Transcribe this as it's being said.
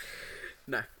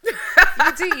No.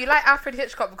 You do. You like Alfred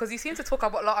Hitchcock because you seem to talk a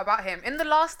lot about him. In the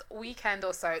last weekend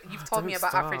or so, you've told me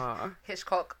about Alfred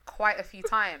Hitchcock quite a few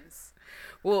times.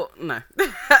 Well, no.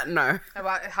 No.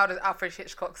 About how does Alfred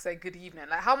Hitchcock say good evening?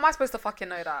 Like, how am I supposed to fucking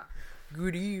know that?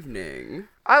 Good evening.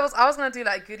 I was gonna do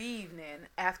like good evening,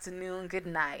 afternoon, good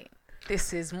night.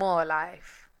 This is more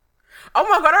life. Oh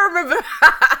my god, I remember.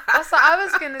 That's what I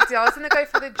was gonna do. I was gonna go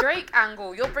for the Drake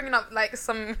angle. You're bringing up like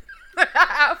some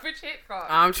Alfred Hitchcock.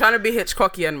 I'm trying to be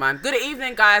Hitchcockian, man. Good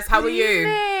evening, guys. How are you?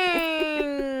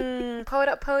 Evening. Pulled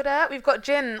up. We've got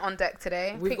gin on deck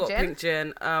today. We've got pink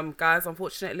gin. Guys,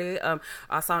 unfortunately,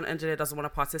 our sound engineer doesn't want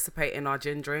to participate in our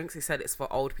gin drinks. He said it's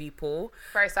for old people.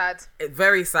 Very sad.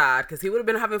 Very sad, because he would have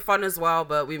been having fun as well,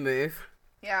 but we move.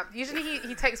 Yeah, usually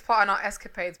he takes part in our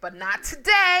escapades, but not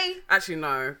today. Actually,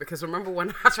 no, because remember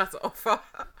when I tried to offer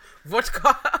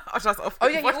vodka? Oh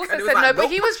yeah, he also said like, no, nope. but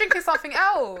he was drinking something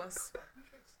else.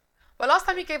 Well, last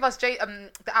time he gave us the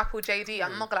apple JD,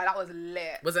 I'm not gonna lie, that was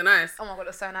lit. Was it nice? Oh my god, it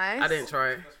was so nice. I didn't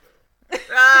try.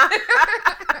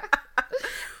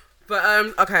 But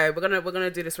okay, we're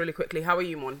gonna do this really quickly. How are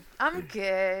you, Mon? I'm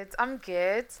good.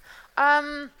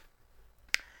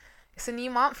 It's a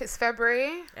new month. It's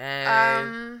February.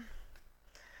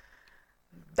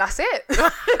 That's it.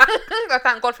 I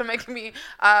thank God for making me,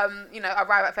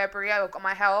 arrive at February. I got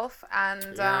my health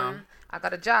and I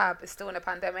got a job. It's still in a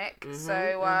pandemic, so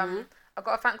I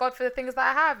got to thank God for the things that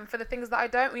I have, and for the things that I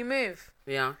don't, we move.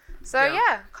 Yeah. So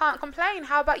can't complain.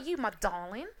 How about you, my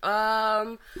darling?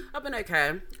 I've been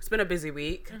okay. It's been a busy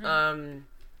week.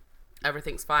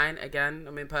 Everything's fine. Again,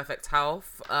 I'm in perfect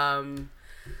health.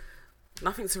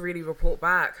 Nothing to really report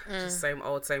back. Just same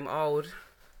old.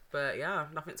 But yeah,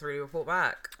 nothing to really report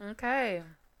back. Okay.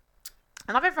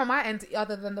 And nothing from my end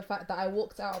other than the fact that I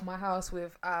walked out of my house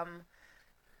with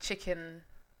chicken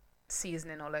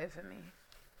seasoning all over me.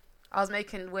 I was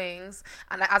making wings,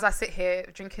 and as I sit here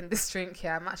drinking this drink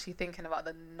here, I'm actually thinking about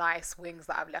the nice wings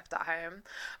that I've left at home.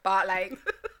 But like,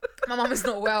 my mum is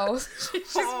not well.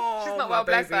 she's not well,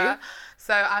 bless her.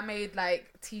 So I made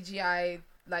like TGI,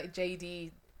 like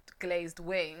JD glazed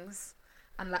wings,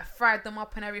 and like fried them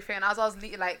up and everything. And as I was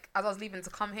leaving to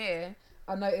come here,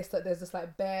 I noticed that there's just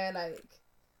like bare like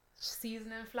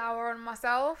seasoning flour on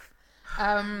myself.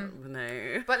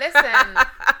 No. But listen,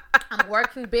 I'm a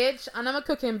working bitch and I'm a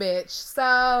cooking bitch,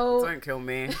 so don't kill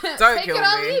me. Take it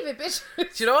or leave it, bitch. Do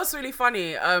you know what's really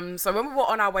funny? So when we were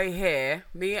on our way here,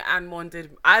 me and Mon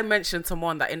I mentioned to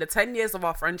Mon that in the 10 years of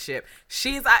our friendship,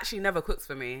 she's actually never cooked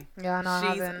for me. Yeah, no,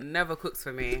 she's never cooked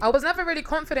for me. I was never really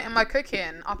confident in my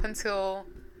cooking up until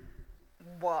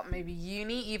maybe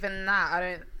uni. Even that,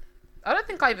 I don't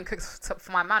think I even cooked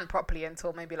for my man properly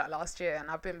until maybe like last year, and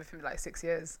I've been with him like 6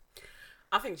 years.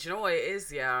 I think, do you know what it is?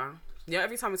 Yeah.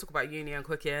 Every time we talk about uni and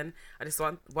cooking, I just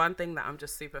one thing that I'm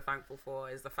just super thankful for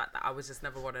is the fact that I was just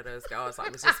never one of those girls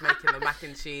that was just making the mac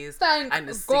and cheese and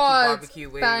the sticky barbecue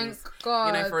wings. Thank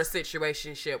God. For a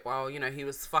situationship while, he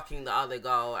was fucking the other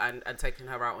girl and taking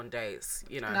her out on dates,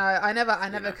 No, I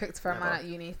never cooked for a man at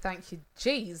uni. Thank you,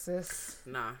 Jesus.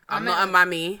 No, I'm not a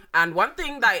mammy. And one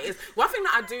thing that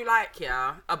I do like,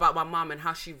 about my mum and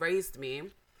how she raised me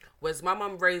was my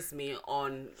mum raised me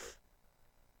on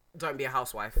don't be a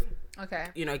housewife. Okay.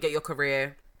 Get your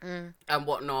career and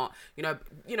whatnot. Be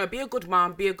a good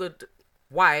mom, be a good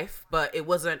wife, but it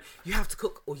wasn't you have to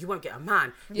cook or you won't get a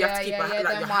man. You have to keep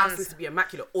your house needs to be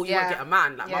immaculate or you won't get a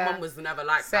man. Like my mom was never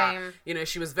like that.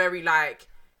 She was very like,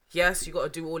 yes, you got to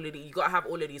do all of you got to have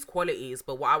all of these qualities,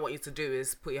 but what I want you to do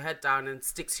is put your head down and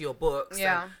stick to your books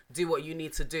and do what you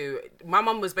need to do. My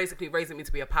mom was basically raising me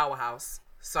to be a powerhouse.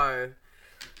 So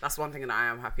that's one thing that I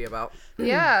am happy about.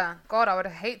 Yeah. God, I would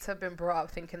hate to have been brought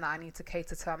up thinking that I need to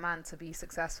cater to a man to be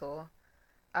successful.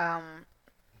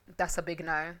 That's a big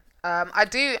no. I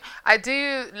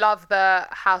do love the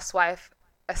housewife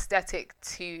aesthetic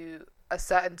to a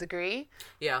certain degree.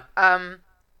 Yeah.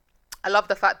 I love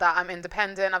the fact that I'm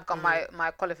independent. I've got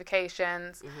my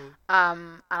qualifications,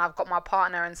 and I've got my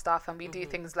partner and stuff, and we do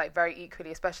things like very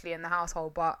equally, especially in the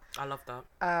household. But I love that.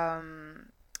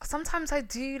 Sometimes I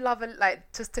do love it,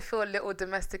 like just to feel a little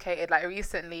domesticated. Like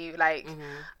recently,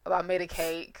 I made a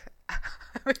cake.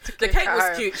 The cake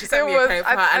was cute. She sent me a cake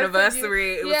for her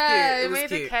anniversary. It was cute. Yeah, we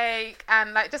made a cake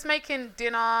and like just making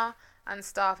dinner and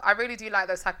stuff. I really do like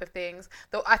those type of things.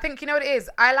 Though I think, you know what it is?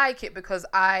 I like it because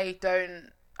I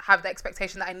don't have the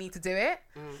expectation that I need to do it.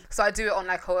 So I do it on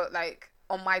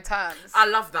on my terms. I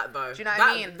love that though. Do you know what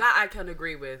I mean? That I can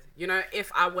agree with.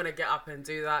 If I want to get up and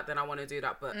do that, then I want to do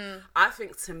that. But I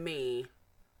think to me,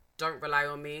 don't rely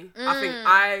on me. I think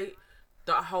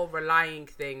the whole relying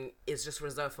thing is just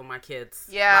reserved for my kids.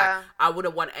 Yeah. Like, I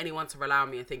wouldn't want anyone to rely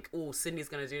on me and think, oh, Cindy's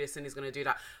going to do this, Cindy's going to do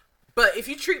that. But if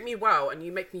you treat me well and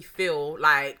you make me feel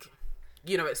like,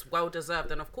 you know, it's well deserved,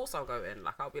 then of course I'll go in.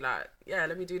 Like, I'll be like, yeah,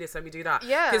 let me do this, let me do that.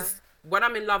 Yeah. Because when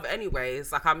I'm in love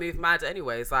anyways, like, I move mad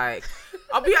anyways. Like,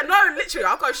 literally,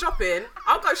 I'll go shopping.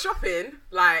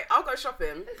 Like, I'll go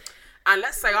shopping. And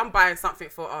let's say I'm buying something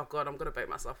for, oh God, I'm going to bake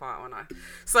myself out, aren't I?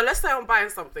 So let's say I'm buying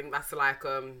something that's like,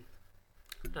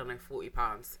 I don't know,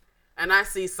 £40, and I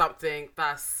see something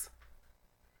that's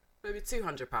maybe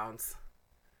 £200.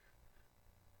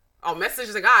 I'll message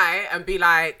the guy and be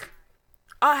like,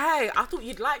 oh, hey, I thought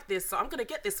you'd like this, so I'm going to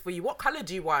get this for you. What colour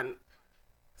do you want?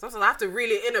 Sometimes I have to reel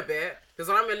it in a bit, because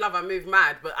when I'm in love, I move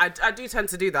mad. But I do tend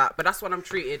to do that, but that's when I'm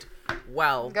treated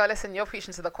well. Girl, listen, you're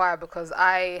preaching to the choir, because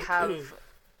I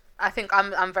think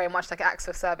I'm very much like an acts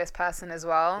of service person as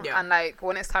well. Yeah. And like,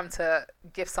 when it's time to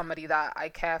give somebody that I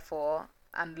care for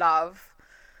and love,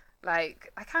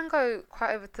 like, I can go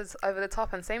quite over the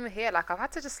top. And same here, like, I've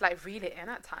had to just like reel it in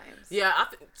at times. Yeah,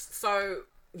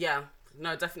 yeah,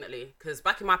 no, definitely, because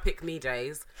back in my pick me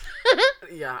days,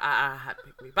 yeah, I had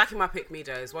pick me. Back in my pick me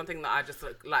days, one thing that I just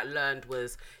like learned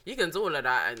was you can do all of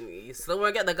that and you still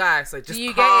won't get the guy, so just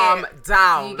calm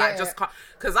down, like just calm.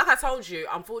 Because like I told you,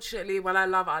 unfortunately, when I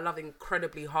love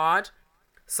incredibly hard.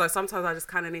 So sometimes I just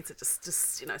kind of need to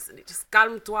just you know, just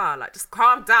calme-toi, like just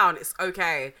calm down. It's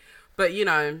okay. But you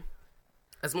know,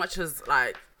 as much as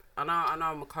like I know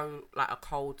I'm a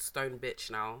cold stone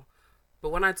bitch now,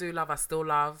 but when I do love, I still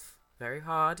love very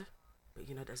hard. But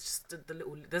you know, there's just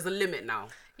there's a limit now.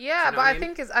 Yeah, you know but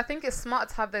I think it's smart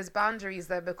to have those boundaries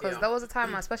though, because there was a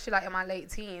time, especially like in my late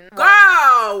teens, girl,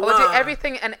 I would do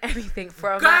everything and anything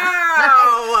for a girl.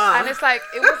 man. And it's like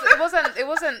it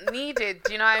wasn't needed.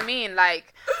 Do you know what I mean?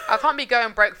 Like, I can't be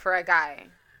going broke for a guy.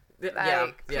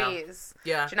 Like, please.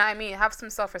 Yeah. Do you know what I mean? Have some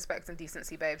self-respect and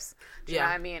decency, babes. Do you know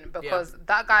what I mean? Because Yeah.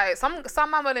 that guy, some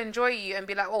man will enjoy you and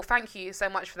be like, oh, thank you so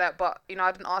much for that. But, you know,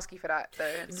 I didn't ask you for that,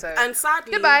 though. So, and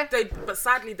sadly, goodbye.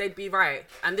 sadly, they'd be right.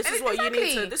 And this is what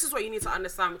exactly. this is what you need to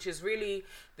understand, which is really,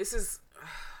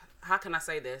 how can I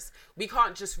say this? We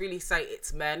can't just really say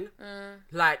it's men.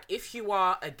 Like, if you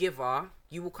are a giver,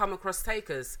 you will come across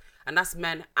takers. And that's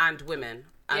men and women.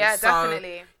 And yeah, so,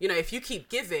 definitely. You know, if you keep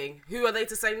giving, who are they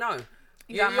to say no?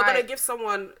 You're right. going to give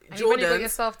someone Jordans. You've only got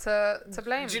yourself to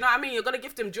blame. Do you know what I mean? You're going to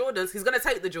gift him Jordans. He's going to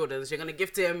take the Jordans. You're going to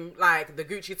gift him, like, the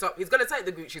Gucci top. He's going to take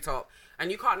the Gucci top.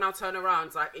 And you can't now turn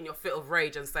around, like, in your fit of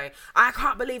rage and say, I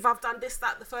can't believe I've done this,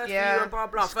 that, the first year, and blah,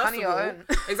 blah. First of all,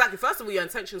 exactly. First of all, your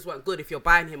intentions weren't good if you're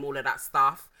buying him all of that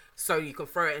stuff so you can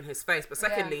throw it in his face. But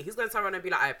secondly, he's going to turn around and be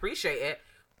like, I appreciate it,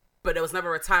 but there was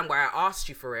never a time where I asked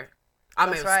you for it. I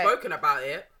may have spoken about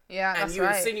it. Yeah, and you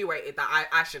insinuated that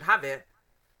I should have it.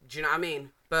 Do you know what I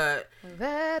mean? But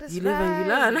you live and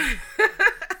you learn.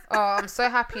 Oh, I'm so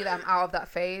happy that I'm out of that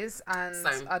phase, and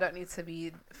Same. I don't need to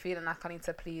be feeling like I need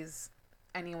to please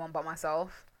anyone but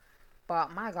myself.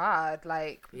 But my God,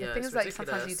 like, the things that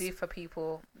sometimes you do for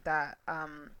people that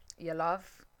you love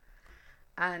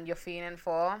and you're feeling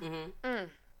for.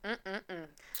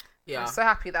 Yeah. I'm so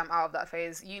happy that I'm out of that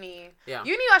phase. Uni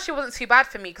actually wasn't too bad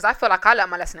for me, because I feel like I learned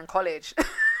my lesson in college.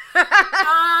 And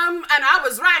I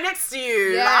was right next to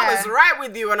you. Yeah. Like, I was right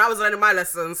with you when I was learning my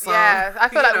lessons. So, yeah, I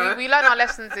feel like we learned our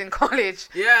lessons in college.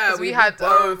 Yeah, because we had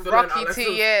rocky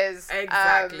 2 years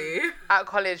exactly at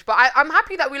college. But I'm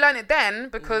happy that we learned it then,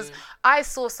 because I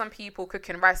saw some people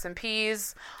cooking rice and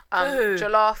peas,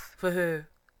 jollof. For who?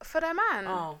 For their man.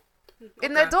 Oh.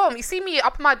 In their dorm. You see me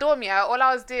up in my dorm, yeah, all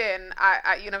I was doing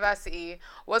at university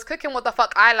was cooking what the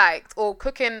fuck I liked, or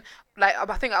cooking, like,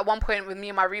 I think at one point with me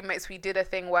and my roommates, we did a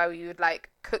thing where we would,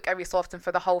 like, cook every so often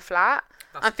for the whole flat.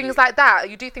 That's and cute. Things like that.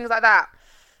 You do things like that.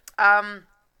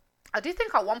 I do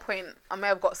think at one point I may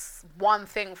have got one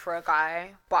thing for a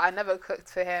guy, but I never cooked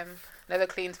for him, never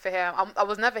cleaned for him. I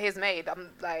was never his maid. I'm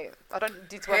like, I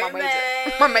don't need to wear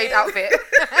my maid outfit.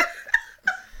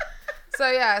 So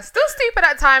yeah, still stupid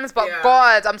at times, but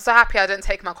God, I'm so happy I didn't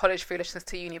take my college foolishness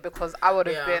to uni, because I would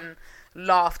have been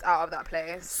laughed out of that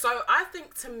place. So I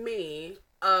think, to me,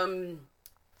 I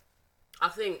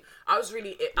think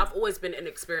I've always been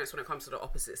inexperienced when it comes to the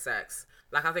opposite sex.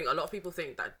 Like, I think a lot of people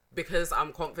think that because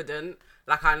I'm confident,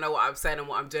 like, I know what I'm saying and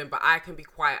what I'm doing, but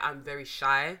I'm very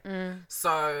shy.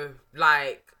 So,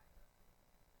 like,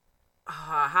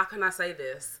 how can I say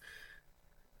this?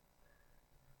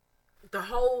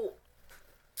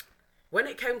 When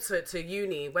it came to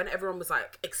uni, when everyone was,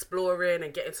 like, exploring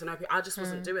and getting to know people, I just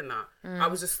wasn't doing that. I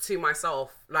was just to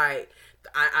myself. Like,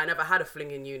 I never had a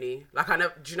fling in uni. Like, I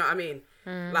never, do you know what I mean?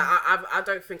 Like, I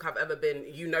don't think I've ever been,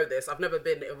 you know this, I've never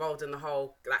been involved in the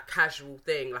whole, like, casual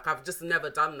thing. Like, I've just never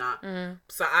done that.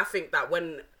 So I think that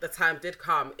when the time did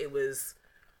come, I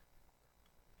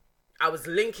was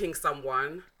linking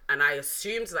someone, and I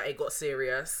assumed that it got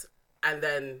serious, and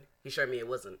then he showed me it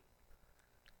wasn't.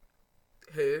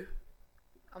 Who?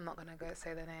 I'm not gonna go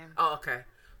say the name. Oh, okay.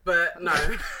 But no.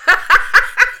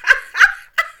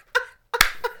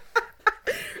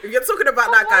 If you're talking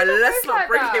about that guy, let's not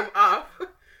bring him up.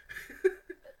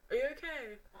 Are you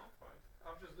okay? I'm fine.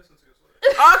 I'm just listening to your story.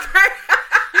 Okay.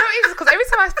 You know, it's because every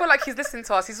time I feel like he's listening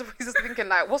to us, he's just thinking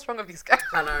like, "What's wrong with these guys?"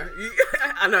 I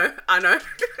know.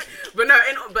 But no,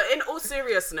 in all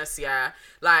seriousness, yeah.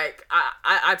 Like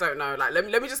I don't know. Like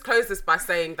let me just close this by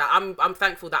saying that I'm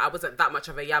thankful that I wasn't that much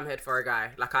of a yamhead for a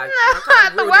guy. Like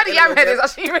the word yamhead is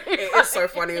actually really funny. It is so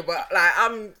funny, but like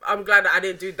I'm glad that I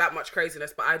didn't do that much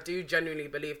craziness. But I do genuinely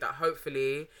believe that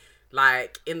hopefully,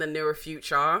 like in the nearer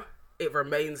future, it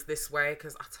remains this way,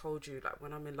 because I told you, like,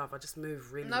 when I'm in love, I just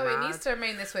move really mad. It needs to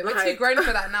remain this way. We're too grown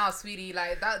for that now, sweetie.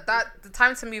 Like that the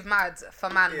time to move mad for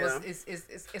man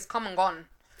is come and gone.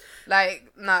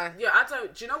 Like, no. Yeah, I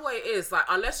don't. Do you know what it is? Like,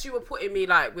 unless you were putting me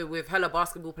like with hella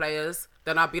basketball players,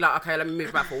 then I'd be like, okay, let me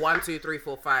move back for 1, 2, 3,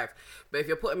 4, 5. But if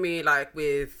you're putting me like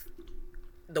with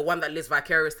the one that lives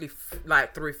vicariously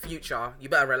like through Future, you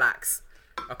better relax.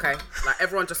 Okay, like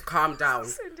everyone just calm down.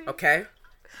 Cindy. Okay.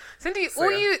 Cindy,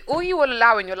 all you will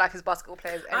allow in your life is basketball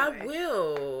players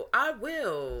anyway. I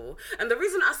will. And the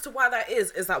reason as to why that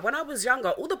is that when I was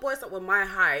younger, all the boys that were my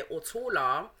height or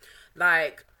taller,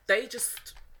 like, they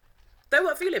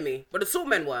weren't feeling me. But the tall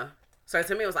men were. So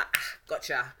to me, it was like,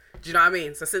 gotcha. Do you know what I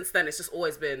mean? So since then, it's just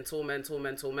always been tall men.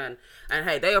 And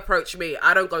hey, they approach me.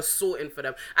 I don't go sorting for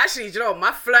them. Actually, do you know what?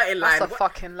 My flirting line... That's a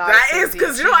fucking lie. That is,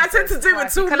 because you know what I tend to do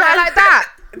with tall men? Like that.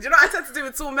 Do you know what I tend to do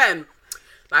with tall men?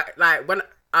 Like when...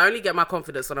 I only get my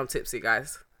confidence when I'm tipsy,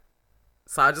 guys.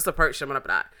 So I just approach them and I'm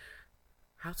like,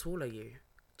 how tall are you?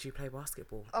 Do you play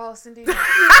basketball? Oh, Cindy. And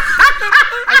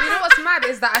you know what's mad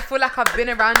is that I feel like I've been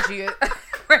around you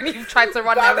when you've tried to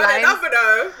run them lines. I got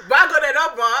their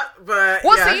number, but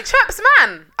what, so you chaps,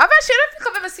 man? I don't think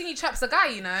I've ever seen you chaps a guy,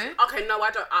 you know? Okay, no,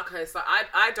 I don't. Okay, so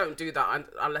I don't do that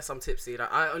unless I'm tipsy.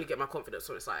 Like, I only get my confidence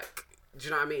when it's like... Do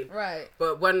you know what I mean? Right.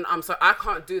 But when I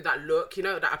can't do that look, you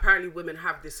know, that apparently women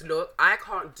have this look. I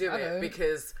can't do it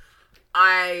because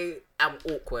I am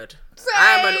awkward. Same.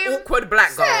 I am an awkward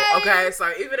black girl, Same. okay?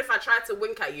 So even if I try to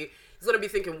wink at you, he's going to be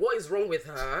thinking, what is wrong with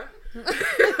her?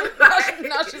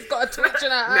 Now she's got a twitch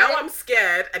in her eye. Now I'm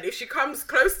scared, and if she comes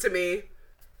close to me,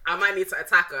 I might need to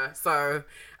attack her. So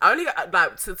I only,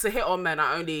 like, to hit on men,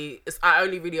 I only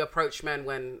really approach men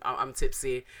when I'm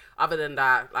tipsy. Other than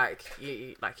that, like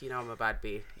you know, I'm a bad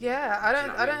bee. Yeah, I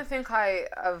don't think I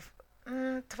have.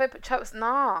 Do I put chaps?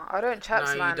 Nah, I don't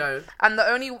chaps, man. No, you don't. And the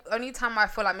only time I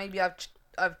feel like maybe I've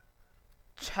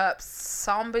chirped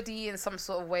somebody in some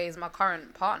sort of way is my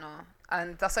current partner,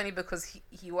 and that's only because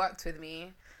he worked with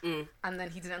me. And then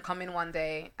he didn't come in one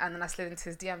day, and then I slid into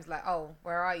his DMs like, "Oh,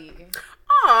 where are you?"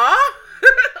 Aww.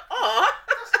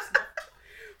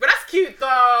 But that's cute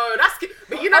though. That's cute.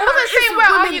 But you know, I wasn't saying where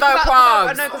are you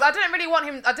because I didn't really want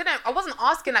him. I wasn't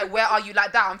asking like where are you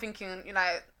like that. I'm thinking, you know,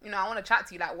 I want to chat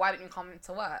to you. Like, why didn't you come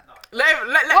to work? Let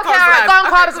okay, alright, go on,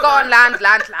 Carbs, go on, land.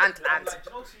 Like, you know, to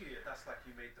you, that's like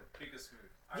you made the biggest move.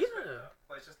 I respect that.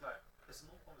 But it's just like, it's a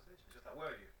normal conversation. It's just like,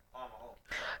 where are you? Oh, I'm at home.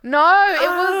 No, it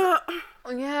was.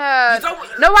 Yeah.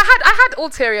 No, I had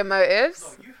ulterior motives.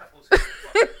 No, you had ulterior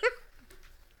motives.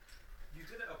 You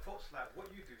didn't approach, like, what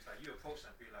you do is like, you approach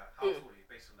them and be like, how tall are you?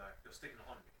 Basically, like, you're sticking it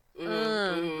on me.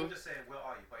 You're just saying, where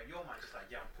are you? But in your mind, just like,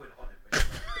 yeah, I'm putting it on him.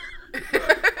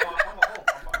 I'm at home.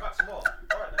 I'm back tomorrow.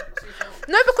 Alright then, I'll see you tomorrow.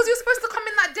 No, because you're supposed to come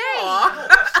in that day. No,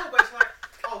 that's still, but it's like,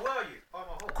 oh, where are you? Oh, I'm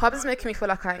at home. Quab is making me feel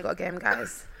like I ain't got a game,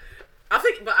 guys. I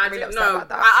think, but I didn't know.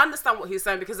 I understand what he's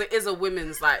saying because it is a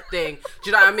women's like thing. Do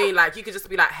you know what I mean? Like, you could just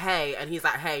be like, "Hey," and he's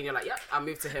like, "Hey," and you're like, "Yep, I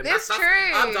moved to him." It's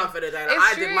true. I'm done for the day. Like,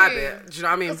 I did my bit. Do you know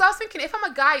what I mean? Because I was thinking, if I'm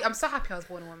a guy, I'm so happy I was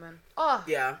born a woman. Oh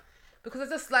yeah. Because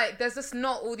there's just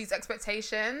not all these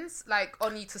expectations like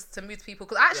on you to move to people.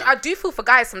 Because actually, I do feel for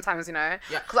guys sometimes, you know.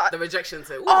 Yeah. The rejection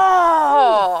too.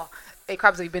 Oh. Hey,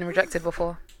 Crabs, have you been rejected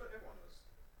before?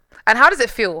 And how does it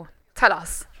feel? Tell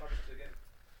us.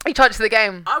 You charge to the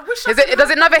game. I wish. Does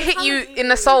it never hit you in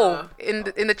the soul, in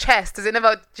the chest? Do you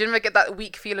never get that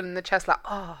weak feeling in the chest, like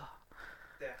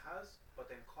There has, but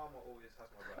then karma always has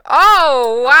my back.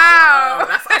 Oh wow!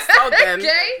 That's so then.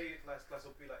 Okay.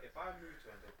 Will be like, if I move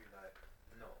to her, they'll be like,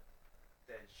 no.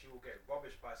 Then she will get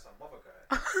rubbished by some other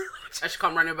guy. And she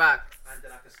come running back. And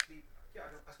then I can sleep. Yeah,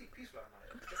 I sleep peacefully at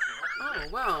night. Oh,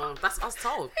 well, that's us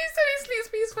told. He said he sleeps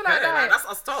peaceful at night. That's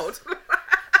us told.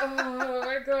 Oh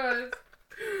my god.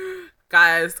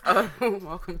 Guys,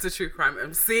 welcome to True Crime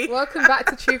MC. Welcome back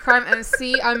to True Crime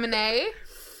MC. I'm Monet.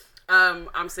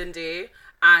 I'm Cindy.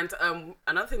 And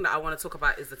another thing that I want to talk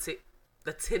about is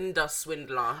the Tinder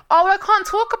swindler. Oh, I can't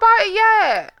talk about it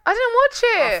yet. I didn't watch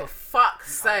it. Oh, for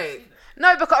fuck's sake.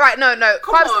 No, because no.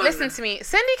 Come on. Listen to me.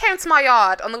 Cindy came to my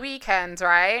yard on the weekend,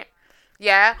 right?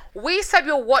 Yeah. We said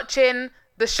we were watching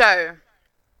the show.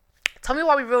 Tell me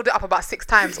why we reeled it up about 6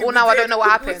 times. Or now I don't know what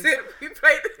happened. We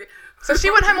played it. So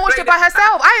she went home and watched it by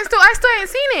herself. I still ain't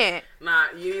seen it. Nah,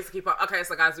 you need to keep up. Okay,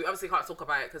 so guys, we obviously can't talk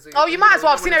about it because we. Oh, you might as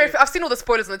well. I've seen everything. I've seen all the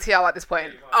spoilers on the TL at this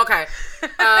point. Okay.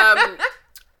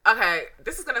 Okay,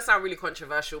 this is gonna sound really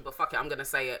controversial, but fuck it, I'm gonna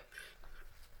say it.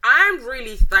 I'm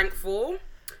really thankful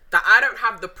that I don't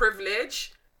have the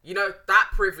privilege,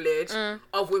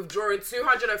 of withdrawing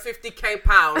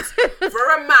 £250,000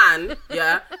 for a man,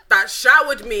 that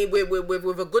showered me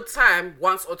with a good time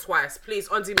once or twice. Please,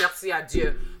 on dit merci à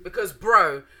Dieu. Because,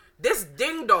 bro, this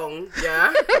ding dong,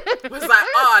 was like,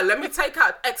 let me take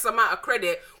out X amount of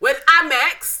credit with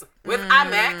Amex,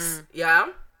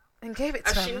 And gave it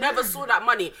to her. She never saw that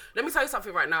money. Let me tell you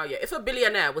something right now, If a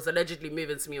billionaire was allegedly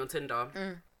moving to me on Tinder,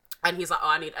 and he's like,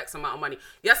 I need X amount of money.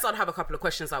 Yes, I'd have a couple of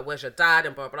questions like, where's your dad?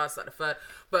 And blah, blah, blah, like the third.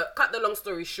 But cut the long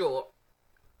story short,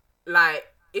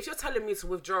 like, if you're telling me to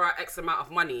withdraw out X amount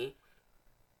of money,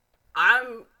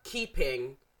 I'm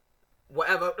keeping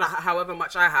whatever, like, however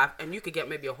much I have, and you could get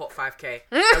maybe a hot 5K,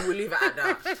 and we'll leave it at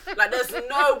that. Like, there's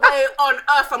no way on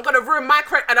earth I'm going to ruin my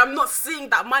credit, and I'm not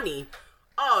seeing that money.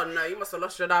 Oh no, you must have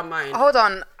lost your damn mind. Hold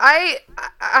on, I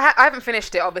haven't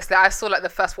finished it. Obviously, I saw like the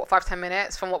first 5-10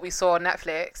 minutes from what we saw on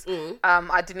Netflix.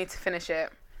 I did need to finish it.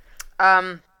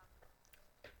 But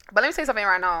let me say something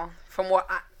right now from what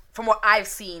I've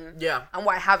seen. And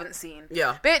what I haven't seen.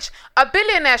 Bitch, a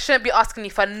billionaire shouldn't be asking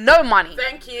you for no money.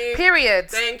 Thank you.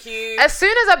 Period. Thank you. As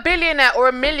soon as a billionaire or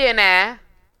a millionaire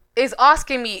is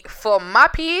asking me for my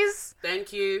peas.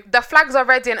 Thank you. The flags are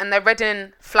red and they're red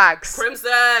in flags.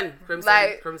 Crimson.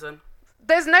 Like, crimson.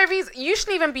 There's no reason. You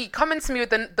shouldn't even be coming to me with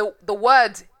the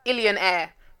word illionaire.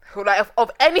 Like,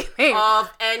 of anything.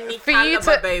 Of any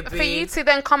caliber, baby. For you to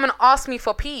then come and ask me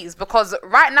for peas. Because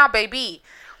right now, baby,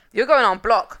 you're going on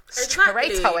block.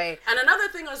 Exactly. Straight away. And another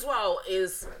thing as well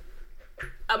is...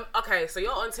 okay, so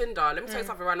you're on Tinder. Let me tell you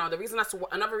something right now. Another reason as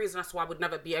to why I would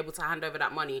never be able to hand over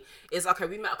that money is, okay,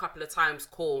 we met a couple of times,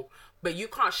 cool, but you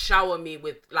can't shower me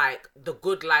with like the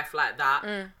good life like that,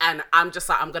 and I'm just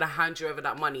like, I'm gonna hand you over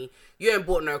that money. You ain't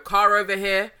bought no car over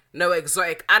here, no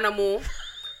exotic animal.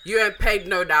 You ain't paid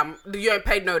no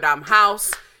damn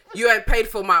house. You ain't paid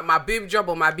for my boob job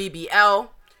or my BBL.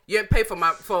 You ain't paid for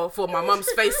my mum's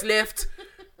facelift.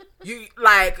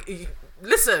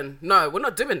 Listen, no, we're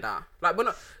not doing that. Like, we're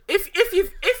not.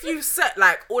 If you set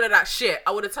like all of that shit,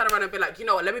 I would have turned around and be like, you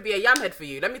know what? Let me be a Yamhead for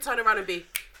you. Let me turn around and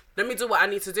let me do what I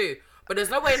need to do. But there's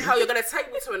no way in hell you're gonna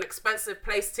take me to an expensive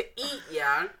place to eat,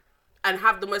 and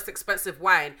have the most expensive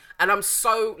wine. And I'm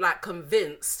so like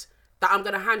convinced that I'm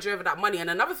gonna hand you over that money. And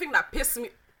another thing that pissed me,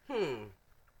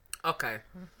 okay,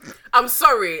 I'm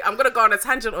sorry. I'm gonna go on a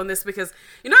tangent on this because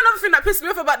another thing that pissed me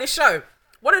off about this show.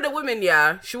 One of the women,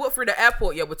 she walked through the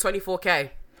airport, with 24K.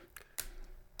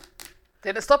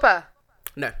 Did it stop her?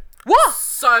 No. What?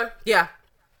 So,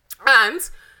 and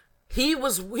he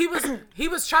was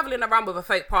traveling around with a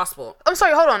fake passport. I'm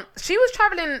sorry, hold on. She was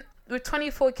traveling with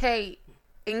 24K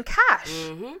in cash.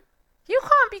 Mm-hmm. You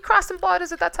can't be crossing borders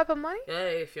with that type of money. Yeah,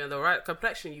 if you're the right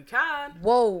complexion, you can.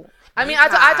 Whoa.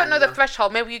 I don't know the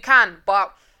threshold. Maybe you can,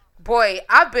 but boy,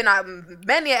 I've been at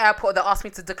many an airport that asked me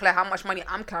to declare how much money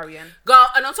I'm carrying. Girl,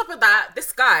 and on top of that,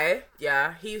 this guy,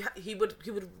 he would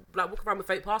like walk around with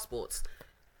fake passports,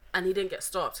 and he didn't get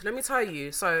stopped. Let me tell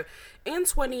you. So, in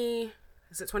 2018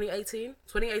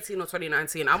 or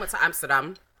 2019, I went to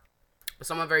Amsterdam with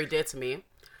someone very dear to me,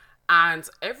 and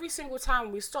every single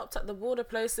time we stopped at the border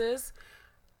places,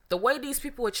 the way these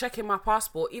people were checking my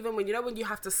passport, even when you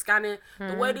have to scan it,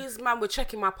 the way these men were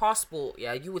checking my passport,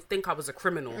 you would think I was a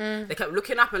criminal. They kept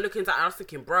looking up and looking down, and I was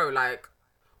thinking, bro, like,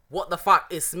 what the fuck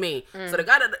is me? So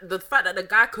the fact that the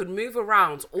guy could move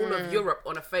around all of Europe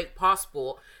on a fake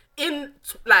passport in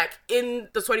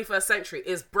the 21st century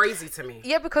is brazy to me.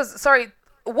 Yeah, because, sorry,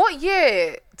 what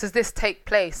year does this take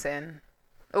place in?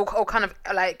 Or kind of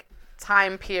like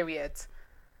time period?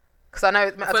 Because I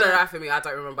know... For the life of me, I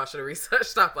don't remember. I should have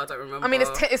researched that, but I don't remember. I mean,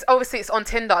 it's obviously it's on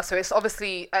Tinder, so it's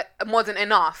obviously modern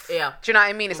enough. Yeah. Do you know what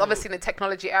I mean? It's obviously in the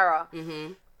technology era.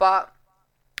 Mm-hmm. But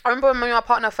I remember when me and my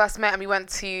partner first met and we went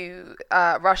to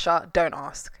Russia. Don't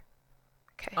ask.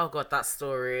 Okay. Oh, God, that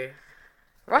story.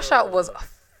 Russia was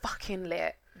fucking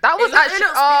lit. That was It actually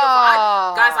looks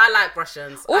beautiful. Guys, I like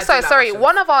Russians. Also, like sorry,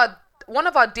 Russians. one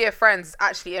of our dear friends is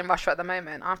actually in Russia at the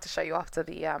moment. I have to show you after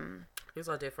the Who's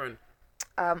our dear friend?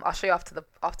 I'll show you after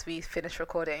we finish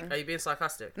recording. Are you being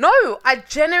sarcastic? No, I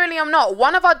genuinely am not.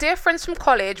 One of our dear friends from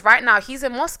college right now, he's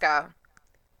in Moscow.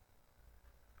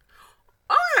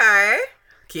 Okay.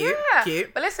 Cute. Yeah.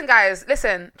 Cute. But listen, guys,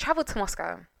 travel to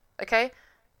Moscow, okay?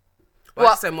 Why do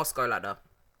you say Moscow like that?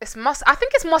 I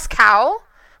think it's Moscow,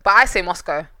 but I say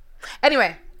Moscow.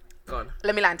 Anyway, Go on.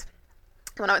 let me land.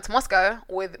 When I went to Moscow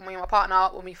with me and my partner,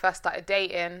 when we first started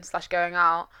dating / going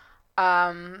out,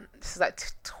 this is like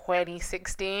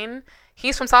 2016.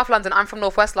 He's from South London, I'm from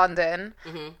Northwest London.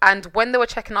 And when they were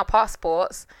checking our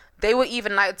passports, they were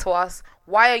even like to us,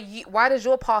 why does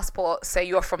your passport say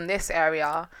you're from this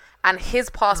area and his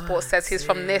passport says he's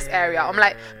from this area? I'm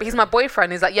like, but he's my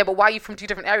boyfriend. He's like, yeah, but why are you from 2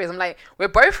 different areas? I'm like, we're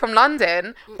both from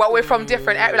London, but we're from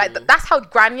different areas. Like, that's how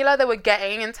granular they were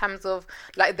getting in terms of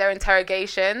like their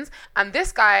interrogations. And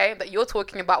this guy that you're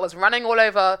talking about was running all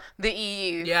over the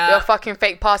EU. Yeah. With a fucking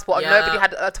fake passport. Yeah. And nobody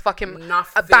had to fucking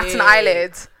Nothing. bat an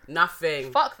eyelid.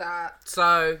 Nothing. Fuck that.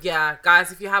 So yeah,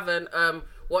 guys, if you haven't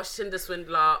watch Tinder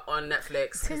Swindler on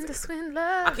Netflix. Tinder Swindler.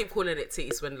 I keep calling it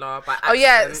Titty Swindler by accident. Oh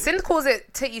yeah, Cindy calls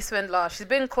it Titty Swindler. She's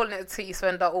been calling it Titty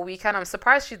Swindler all weekend. I'm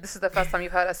surprised this is the first time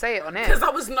you've heard her say it on it.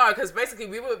 Because basically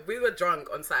we were drunk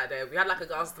on Saturday. We had like a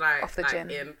girls' night Off the gin.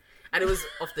 in, and it was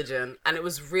off the gin, and it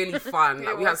was really fun.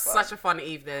 Like, we had was fun. such a fun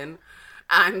evening,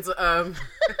 and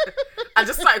I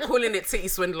just started calling it Titty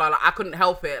Swindler. Like, I couldn't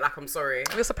help it. Like, I'm sorry.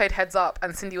 We also played Heads Up,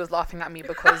 and Cindy was laughing at me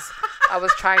because I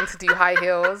was trying to do high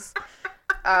heels.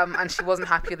 And she wasn't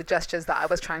happy with the gestures that I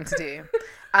was trying to do.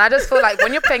 And I just feel like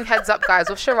when you're playing Heads Up, guys,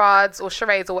 or charades or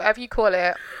charades or whatever you call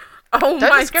it, don't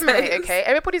discriminate, okay?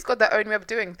 Everybody's got their own way of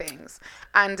doing things.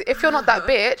 And if you're not that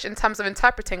bitch in terms of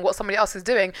interpreting what somebody else is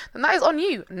doing, then that is on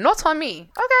you, not on me.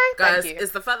 Okay, guys, thank you.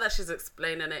 it's the fact that she's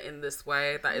explaining it in this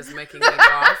way that is making me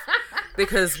laugh.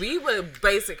 Because we were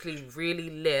basically really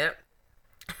lit,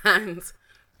 and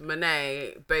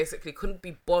Monet basically couldn't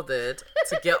be bothered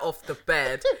to get off the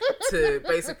bed to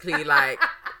basically like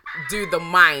do the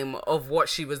mime of what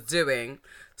she was doing.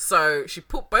 So she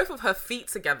put both of her feet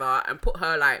together and put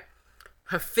her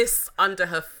fists under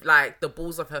her, like the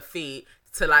balls of her feet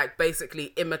to like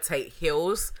basically imitate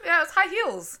heels. Yeah, it's high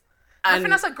heels. I think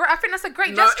that's a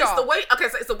great gesture. It's the way. Okay,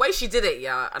 so it's the way she did it.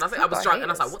 Yeah, and I think I was drunk, and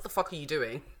I was like, "What the fuck are you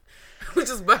doing?" We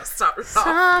just burst out laughing.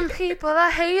 Some people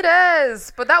are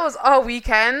haters, but that was our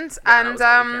weekend, Yeah, and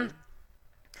weekend.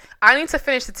 I need to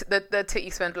finish the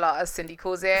Titty Swindler, as Cindy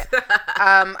calls it,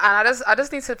 and I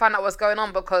just need to find out what's going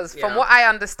on, because from what I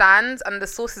understand and the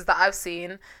sources that I've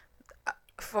seen,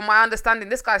 from my understanding,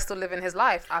 this guy's still living his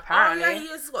life apparently. Oh yeah, he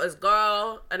has got his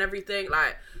girl and everything.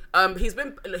 Like,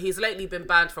 he's lately been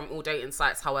banned from all dating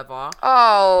sites. However,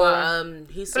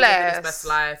 he's still living his best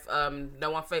life.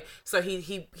 No one so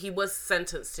he was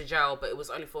sentenced to jail, but it was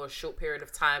only for a short period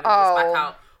of time. He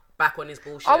was back on his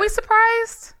bullshit. Are we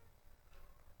surprised?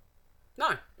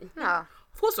 No, No.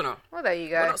 of course we're not. Well, there you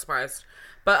go. We're not surprised,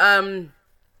 but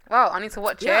well, I need to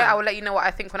watch it. Yeah. I will let you know what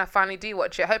I think when I finally do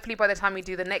watch it. Hopefully by the time we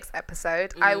do the next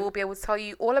episode, I will be able to tell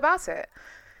you all about it.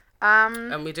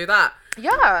 And we do that.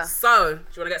 Yeah. So, do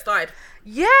you want to get started?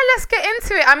 Yeah, let's get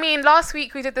into it. I mean, last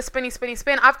week we did the spinny, spinny,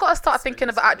 spin. I've got to start thinking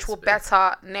of an actual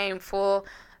better name for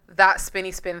that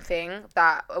spinny, spin thing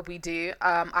that we do.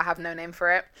 I have no name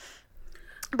for it.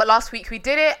 But last week we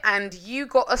did it, and you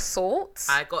got assault.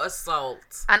 I got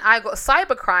assault. And I got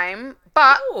cybercrime.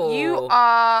 But Ooh. you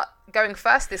are going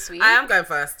first this week. I am going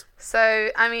first. So,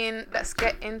 I mean, let's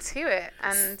get into it.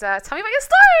 And tell me about your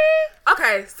story.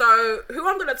 Okay, so who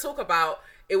I'm going to talk about,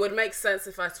 it would make sense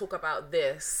if I talk about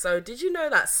this. So, did you know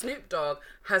that Snoop Dogg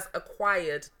has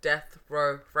acquired Death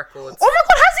Row Records? Oh my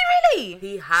God, has he really?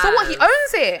 He has. So what, he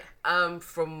owns it?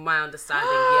 From my understanding,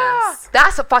 yes.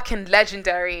 That's a fucking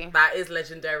legendary. That is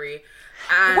legendary.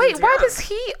 And wait, why does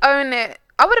he own it?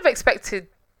 I would have expected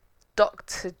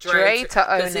Dr. Dre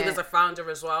to own it. Because he was a founder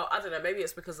as well. I don't know, maybe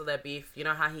it's because of their beef. You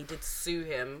know how he did sue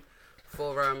him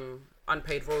for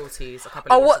unpaid royalties a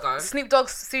couple of years ago. Snoop Dogg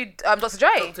sued Dr.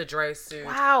 Dre? Dr. Dre sued.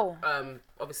 Wow.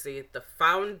 Obviously the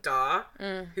founder,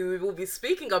 who we will be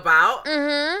speaking about.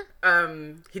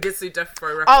 He did sue Death Row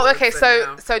Records. Oh, okay.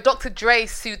 So Dr. Dre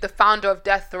sued the founder of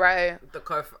Death Row.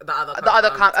 The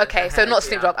other. Okay, so not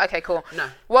Snoop Dogg. Okay, cool. No.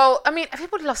 Well, I mean,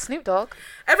 everybody loves Snoop Dogg.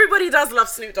 Everybody does love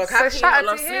Snoop Dogg. So shout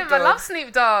out to him. I love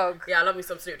Snoop Dogg. Yeah, I love me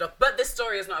some Snoop Dogg. But this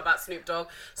story is not about Snoop Dogg.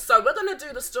 So we're gonna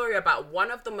do the story about one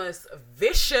of the most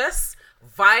vicious,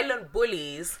 violent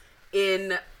bullies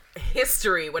in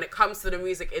history when it comes to the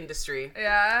music industry.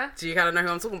 Yeah. Do you kind of know who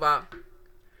I'm talking about?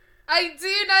 I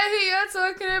do know who you're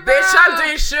talking about. Bitch, I'm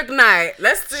doing Suge Knight.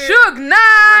 Let's do Suge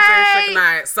Knight. We're doing Suge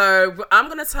Knight. So I'm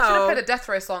gonna tell. I should have played a Death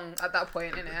Row song at that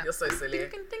point, innit? You're so silly.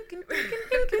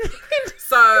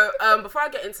 So before I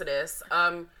get into this,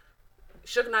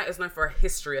 Suge Knight is known for a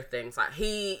history of things. Like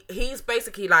he's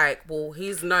basically like, well,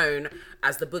 he's known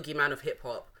as the boogeyman of hip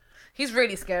hop. He's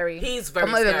really scary. He's very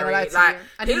scary. Like,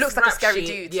 and he looks like a scary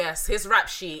dude. Yes, his rap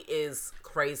sheet is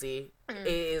crazy. It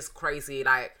is crazy.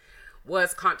 Like,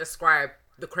 words can't describe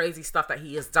the crazy stuff that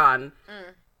he has done.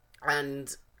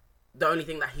 And the only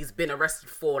thing that he's been arrested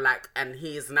for, like, and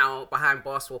he is now behind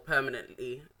bars for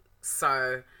permanently.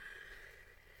 So,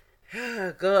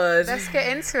 good. Let's get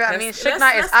into it. I mean, Suge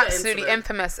Knight is absolutely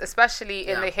infamous, especially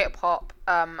in the hip hop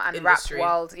and industry. Rap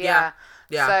world. Yeah.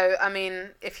 So, I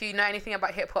mean, if you know anything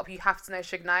about hip hop, you have to know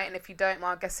Suge Knight, and if you don't,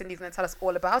 well, I guess Cindy's going to tell us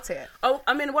all about it. Oh,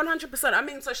 I mean, 100%. I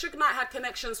mean, so Suge Knight had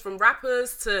connections from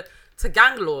rappers to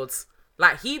gang lords.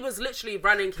 Like, he was literally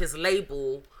running his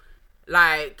label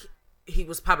like he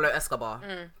was Pablo Escobar.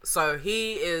 So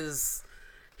he's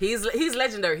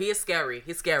legendary. He is scary.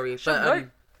 He's scary. But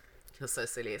he's so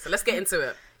silly. So let's get into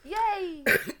it. Yay!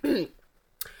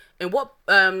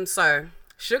 So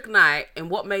Suge Knight, in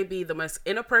what may be the most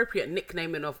inappropriate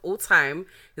nicknaming of all time,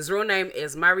 his real name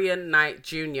is Marion Knight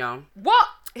Jr. What?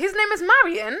 His name is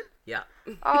Marion? Yeah.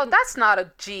 Oh, that's not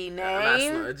a G name.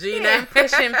 That's not a G name.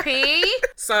 Pushing P.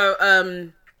 So,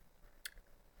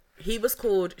 he was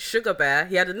called Sugar Bear.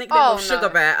 He had a nickname of Sugar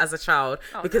Bear as a child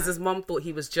because his mom thought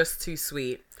he was just too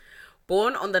sweet.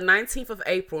 Born on the 19th of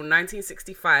April,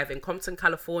 1965 in Compton,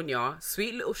 California,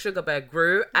 sweet little Sugar Bear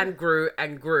grew and grew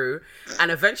and grew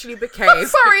and eventually became...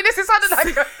 Sorry, this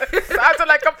sounded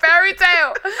like a fairy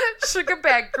tale. Sugar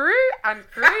Bear grew and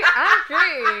grew and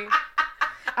grew.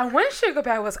 And when Sugar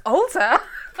Bear was older...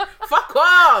 Fuck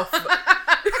off!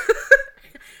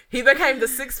 He became the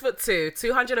 6'2",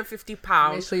 250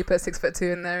 pounds. Make sure you put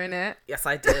 6'2" in there, innit? Yes,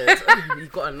 I did. You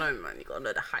gotta know, man. You gotta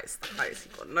know the heights. You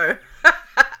gotta know.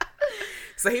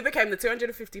 So he became the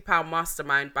 250-pound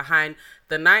mastermind behind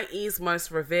the 90s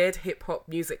most revered hip-hop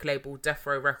music label, Death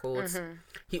Row Records.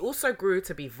 He also grew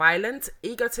to be violent,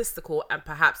 egotistical, and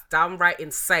perhaps downright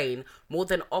insane, more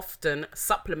than often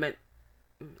supplementing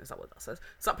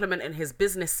his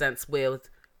business sense with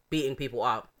beating people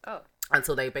up.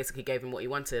 Until they basically gave him what he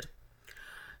wanted.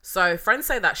 So friends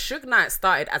say that Suge Knight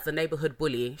started as a neighborhood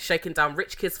bully, shaking down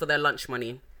rich kids for their lunch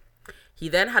money. He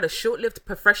then had a short-lived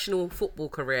professional football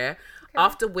career,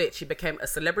 after which he became a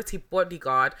celebrity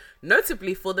bodyguard,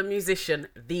 notably for the musician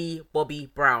The Bobby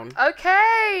Brown.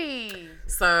 Okay.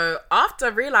 So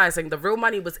after realizing the real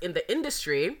money was in the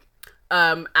industry,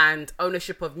 and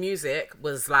ownership of music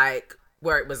was like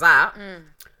where it was at,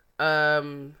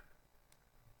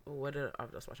 That's what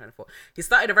I'm trying to. He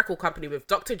started a record company with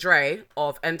Dr. Dre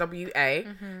of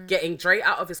NWA, getting Dre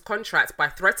out of his contract by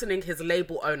threatening his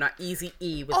label owner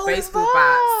Eazy-E with baseball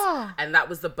bats, and that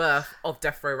was the birth of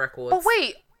Death Row Records. Oh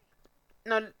wait,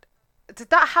 no, did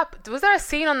that happen? Was there a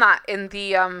scene on that in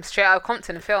the Straight Outta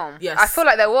Compton film? Yes, I feel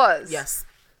like there was. Yes.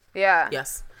 Yeah.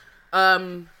 Yes.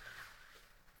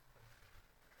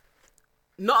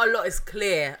 Not a lot is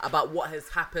clear about what has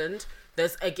happened.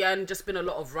 There's again just been a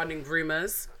lot of running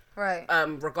rumors, right?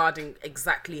 Regarding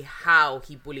exactly how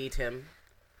he bullied him,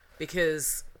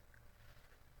 because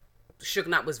Suge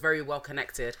Knight was very well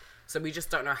connected, so we just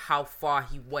don't know how far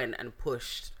he went and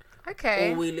pushed. Okay.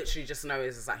 All we literally just know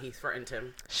is that he threatened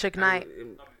him. Suge Knight.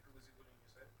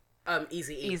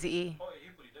 Eazy-E. Eazy-E. Oh, he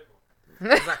bullied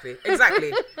everyone. Exactly.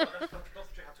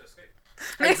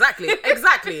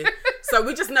 Exactly. So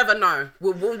we just never know.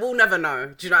 We'll never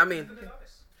know. Do you know what I mean?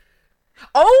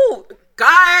 Oh,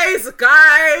 guys,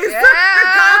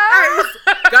 yeah.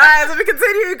 guys, let me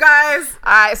continue, guys.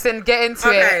 Alright, so get into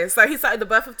it. Okay, so he started the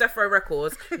birth of Death Row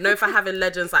Records, known for having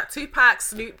legends like Tupac,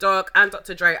 Snoop Dogg, and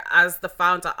Dr. Dre as the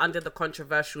founder under the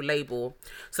controversial label.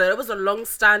 So there was a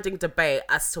long-standing debate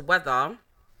as to whether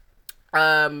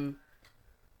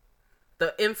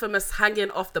the infamous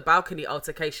hanging off the balcony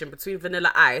altercation between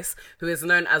Vanilla Ice, who is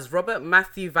known as Robert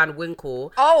Matthew Van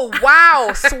Winkle. Oh,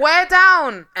 wow. Swear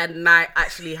down. And Knight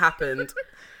actually happened.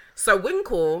 So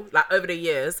Winkle, like over the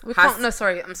years... I'm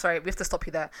sorry. We have to stop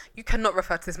you there. You cannot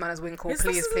refer to this man as Winkle,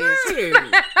 please. You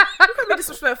can't be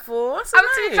disrespectful. I'm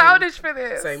too childish for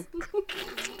this. Same.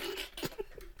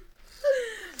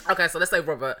 Okay, so let's say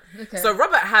Robert. Okay. So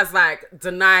Robert has like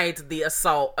denied the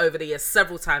assault over the years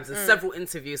several times in several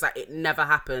interviews that it never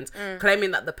happened, claiming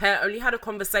that the pair only had a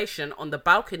conversation on the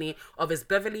balcony of his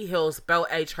Beverly Hills Bel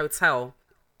Age hotel,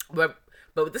 where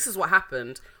But this is what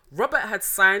happened. Robert had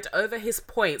signed over his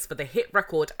points for the hit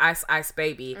record Ice Ice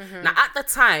Baby. Now, at the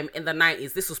time, in the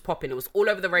 90s, this was popping. It was all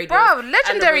over the radio. Bro,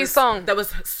 legendary song. There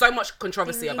was so much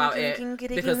controversy about it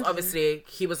because obviously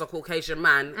he was a Caucasian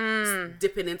man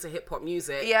dipping into hip-hop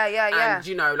music. Yeah. And,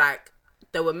 you know, like,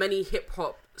 there were many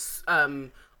hip-hop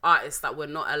artists that were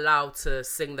not allowed to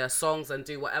sing their songs and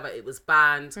do whatever. It was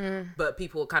banned, but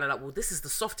people were kind of like, well, this is the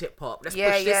soft hip hop, let's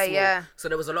push this more. So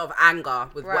there was a lot of anger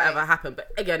with whatever happened,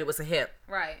 but again, it was a hit.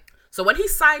 So when he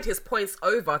signed his points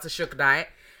over to Suge Knight,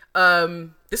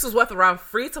 this was worth around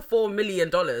 $3 to $4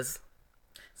 million.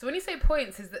 So when you say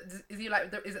points, is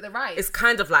it the rights? It's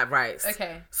kind of like rights.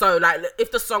 Okay. So like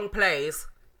if the song plays,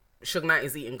 Suge Knight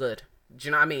is eating good. Do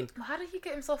you know what I mean? How did he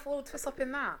get himself all twisted up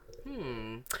in that?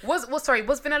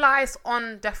 Was Vanilla Ice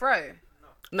on Death Row?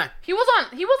 No. He was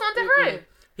on Death Row.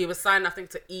 He was signed, I think,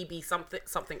 to EB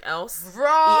something else. Bro,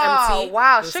 EMT.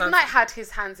 Wow. Suge Knight had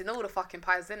his hands in all the fucking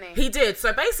pies, didn't he? He did.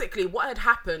 So basically what had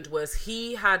happened was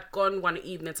he had gone one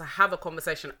evening to have a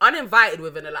conversation uninvited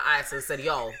with Vanilla Ice and said,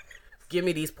 yo, give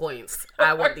me these points.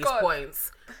 I want these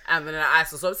points. And Vanilla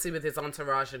Ice was obviously with his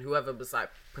entourage and whoever was like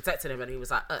protecting him, and he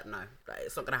was like, no, like,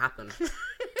 it's not gonna happen.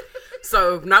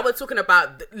 So now we're talking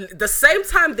about the same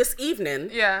time this evening.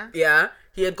 Yeah.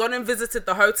 He had gone and visited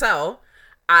the hotel,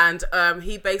 and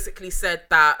he basically said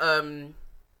that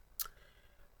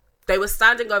they were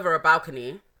standing over a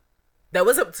balcony. There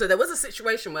was a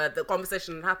situation where the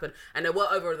conversation had happened, and they were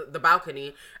over the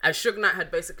balcony, and Suge Knight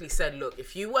had basically said, look,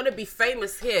 if you want to be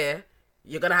famous here,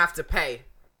 you're gonna have to pay.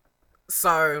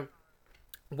 So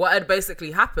what had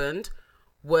basically happened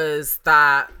was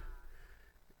that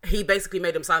he basically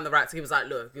made him sign the rights. He was like,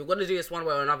 look, you're going to do this one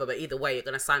way or another, but either way, you're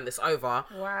going to sign this over.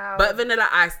 Wow. But Vanilla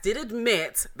Ice did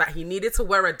admit that he needed to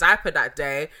wear a diaper that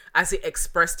day as he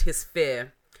expressed his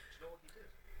fear. You know what he did?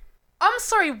 I'm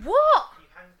sorry, what? He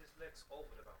hanged his legs over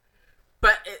the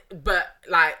balcony. But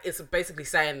like, it's basically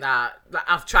saying that like,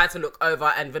 I've tried to look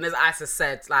over, and Vanilla Ice has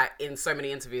said, like, in so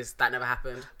many interviews, that never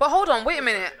happened. But hold on, wait a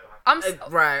minute.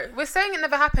 Right. We're saying it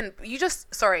never happened. You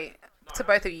just, sorry, to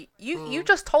both of you. You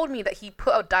just told me that he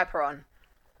put a diaper on.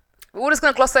 We're all just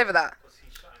going to gloss over that.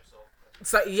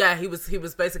 So yeah, he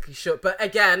was basically shook. But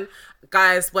again,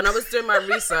 guys, when I was doing my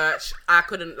research, I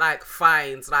couldn't like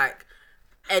find like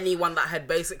anyone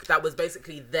that was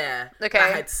basically there that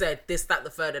had said this, that, the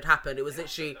third had happened. It was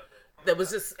literally there was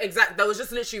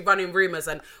just literally running rumors.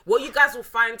 And what you guys will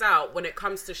find out when it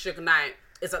comes to Suge Knight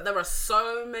is that there are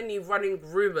so many running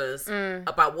rumors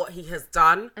about what he has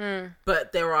done,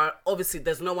 but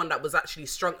there's no one that was actually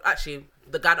strong. Actually,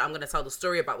 the guy that I'm going to tell the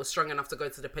story about was strong enough to go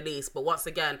to the police. But once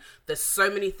again, there's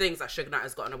so many things that Suge Knight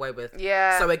has gotten away with.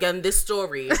 Yeah. So again, this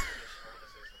story,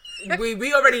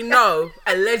 we already know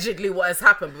allegedly what has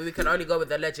happened, but we can only go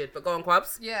with alleged. But go on,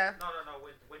 Quabs. Yeah. No.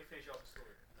 When you finish your story.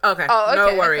 Okay.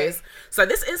 No worries. Okay. So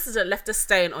this incident left a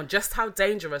stain on just how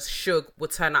dangerous Suge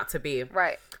would turn out to be.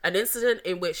 Right. An incident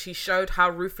in which he showed how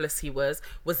ruthless he was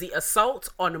the assault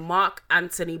on Mark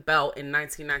Anthony Bell in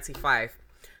 1995.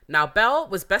 Now, Bell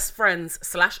was best friends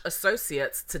 /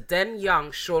 associates to then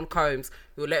young Sean Combs,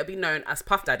 who will later be known as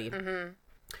Puff Daddy.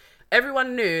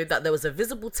 Everyone knew that there was a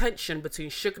visible tension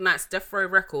between Suge Knight's Death Row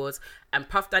Records and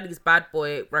Puff Daddy's Bad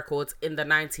Boy Records in the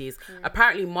 90s.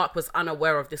 Apparently, Mark was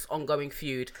unaware of this ongoing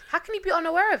feud. How can he be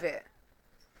unaware of it?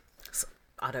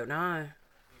 I don't know.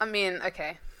 I mean,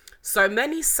 okay. So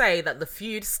many say that the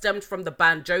feud stemmed from the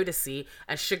band Jodeci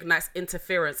and Suge Knight's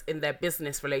interference in their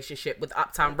business relationship with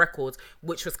Uptown Records,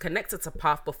 which was connected to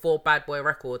Puff before Bad Boy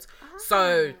Records.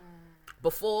 So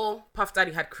before Puff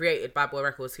Daddy had created Bad Boy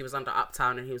Records, he was under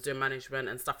Uptown and he was doing management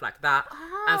and stuff like that.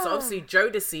 And so obviously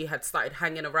Jodeci had started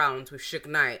hanging around with Suge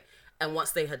Knight. And once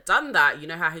they had done that, you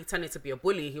know how he tended to be a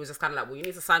bully? He was just kind of like, well, you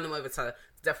need to sign them over to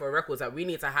Death Row Records. Like, we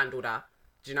need to handle that.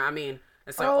 Do you know what I mean?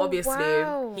 And so obviously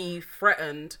he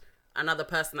threatened another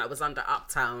person that was under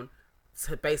Uptown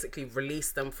to basically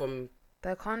release them from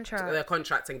their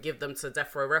contract and give them to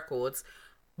Death Row Records.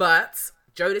 But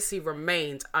Jodeci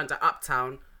remained under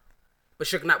Uptown, but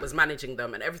Suge Knight was managing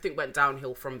them, and everything went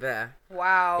downhill from there.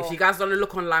 Wow. If you guys want to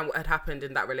look online what had happened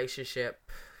in that relationship,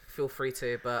 feel free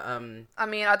to. But I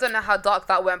mean, I don't know how dark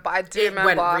that went, but I do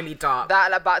remember it went really dark.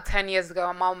 That about 10 years ago,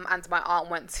 my mum and my aunt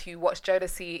went to watch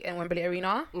Jodeci in Wembley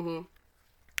Arena.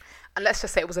 And let's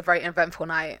just say it was a very eventful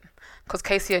night, because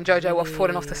Casey and JoJo were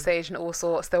falling off the stage and all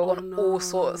sorts. They were on all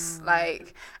sorts,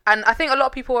 like, and I think a lot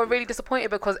of people were really disappointed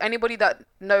because anybody that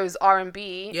knows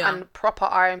R&B and proper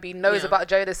R&B knows about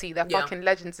Jodeci. They're fucking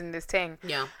legends in this thing.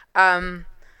 Yeah.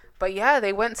 But yeah,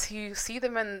 they went to see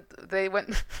them, and they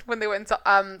went when they went to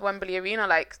Wembley Arena.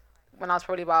 Like, when I was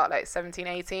probably about like 17,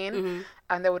 18,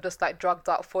 and they were just like drugged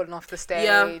up, falling off the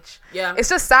stage. Yeah. It's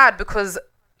just sad because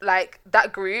like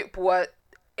that group were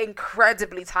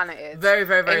incredibly talented. Very,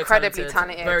 very, very incredibly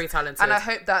talented. Very talented. And I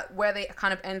hope that where they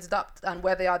kind of ended up and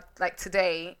where they are like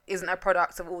today isn't a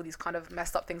product of all these kind of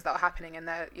messed up things that are happening in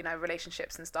their, you know,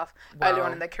 relationships and stuff earlier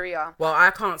on in their career. Well,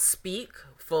 I can't speak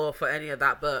for any of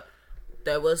that, but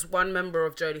there was one member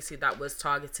of Jodeci that was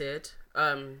targeted,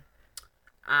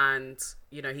 and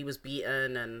you know, he was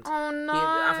beaten, and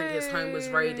I think his home was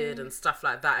raided and stuff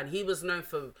like that, and he was known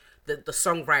for the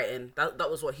songwriting. That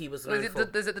was what he was known for.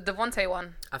 Is it the Devontae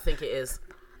one? I think it is.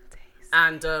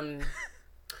 And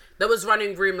there was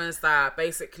running rumors that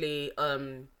basically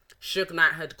Suge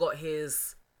Knight had got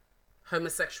his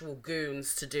homosexual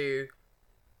goons to do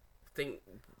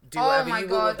whatever you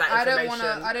will with that information.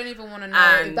 I don't even want to know.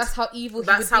 And that's how evil he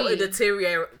would be. That's how it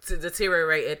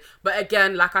deteriorated. But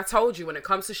again, like I told you, when it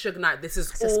comes to Suge Knight, this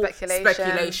is all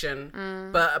speculation.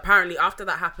 But apparently after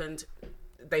that happened,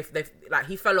 they like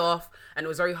he fell off, and it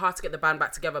was very hard to get the band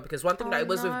back together, because one thing that it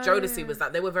was with Jodeci was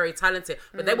that they were very talented,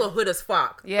 but they were hood as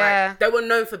fuck. Yeah. Like, they were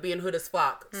known for being hood as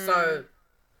fuck. So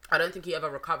I don't think he ever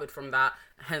recovered from that.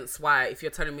 Hence why, if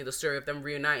you're telling me the story of them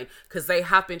reuniting, because they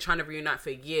have been trying to reunite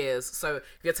for years. So if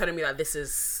you're telling me that this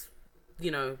is,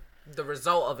 you know, the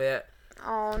result of it.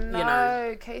 Oh no, you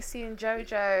know, Casey and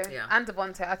JoJo and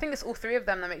Devontae. I think it's all three of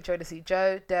them that make Jodeci.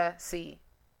 Jodeci.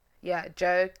 Yeah,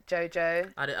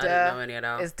 JoJo. I didn't know any of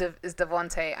that. Is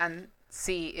Devontae, and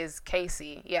C is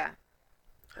Casey. Yeah.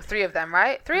 Three of them,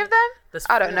 right? Three of them?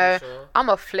 I don't know. Sure. I'm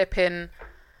a flipping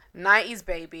 90s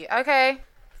baby. Okay.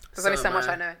 There's only so much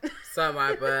I know. So am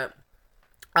I, but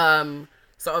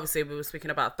so obviously we were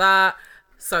speaking about that.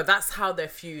 So that's how their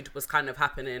feud was kind of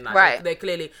happening. Like, right. They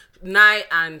clearly, Knight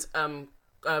and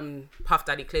Puff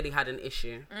Daddy clearly had an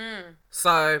issue.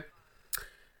 So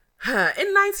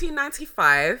in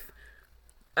 1995,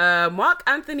 Mark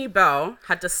Anthony Bell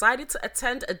had decided to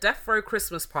attend a Death Row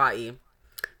Christmas party.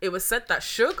 It was said that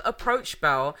Suge approached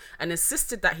Bell and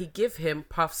insisted that he give him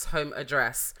Puff's home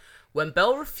address. When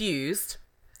Bell refused,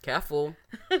 careful,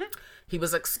 he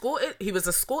was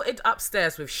escorted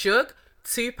upstairs with Suge,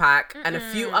 Tupac, and a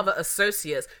few other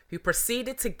associates who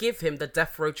proceeded to give him the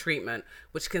death row treatment,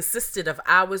 which consisted of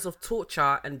hours of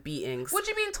torture and beatings. What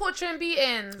do you mean torture and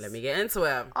beatings? Let me get into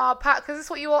it. Oh, Pat, because this is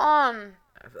what you were on.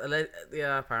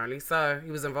 Yeah, apparently so.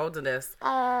 He was involved in this.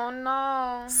 Oh,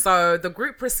 no. So the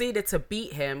group proceeded to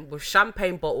beat him with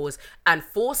champagne bottles and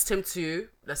forced him to,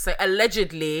 let's say,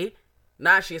 allegedly... No,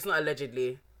 actually, it's not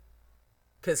allegedly,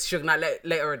 because Suge Knight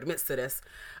later admits to this.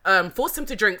 Forced him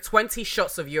to drink 20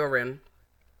 shots of urine.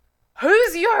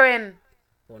 Whose urine?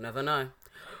 We'll never know.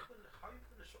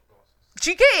 Do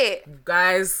you get it?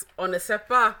 Guys, on the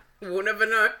SEPA, we'll never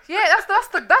know. Yeah, that's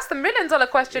the $1 million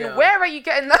question. Yeah. Where are you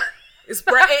getting that? Is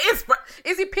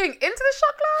he peeing into the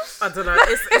shot glass? I don't know.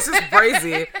 It's just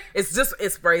brazy.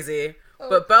 It's brazy. Oh,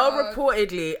 but Bell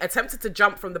reportedly attempted to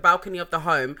jump from the balcony of the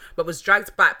home, but was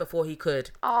dragged back before he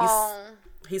could. Oh.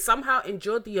 He somehow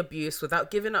endured the abuse without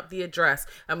giving up the address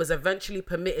and was eventually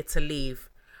permitted to leave.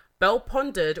 Bell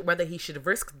pondered whether he should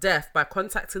risk death by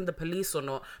contacting the police or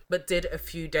not, but did a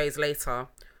few days later.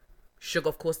 Suge,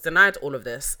 of course, denied all of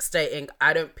this, stating,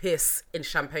 "I don't piss in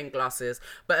champagne glasses,"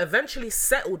 but eventually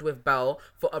settled with Bell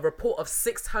for a report of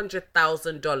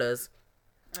 $600,000.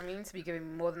 I mean, to be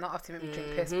giving more than that after making me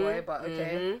drink piss, boy, but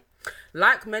okay.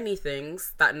 Like many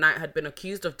things that Knight had been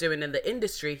accused of doing in the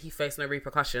industry, he faced no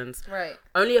repercussions. Right.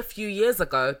 Only a few years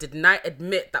ago did Knight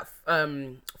admit that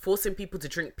forcing people to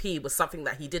drink pee was something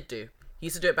that he did do. He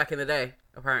used to do it back in the day,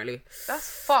 apparently.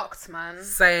 That's fucked, man.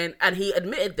 And he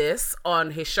admitted this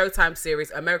on his Showtime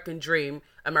series, American Dream,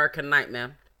 American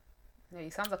Nightmare. Yeah, he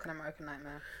sounds like an American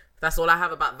nightmare. That's all I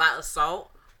have about that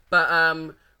assault. But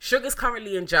Suge is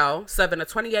currently in jail, serving a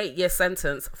 28-year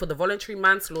sentence for the voluntary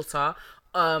manslaughter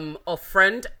of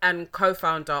friend and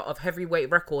co-founder of Heavyweight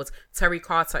Records, Terry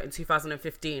Carter, in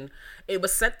 2015. It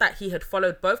was said that he had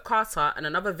followed both Carter and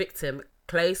another victim,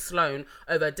 Clay Sloan,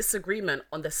 over a disagreement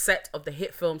on the set of the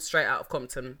hit film Straight Outta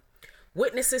Compton.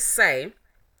 Witnesses say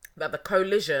that the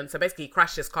collision, so basically he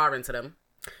crashed his car into them.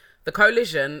 The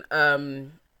collision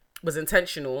was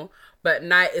intentional, but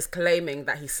Knight is claiming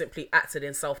that he simply acted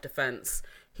in self-defense.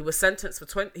 He was sentenced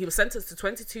to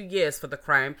 22 years for the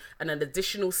crime and an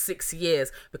additional 6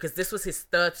 years because this was his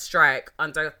third strike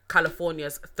under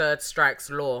California's third strikes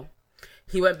law.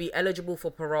 He won't be eligible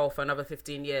for parole for another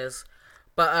 15 years.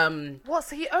 But what?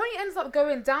 So he only ends up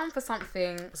going down for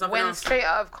something when else? Straight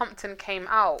Out of Compton came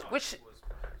out. Which have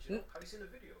you seen the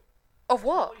video? Of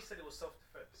what? He said it was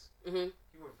self-defense. Mm-hmm.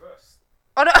 He reversed.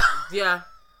 Oh no. Yeah.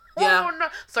 Yeah. Oh no!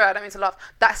 Sorry, I don't mean to laugh.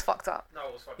 That's fucked up. No,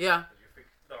 it was funny. Yeah. You think,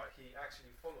 no, he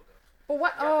actually followed them. But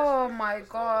what? He had Oh this my famous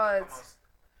god! law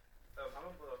that I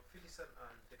remember 50 Cent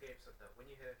and the game said that when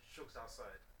you hear Suge's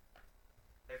outside,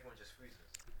 everyone just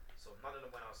freezes. So none of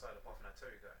them went outside apart from that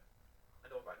Terry guy.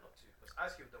 And they were right not to. Because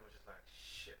Ice Cube them was just like,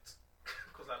 shit.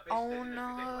 Because like basically Oh they didn't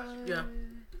think they could actually Yeah. do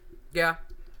it. Yeah.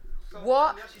 So,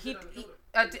 What actually he, did he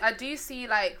it. I do see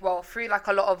like through like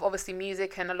a lot of obviously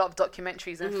music and a lot of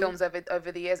documentaries and films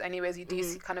over the years. Anyways, you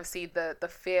do kind of see the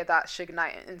fear that Suge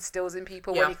Knight instills in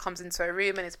people when he comes into a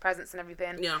room and his presence and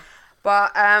everything. Yeah.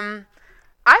 But I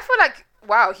feel like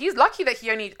wow, he's lucky that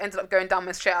he only ended up going down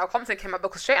when Straight Outta Compton came out,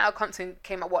 because Straight Outta Compton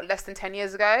came out less than 10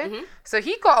 years ago. So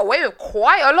he got away with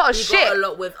quite a lot of shit. Got a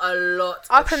lot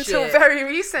up of until shit. very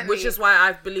recently. Which is why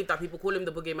I believe that people call him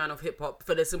the boogeyman of hip hop,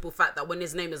 for the simple fact that when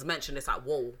his name is mentioned, it's like,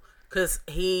 whoa. Because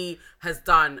he has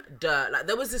done dirt. Like,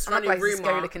 there was this running rumor. He's a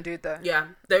scary looking dude, though. Yeah.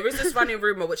 There is this running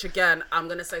rumor, which again, I'm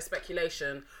going to say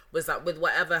speculation, was that with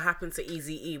whatever happened to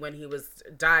Eazy-E when he was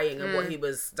dying and what he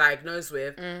was diagnosed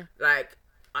with, like,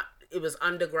 it was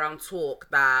underground talk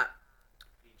that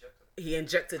he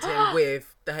injected him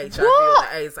with the HIV or the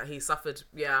AIDS that he suffered.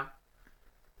 Yeah.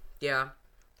 Yeah.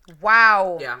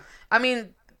 Wow. Yeah. I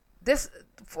mean, I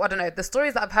don't know, the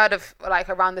stories that I've heard of, like,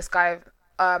 around this guy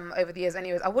over the years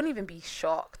anyways, I wouldn't even be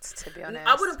shocked, to be honest.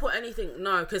 I wouldn't put anything,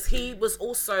 no, because he was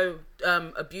also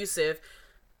abusive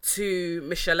to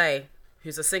Michelle,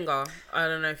 who's a singer. I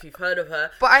don't know if you've heard of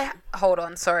her. But hold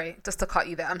on, sorry, just to cut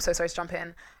you there. I'm so sorry to jump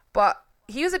in. But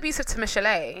he was abusive to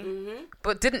Michelle,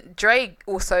 but didn't Dre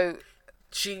also...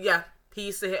 He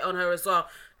used to hit on her as well.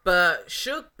 But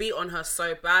Suge beat on her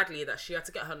so badly that she had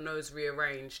to get her nose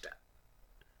rearranged.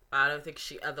 I don't think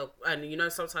she ever... And you know,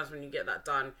 sometimes when you get that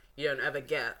done, you don't ever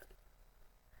get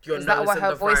your nose in the Is that why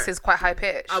her voice is quite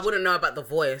high-pitched? I wouldn't know about the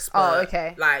voice, but... Oh,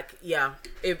 okay. Like, yeah.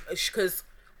 Because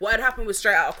what had happened with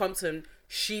Straight Outta Compton,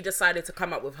 she decided to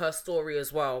come up with her story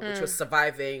as well, which was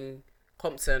surviving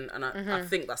Compton, and I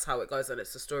think that's how it goes, and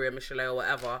it's the story of Michelle or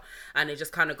whatever, and it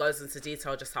just kind of goes into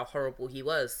detail just how horrible he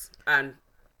was. And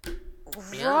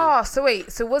Raw. So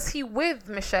wait, so was he with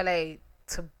Michelle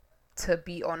to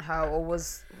beat on her, or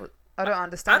was... I don't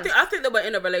understand. I think they were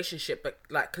in a relationship, but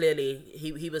like clearly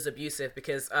he was abusive,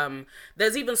 because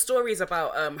there's even stories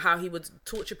about how he would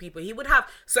torture people. He would have,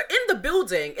 so in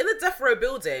the death row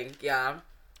building,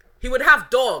 he would have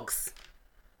dogs.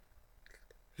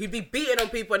 He'd be beating on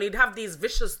people and he'd have these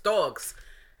vicious dogs.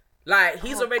 Like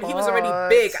he was already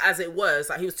big as it was.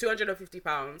 Like he was 250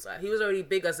 pounds. Like, he was already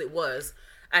big as it was,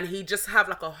 and he'd just have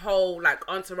like a whole like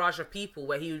entourage of people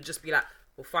where he would just be like,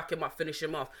 well, fuck him up, finish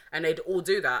him off. And they'd all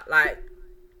do that. Like,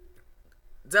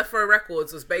 Death Row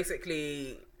Records was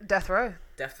basically... Death Row.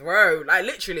 Like,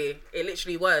 literally. It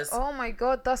literally was. Oh, my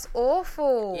God. That's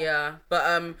awful. Yeah.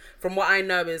 But from what I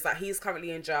know is that he's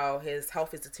currently in jail. His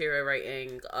health is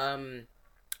deteriorating.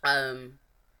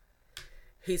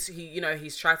 He's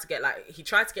tried to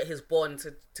get his bond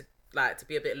to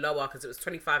be a bit lower, because it was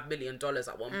 $25 million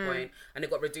at one point, and it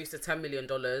got reduced to $10 million.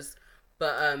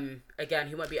 But again,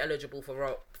 he won't be eligible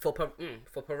for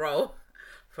parole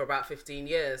for about 15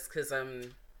 years, because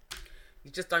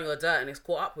you've just done your dirt and it's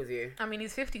caught up with you. I mean,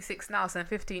 he's 56 now, so in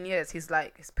 15 years, he's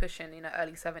pushing,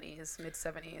 early 70s, mid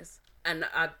 70s. And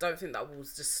I don't think that will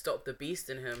just stop the beast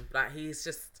in him. Like, he's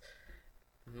just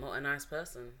not a nice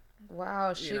person.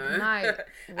 Wow, Suge Knight.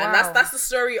 And that's the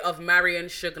story of Marion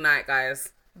Suge Knight,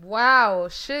 guys. Wow,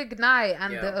 Suge Knight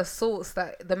and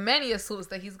the many assaults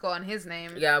that he's got on his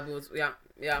name. Yeah.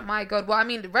 My God. Well, I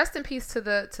mean, rest in peace to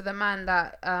the man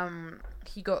that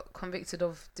he got convicted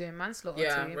of doing manslaughter.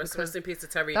 Yeah, rest in peace to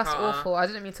Terry That's Carter. awful. I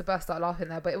didn't mean to burst out laughing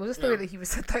there, but it was just the way that he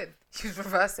said that he was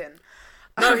reversing.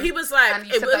 No, he was like,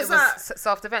 and it was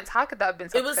self-defense. How could that have been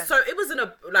self-defense? It was in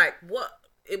a, like, what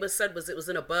it was said was it was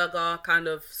in a burger kind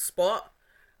of spot,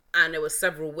 and there were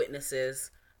several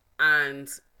witnesses, and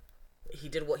he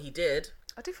did what he did.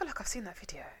 I do feel like I've seen that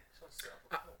video.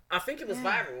 I think it was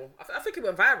viral. I think it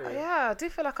went viral. Yeah, I do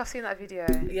feel like I've seen that video.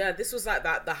 Yeah, this was like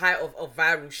the height of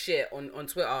viral shit on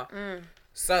Twitter.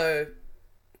 So,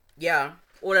 yeah,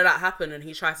 all of that happened, and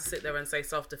he tried to sit there and say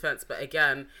self-defense. But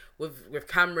again, with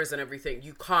cameras and everything,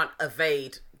 you can't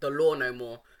evade the law no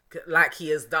more, like he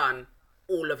has done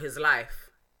all of his life.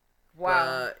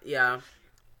 Wow. Yeah.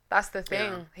 That's the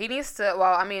thing. Yeah. He needs to.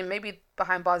 Well, I mean, maybe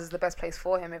behind bars is the best place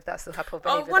for him if that's the type of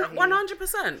behavior.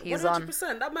 100%.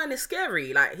 100%. That man is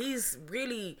scary. Like he's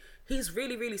really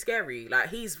scary. Like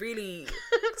he's really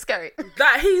scary.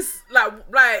 Like he's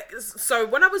like. So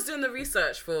when I was doing the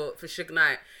research for Suge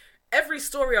Knight, every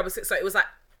story I was, so it was like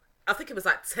I think it was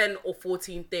like 10 or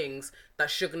 14 things that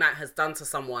Suge Knight has done to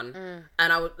someone.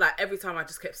 And I would like, every time I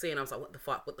just kept seeing, I was like, what the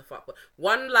fuck?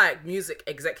 One like music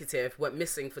executive went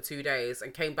missing for 2 days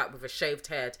and came back with a shaved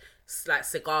head, like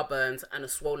cigar burns and a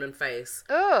swollen face.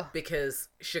 Ugh. Because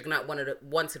Suge Knight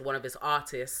wanted one of his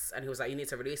artists, and he was like, you need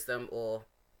to release them or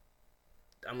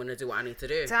I'm going to do what I need to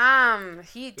do. Damn,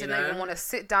 he didn't even want to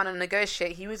sit down and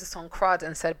negotiate. He was just on crud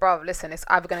and said, bro, listen, it's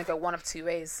either going to go one of 2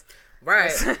 ways.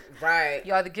 Right, right.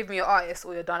 You either give me your artist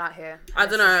or you're done out here. I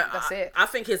don't know. That's it. I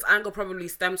think his anger probably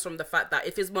stems from the fact that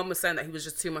if his mum was saying that he was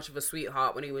just too much of a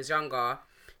sweetheart when he was younger,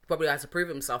 he probably had to prove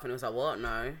himself, and he was like, what?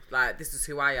 No. Like, this is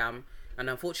who I am. And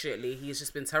unfortunately, he's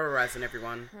just been terrorising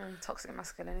everyone. Toxic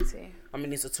masculinity. I mean,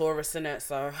 he's a Taurus, innit?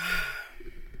 So...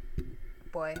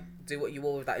 Boy. Do what you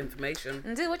will with that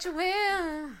information. Do what you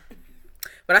will.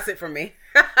 But that's it from me.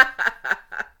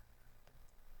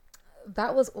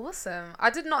 That was awesome. I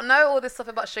did not know all this stuff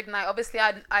about Suge Knight. Obviously,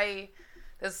 I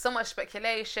there's so much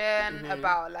speculation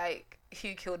about like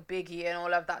who killed Biggie and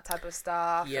all of that type of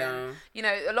stuff. Yeah. And, you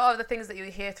know, a lot of the things that you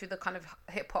hear through the kind of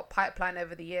hip hop pipeline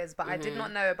over the years, but I did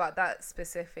not know about that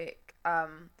specific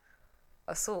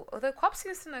assault. Although Quab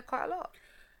seems to know quite a lot.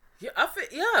 Yeah, I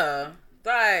think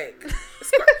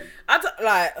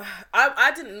like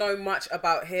I didn't know much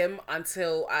about him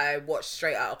until I watched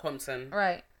Straight Outta Compton.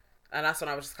 Right. And that's when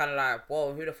I was just kind of like,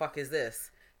 whoa, who the fuck is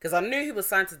this? Because I knew he was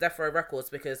signed to Death Row Records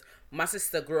because my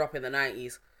sister grew up in the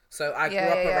 90s. So I grew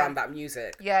up around that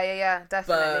music. Yeah,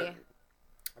 definitely.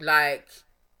 But, like,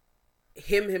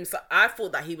 himself, I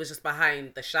thought that he was just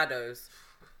behind the shadows.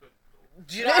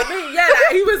 Do you know what I mean? Yeah,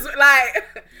 like, he was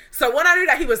like... So when I knew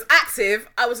that he was active,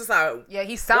 I was just like... Yeah,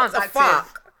 he sounds active.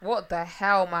 Fuck? What the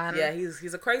hell, man? Yeah,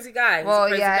 he's a crazy guy.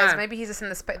 Maybe he's just in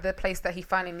the place that he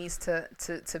finally needs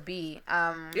to be.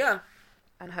 Yeah.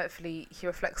 And hopefully he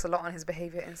reflects a lot on his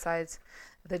behaviour inside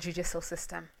the judicial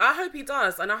system. I hope he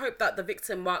does. And I hope that the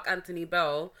victim, Mark Anthony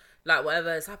Bell, like,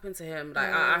 whatever has happened to him,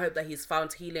 like, I hope that he's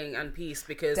found healing and peace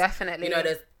because... Definitely. You know,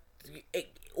 there's...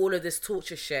 all of this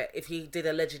torture shit, if he did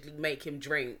allegedly make him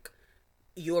drink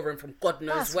urine from God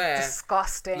knows where. That's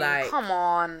disgusting. Like, come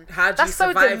on. How do you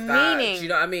survive that? Do you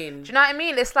know what I mean? Do you know what I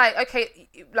mean? It's like, okay,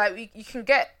 like you can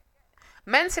get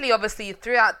mentally, obviously,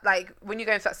 throughout, like when you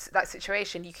go into that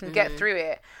situation, you can get through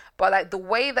it. But like the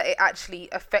way that it actually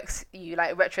affects you,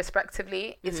 like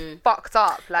retrospectively, is fucked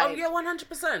up. Like, oh yeah,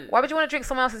 100%. Why would you want to drink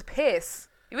someone else's piss?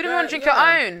 You wouldn't want to drink your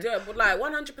own. Yeah, but like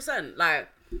 100%. Like,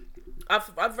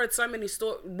 I've read so many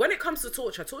stories. When it comes to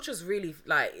torture's really,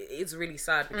 like, it's really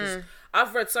sad because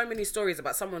I've read so many stories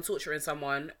about someone torturing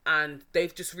someone and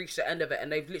they've just reached the end of it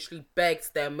and they've literally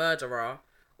begged their murderer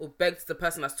or begged the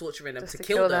person that's torturing them to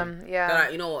kill them. Yeah. They're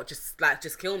like, you know what,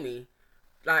 just kill me.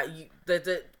 Like,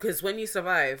 because when you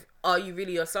survive, are you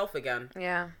really yourself again?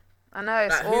 Yeah. I know,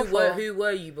 it's like, awful. Who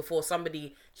were you before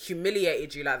somebody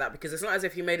humiliated you like that? Because it's not as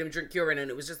if you made them drink urine and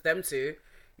it was just them two.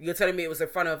 You're telling me it was in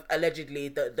front of, allegedly,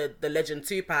 the legend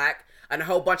Tupac and a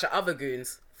whole bunch of other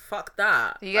goons. Fuck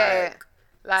that. Yeah.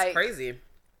 Like, it's crazy.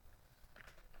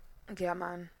 Yeah,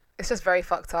 man. It's just very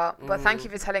fucked up. But thank you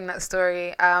for telling that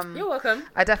story. You're welcome.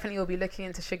 I definitely will be looking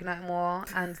into Suge Knight more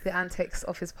and the antics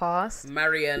of his past.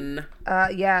 Marion.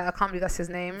 Yeah, I can't believe that's his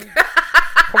name.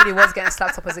 Probably was getting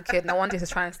slapped up as a kid. No wonder he's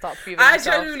trying to start proving himself.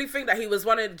 I genuinely think that he was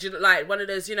one of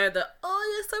those, you know, the,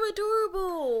 oh, you're so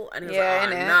adorable. And he was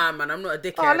like, nah, man, I'm not a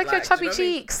dickhead. Oh, look at your chubby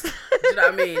cheeks. Do you know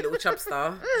what I mean? Little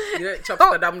chubster. You know,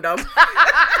 chubster dum-dum. Just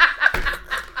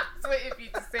waiting for you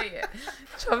to say it.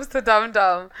 Chubster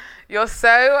dum-dum. You're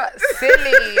so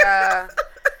silly.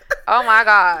 Oh my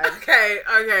God. Okay.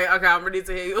 I'm ready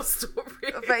to hear your story.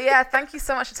 But yeah, thank you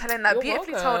so much for telling that. You're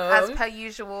beautifully welcome. told as per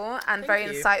usual and very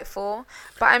insightful.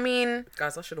 But I mean,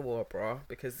 guys, I should have wore a bra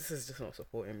because this is just not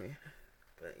supporting me.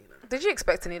 But you know. Did you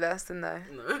expect any less than though?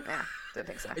 No. Yeah, didn't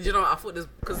think so. And you know what? I thought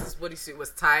because this bodysuit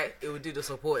was tight, it would do the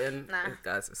supporting. Nah.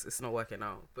 Guys, it's not working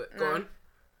out. But go on.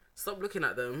 Stop looking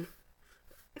at them.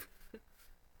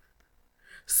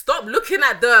 Stop looking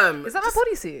at them. Is that my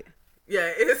bodysuit? Yeah,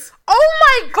 it is. Oh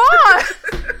my God!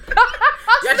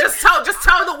 Yeah, just tell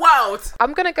the world.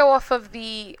 I'm gonna go off of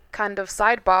the kind of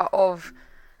sidebar of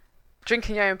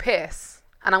drinking your own piss,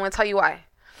 and I'm gonna tell you why.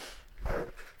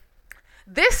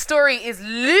 This story is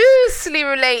loosely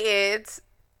related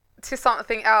to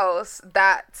something else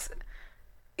that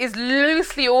is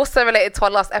loosely also related to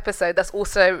our last episode. That's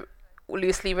also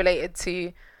loosely related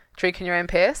to drinking your own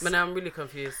piss. But now I'm really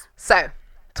confused. So,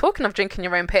 talking of drinking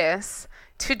your own piss.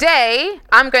 Today,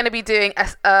 I'm going to be doing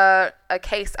a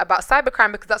case about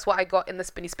cybercrime because that's what I got in the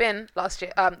Spinny Spin last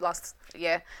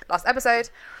episode.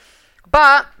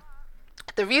 But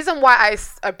the reason why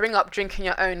I bring up drinking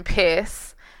your own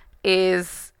piss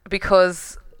is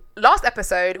because last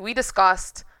episode we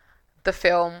discussed the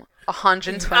film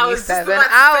 127 I was just hours. about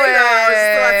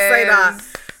to say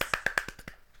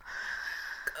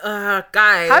that.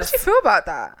 Guys, how did you feel about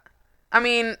that? I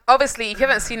mean, obviously, if you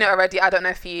haven't seen it already, I don't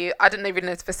know if you... I didn't even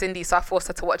know it's for Cindy, so I forced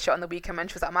her to watch it on the weekend when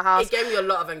she was at my house. It gave me a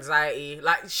lot of anxiety.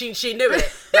 Like, she knew it.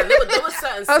 Like, there were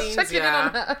certain scenes,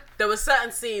 there were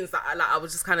certain scenes that I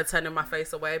was just kind of turning my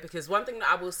face away, because one thing that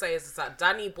I will say is that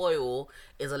Danny Boyle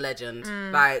is a legend.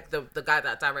 Like, the guy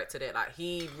that directed it, like,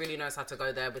 he really knows how to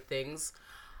go there with things.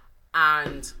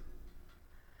 And...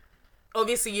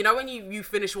 obviously, you know, when you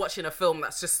finish watching a film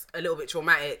that's just a little bit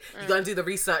traumatic, you go and do the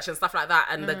research and stuff like that.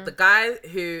 And the guy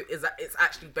who it's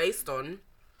actually based on,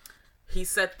 he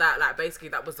said that, like, basically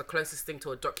that was the closest thing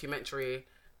to a documentary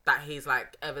that he's,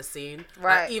 like, ever seen.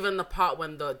 Right. Like, even the part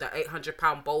when the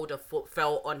 800-pound boulder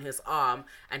fell on his arm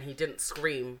and he didn't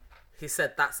scream, he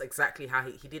said that's exactly how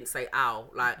he didn't say ow.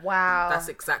 Like, wow. That's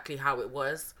exactly how it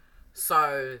was.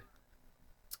 So...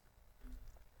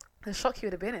 the shock you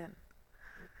would have been in.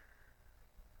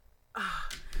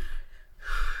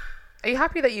 Are you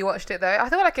happy that you watched it though? I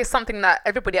feel like it's something that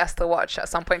everybody has to watch at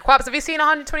some point. Quabs, have you seen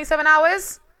 127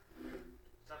 hours?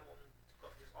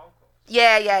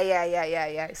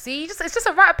 Yeah. See, it's just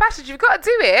a rite of passage. You've got to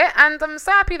do it, and I'm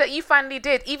so happy that you finally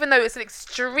did, even though it's an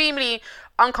extremely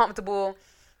uncomfortable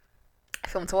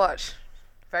film to watch.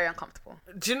 Very uncomfortable.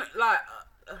 Do you know, like...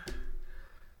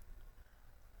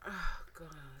 oh,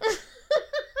 God.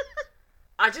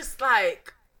 I just,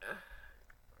 like...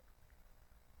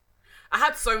 I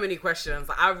had so many questions.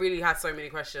 Like, I really had so many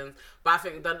questions. But I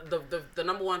think the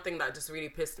number one thing that just really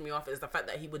pissed me off is the fact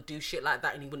that he would do shit like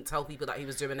that and he wouldn't tell people that he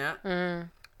was doing it.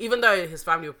 Even though his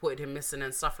family reported him missing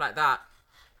and stuff like that,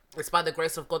 it's by the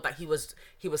grace of God that he was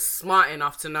smart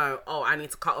enough to know, oh, I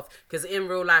need to cut off. Because in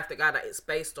real life, the guy that it's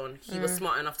based on, he was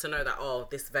smart enough to know that, oh,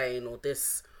 this vein or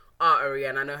this artery,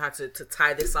 and I know how to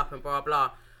tie this up and blah,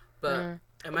 blah. But...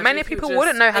 many people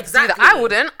wouldn't know how to do that. I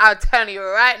wouldn't. I'll tell you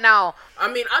right now. I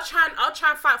mean, I'll try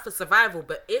and fight for survival.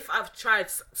 But if I've tried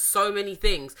so many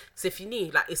things, so if you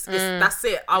need, like, it's that's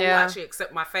it. I will actually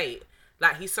accept my fate.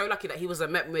 Like, he's so lucky that he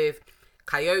wasn't met with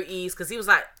coyotes, because he was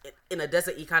like in a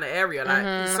desert-y kind of area,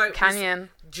 like he's so canyon.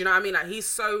 Do you know what I mean? Like, he's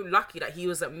so lucky that he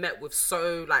wasn't met with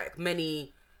so like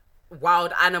many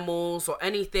wild animals or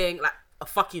anything, like a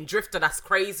fucking drifter that's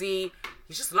crazy.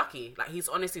 He's just lucky. Like, he's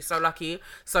honestly so lucky.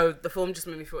 So the film just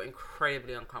made me feel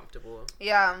incredibly uncomfortable.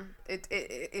 Yeah,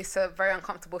 it's a very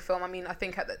uncomfortable film. I mean, I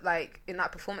think in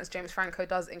that performance, James Franco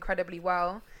does incredibly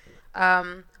well.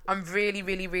 I'm really,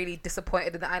 really, really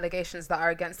disappointed in the allegations that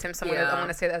are against him. So I'm going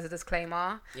to say that as a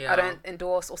disclaimer. I don't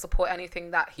endorse or support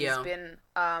anything that he's been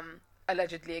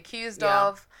allegedly accused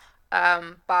of.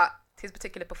 But his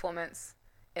particular performance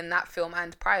in that film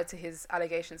and prior to his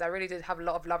allegations, I really did have a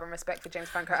lot of love and respect for James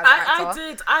Franco as an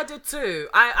actor. I did too.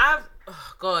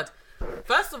 Oh God.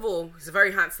 First of all, he's a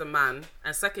very handsome man,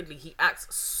 and secondly, he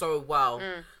acts so well.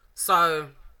 So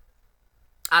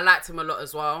I liked him a lot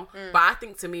as well. But I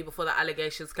think, to me, before the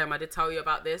allegations came, I did tell you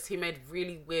about this. He made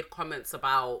really weird comments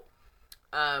about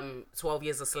 12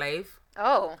 Years a Slave.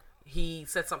 Oh. He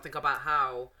said something about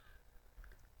how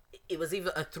it was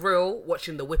either a thrill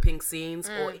watching the whipping scenes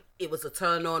or it was a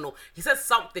turn on, or he said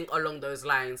something along those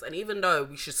lines. And even though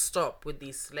we should stop with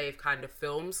these slave kind of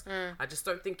films, I just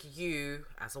don't think you,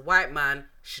 as a white man,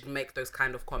 should make those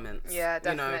kind of comments. Yeah,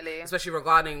 definitely. You know, especially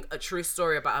regarding a true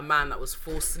story about a man that was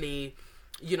falsely,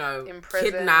 you know,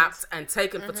 kidnapped and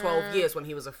taken for 12 years when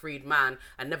he was a freed man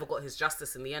and never got his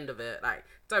justice in the end of it. Like,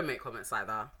 don't make comments like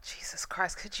that. Jesus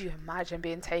Christ, could you imagine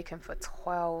being taken for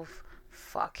 12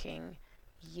 fucking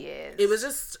years? It was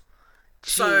just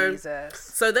Jesus.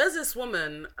 So there's this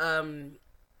woman,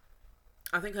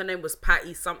 I think her name was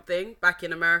Patty something, back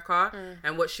in America,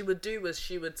 and what she would do was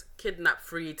she would kidnap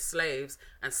freed slaves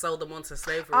and sell them onto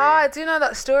slavery. Oh, I do know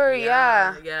that story.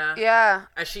 Yeah.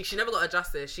 And she never got her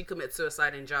justice. She committed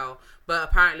suicide in jail. But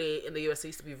apparently in the US it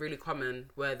used to be really common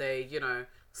where they, you know,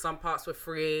 some parts were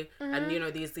free, and you know,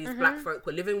 these black folk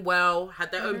were living well,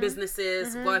 had their own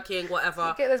businesses, working, whatever.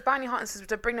 You get those bounty hunters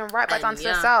to bring them right back down to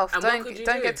the south. And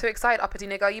don't get too excited, uppity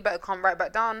nigga. You better come right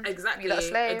back down. Exactly. You little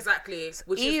slave. Exactly. It's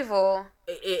evil.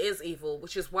 It is evil,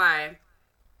 which is why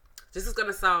this is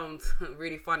gonna sound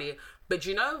really funny, but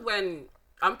you know, when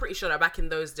I'm pretty sure that back in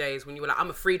those days when you were like, I'm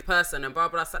a freed person and blah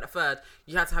blah blah, the third,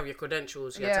 you had to have your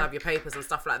credentials, you had to have your papers and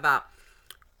stuff like that.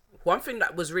 One thing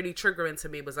that was really triggering to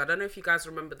me was, I don't know if you guys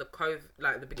remember the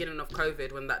beginning of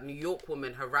COVID, when that New York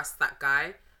woman harassed that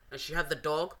guy and she had the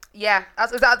dog. Yeah,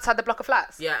 was that outside the block of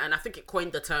flats? Yeah, and I think it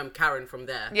coined the term Karen from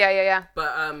there. Yeah.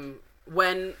 But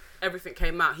when everything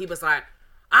came out, he was like,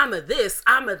 I'm a this,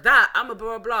 I'm a that, I'm a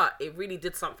blah blah blah. It really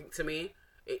did something to me,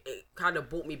 it kind of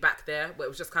brought me back there, where it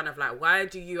was just kind of like, why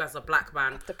do you as a black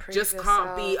man just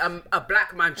can't be a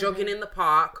black man jogging in the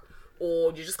park,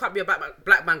 or you just can't be a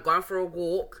black man going for a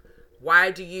walk? Why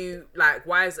is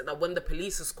it that when the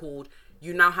police is called,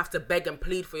 you now have to beg and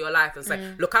plead for your life and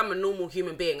say, look, I'm a normal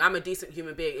human being, I'm a decent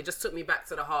human being? It just took me back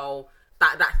to the whole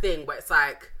that thing where it's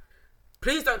like,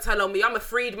 please don't tell on me, I'm a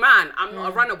freed man, I'm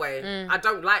not a runaway. I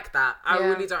don't like that. I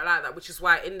really don't like that, which is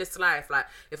why in this life, like,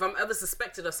 if I'm ever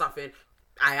suspected of something,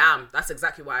 I am. That's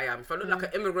exactly what I am. If I look like an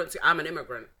immigrant, I'm an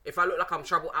immigrant. If I look like I'm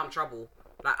trouble, I'm trouble.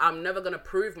 Like, I'm never going to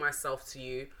prove myself to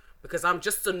you because I'm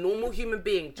just a normal human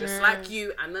being, just like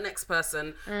you and the next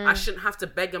person. I shouldn't have to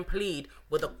beg and plead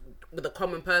with a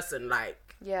common person,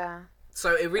 like. Yeah.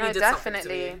 So it really did something to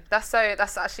me. That's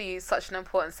actually such an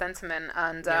important sentiment,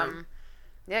 and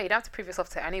you don't have to prove yourself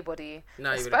to anybody.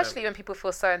 No, especially when people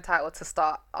feel so entitled to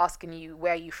start asking you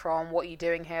where you from, what are you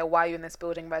doing here, why are you in this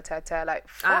building, like,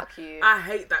 fuck you. I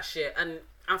hate that shit, and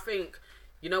I think,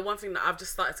 one thing that I've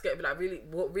just started to get, like,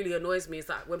 what really annoys me is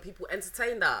that when people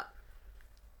entertain that.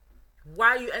 Why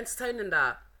are you entertaining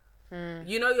that?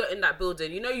 You know you're in that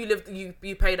building. You know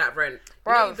you pay that rent.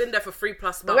 Bro, you know you've been there for 3+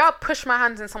 months. The way I push my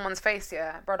hands in someone's face,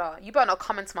 yeah, brother, you better not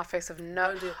come into my face with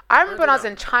no. I remember when I was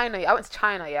in China. I went to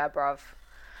China, yeah, bruv.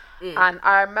 And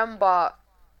I remember,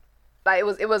 like, it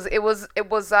was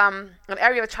an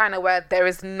area of China where there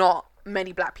is not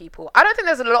many black people. I don't think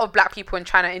there's a lot of black people in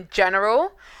China in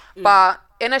general, but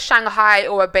in a Shanghai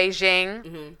or a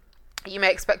Beijing, you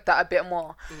may expect that a bit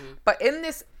more. But in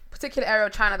this particular area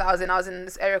of China that I was in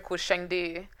this area called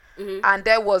Chengdu, and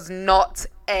there was not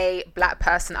a black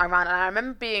person around. And I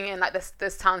remember being in, like,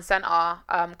 this town center,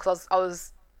 because I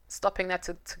was stopping there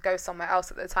to go somewhere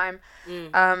else at the time.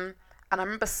 And I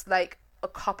remember, like, a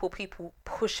couple people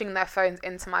pushing their phones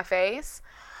into my face.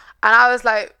 And I was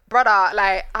like, brother,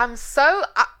 like,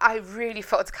 I really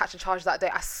felt to catch a charge that day.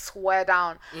 I swear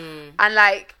down. And,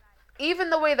 like, even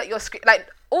the way that you're like,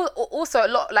 also a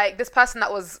lot, like, this person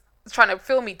that was trying to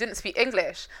film me didn't speak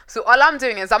English, so all I'm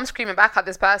doing is I'm screaming back at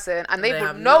this person, and they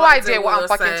have no idea what I'm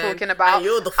fucking talking about.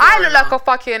 I look like a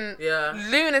fucking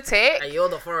lunatic, and you're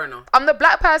the foreigner. I'm the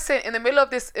black person in the middle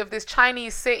of this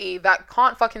Chinese city that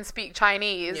can't fucking speak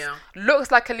Chinese.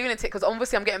 Looks like a lunatic because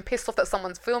obviously I'm getting pissed off that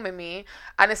someone's filming me,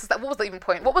 and it's just like, what was the even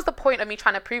point? What was the point of me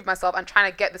trying to prove myself and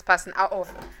trying to get this person out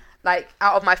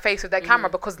of my face with their camera?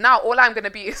 Because now all I'm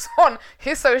gonna be is on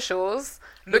his socials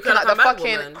looking like the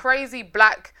fucking woman. Crazy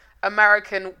black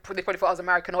American, they probably thought I was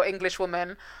American or English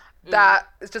woman that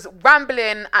is just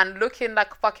rambling and looking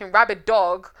like a fucking rabid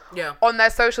dog on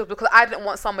their socials because I didn't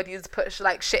want somebody to put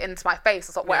like shit into my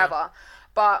face or whatever.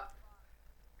 But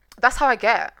that's how I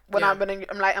get when I'm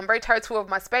very territorial of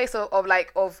my space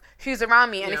of who's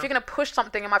around me, and if you're gonna push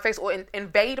something in my face or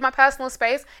invade my personal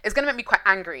space, it's gonna make me quite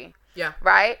angry.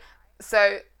 Right.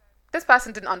 So this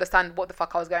person didn't understand what the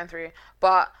fuck I was going through,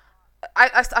 but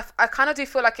I kind of do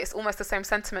feel like it's almost the same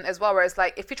sentiment as well, where it's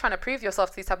like, if you're trying to prove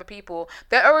yourself to these type of people,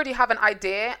 they already have an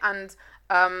idea and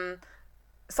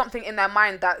something in their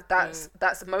mind that's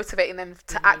motivating them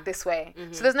to act this way.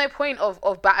 So there's no point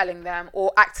of battling them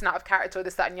or acting out of character or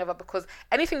this, that and the other, because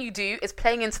anything you do is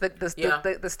playing into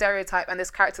the stereotype and this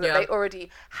character that they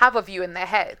already have of you in their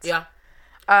head. So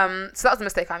that was a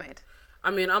mistake I made.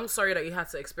 I mean, I'm sorry that you had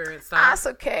to experience that. That's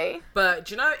okay. But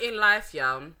do you know, in life, you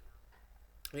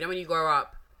know when you grow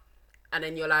up and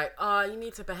then you're like, oh, you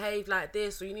need to behave like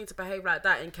this or you need to behave like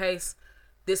that in case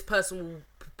this person will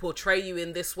portray you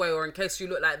in this way, or in case you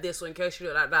look like this or in case you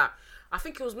look like that. I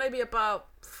think it was maybe about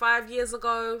 5 years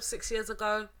ago, 6 years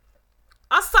ago,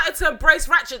 I started to embrace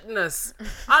ratchetness.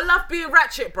 I love being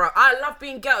ratchet, bro. I love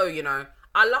being ghetto, you know.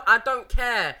 I don't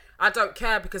care. I don't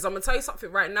care, because I'm going to tell you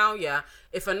something right now,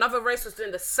 if another race was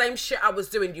doing the same shit I was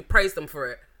doing, you praise them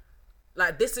for it.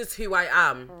 Like, this is who I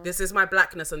am. This is my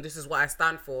blackness and this is what I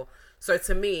stand for. So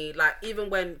to me, like, even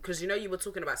when, because you know you were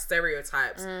talking about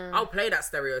stereotypes, I'll play that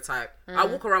stereotype. I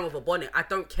walk around with a bonnet. I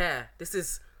don't care. This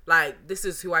is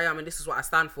who I am and this is what I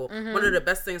stand for. One of the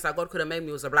best things that God could have made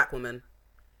me was a black woman.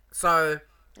 So,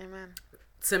 amen.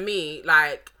 To me,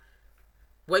 like,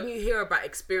 when you hear about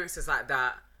experiences like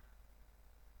that,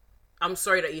 I'm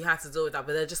sorry that you had to deal with that,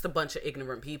 but they're just a bunch of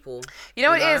ignorant people. You know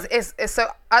what it is? It's so,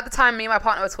 at the time, me and my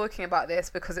partner were talking about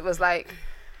this, because it was like,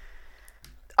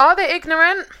 are they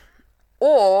ignorant?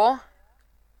 Or,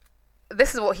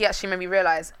 this is what he actually made me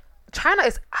realize. China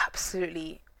is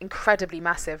absolutely incredibly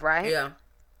massive, right? Yeah.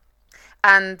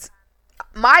 And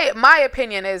my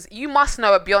opinion is, you must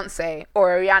know a Beyonce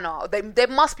or a Rihanna. There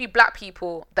must be black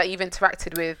people that you've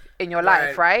interacted with in your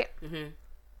life, right?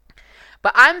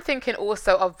 But I'm thinking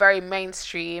also of very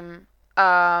mainstream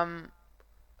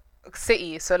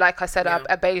city. So like I said,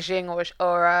 a Beijing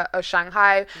or a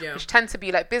Shanghai, which tend to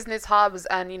be like business hubs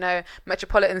and, you know,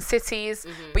 metropolitan cities.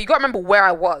 But you got to remember where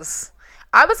I was.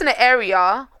 I was in an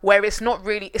area where it's not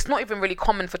even really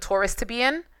common for tourists to be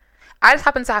in. I just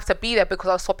happened to have to be there because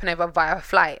I was swapping over via a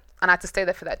flight and I had to stay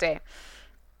there for that day.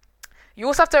 You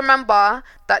also have to remember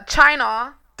that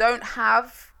China don't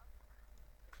have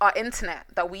our internet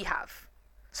that we have.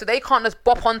 So they can't just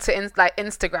bop onto like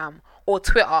Instagram or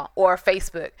Twitter or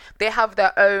Facebook. They have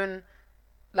their own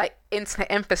like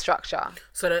internet infrastructure.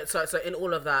 So in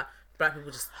all of that, black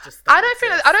people just I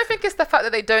don't think it's the fact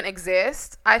that they don't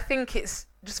exist. I think it's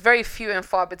just very few and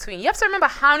far between. You have to remember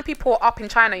how many people are up in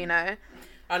China, you know.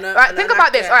 I know. Right, think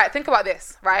about this. All right, think about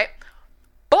this, right?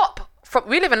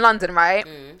 We live in London, right?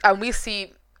 And we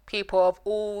see people of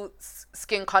all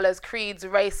skin colors, creeds,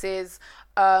 races,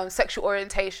 sexual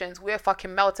orientations. We're a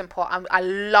fucking melting pot, and I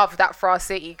love that for our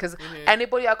city because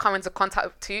anybody I come into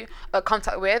contact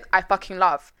with, I fucking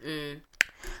love.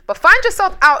 But find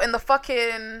yourself out in the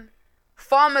fucking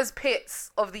farmers'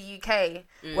 pits of the UK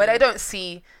where they don't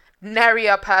see nary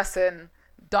a person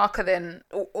darker than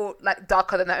or like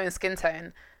darker than their own skin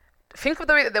tone. Think of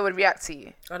the way that they would react to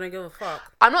you. I don't give a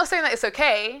fuck. I'm not saying that it's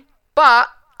okay, but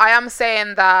I am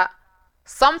saying that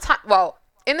sometimes, well,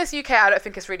 in this UK, I don't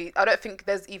think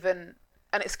there's even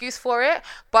an excuse for it.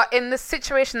 But in the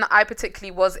situation that I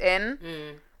particularly was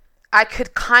in, I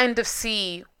could kind of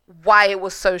see why it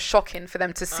was so shocking for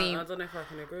them to see. I don't know if I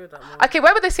can agree with that more. Okay,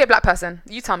 where would they see a black person?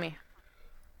 You tell me.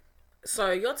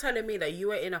 So you're telling me that you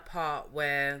were in a part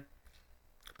where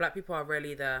black people are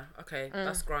rarely there. Okay,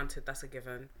 that's granted. That's a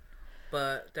given.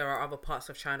 But there are other parts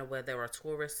of China where there are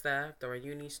tourists there. There are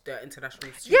unis, there are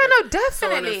international students. Yeah, no,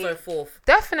 definitely. So on and so forth.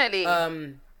 Definitely.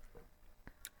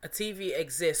 A TV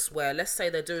exists where, let's say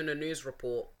they're doing a news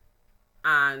report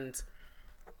and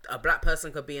a black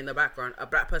person could be in the background. A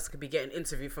black person could be getting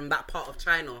interviewed from that part of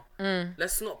China.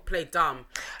 Let's not play dumb.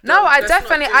 No, I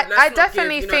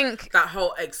definitely think that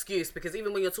whole excuse, because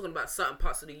even when you're talking about certain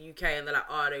parts of the UK and they're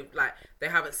like, they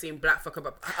haven't seen black folk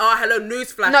about. Oh, hello,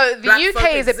 newsflash. No, the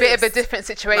UK is a bit of a different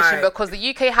situation because the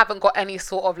UK haven't got any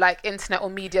sort of like internet or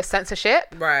media censorship.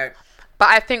 Right. But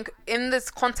I think in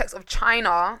this context of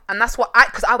China, and that's what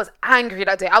because I was angry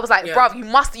that day. I was like, bruv,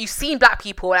 you've seen black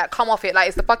people, like, come off it. Like,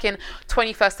 it's the fucking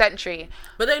 21st century.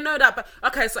 But they know that. But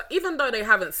okay, so even though they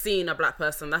haven't seen a black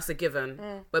person, that's a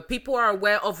given. But people are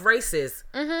aware of races.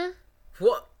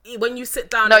 What? When you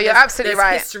sit down, you're absolutely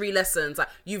right. History lessons, like,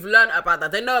 you've learned about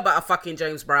that. They know about a fucking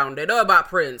James Brown. They know about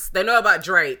Prince. They know about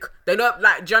Drake. They know,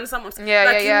 like, do you understand what I'm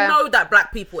saying? You know that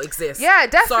black people exist. Yeah,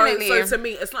 definitely. So to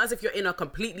me, it's not as if you're in a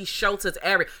completely sheltered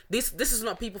area. This is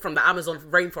not people from the Amazon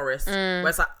rainforest where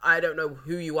it's like, I don't know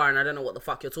who you are and I don't know what the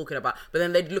fuck you're talking about. But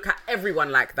then they look at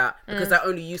everyone like that because they're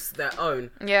only used to their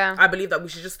own. Yeah, I believe that we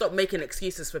should just stop making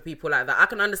excuses for people like that. I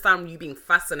can understand you being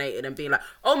fascinated and being like,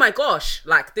 oh my gosh,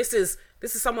 like this is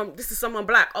someone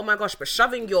black. Oh my gosh, but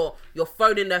shoving your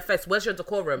phone in their face. Where's your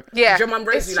decorum? Yeah, did your mum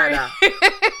raise you like that?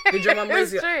 Did your mum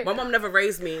raise you? My mum never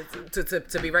raised me to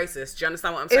be racist. Do you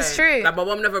understand what I'm saying? It's true. Like, my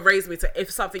mum never raised me to, if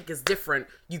something is different,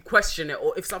 you question it,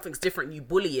 or if something's different, you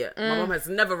bully it. My mum has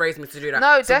never raised me to do that.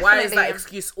 No, so definitely. Why is that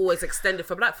excuse always extended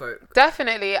for black folk?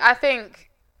 Definitely. I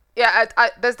think,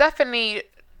 there's definitely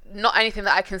not anything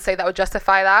that I can say that would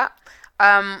justify that.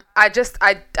 I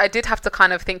did have to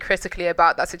kind of think critically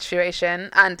about that situation,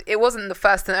 and it wasn't the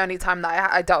first and only time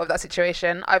that I dealt with that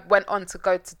situation. I went on to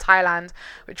go to Thailand,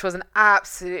 which was an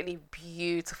absolutely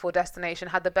beautiful destination,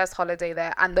 had the best holiday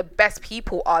there, and the best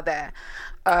people are there.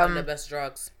 And the best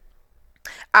drugs.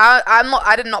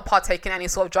 I did not partake in any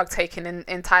sort of drug taking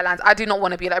in Thailand. I do not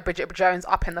want to be like Bridget Jones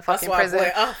up in the fucking prison.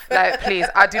 Like, please,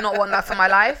 I do not want that for my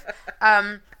life.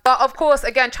 But of course,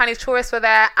 again, Chinese tourists were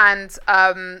there, and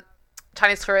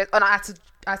Chinese tourists, and I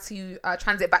had to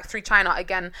transit back through China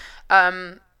again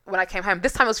when I came home.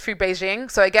 This time it was through Beijing,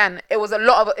 so again it was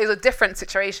a different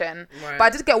situation. Right. But I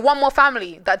did get one more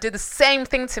family that did the same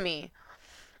thing to me,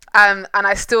 and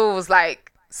I still was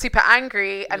like super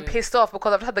angry and pissed off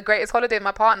because I've had the greatest holiday with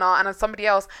my partner, and then somebody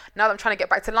else, now that I'm trying to get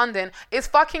back to London, is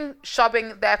fucking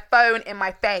shoving their phone in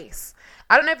my face.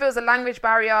 I don't know if it was a language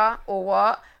barrier or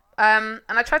what, and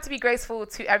I tried to be graceful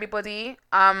to everybody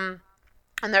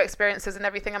and their experiences and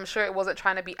everything. I'm sure it wasn't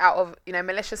trying to be out of,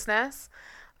 maliciousness.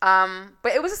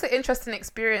 But it was just an interesting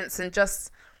experience, and just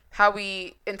how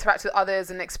we interact with others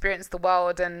and experience the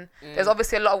world. And there's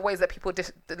obviously a lot of ways that people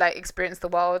experience the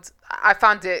world. I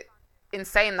found it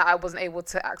insane that I wasn't able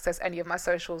to access any of my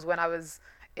socials when I was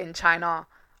in China.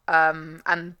 And,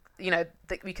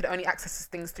 that we could only access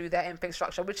things through their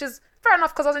infrastructure, which is fair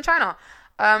enough because I was in China.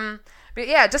 But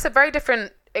yeah, just a very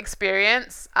different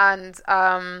experience, and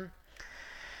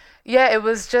yeah, it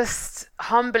was just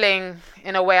humbling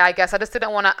in a way, I guess. I just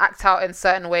didn't want to act out in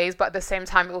certain ways, but at the same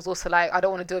time, it was also like, I don't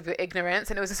want to deal with your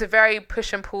ignorance. And it was just a very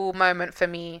push and pull moment for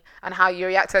me, and how you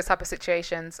react to those type of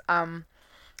situations.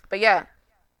 But yeah,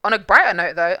 on a brighter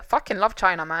note though, I fucking love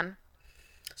China, man.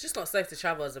 It's just not safe to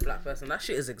travel as a black person. That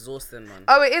shit is exhausting, man.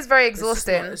 Oh, it is very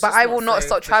exhausting, but I will not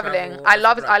stop traveling. I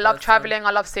love traveling.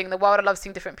 I love seeing the world. I love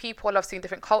seeing different people. I love seeing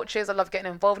different cultures. I love getting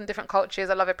involved in different cultures.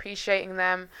 I love appreciating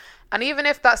them. And even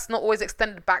if that's not always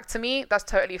extended back to me, that's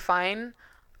totally fine.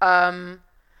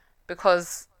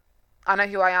 Because I know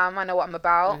who I am. I know what I'm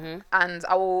about. And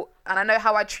I know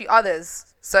how I treat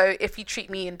others. So if you treat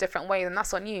me in different ways, then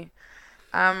that's on you.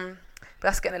 But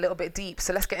that's getting a little bit deep.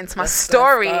 So let's get into my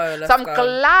story. I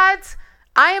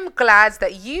am glad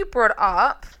that you brought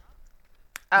up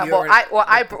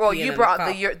you brought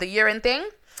up the urine thing.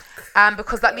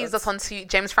 Because that leads us on to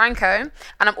James Franco.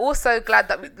 And I'm also glad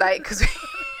that because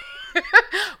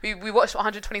we watched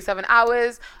 127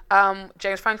 hours,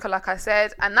 James Franco, like I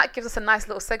said, and that gives us a nice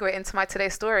little segue into my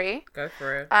today's story. Go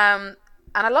for it. And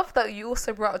I love that you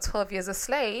also brought up 12 Years a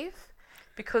Slave,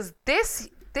 because this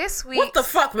week... What the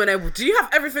fuck, man? Do you have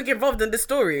everything involved in this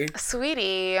story?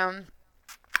 Sweetie,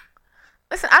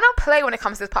 listen, I don't play when it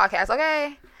comes to this podcast,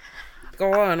 okay?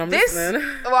 Go on, I'm listening.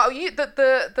 Well,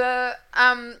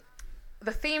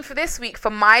 the theme for this week for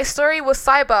my story was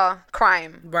cyber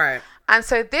crime. Right. And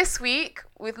so this week,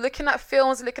 with looking at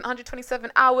films, looking at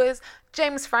 127 hours,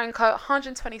 James Franco,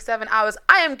 127 hours,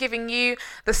 I am giving you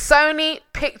the Sony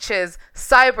Pictures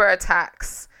cyber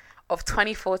attacks of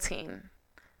 2014.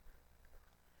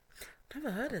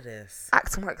 Never heard of this.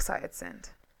 Act more excited,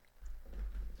 Sind.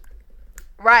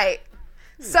 Right.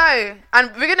 So,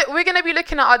 and we're gonna be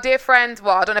looking at our dear friend.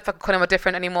 Well, I don't know if I can call him a dear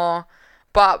friend anymore,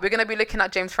 but we're gonna be looking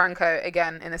at James Franco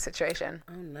again in this situation.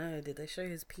 Oh no! Did they show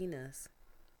his penis?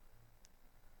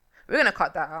 We're gonna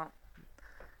cut that out.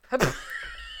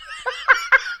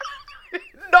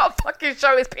 Not fucking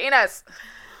show his penis.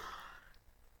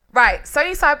 Right,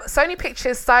 Sony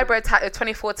Pictures cyber attack of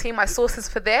 2014. My sources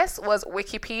for this was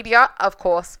Wikipedia, of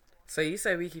course. So you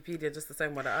say Wikipedia just the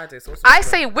same way that I do. So I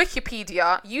say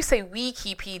Wikipedia, you say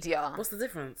Wikipedia. What's the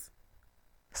difference?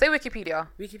 Say Wikipedia.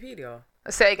 Wikipedia.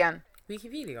 Let's say it again.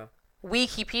 Wikipedia.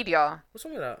 Wikipedia. What's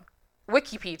wrong with that?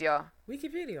 Wikipedia.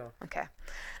 Wikipedia. Okay.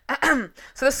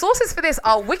 So the sources for this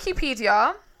are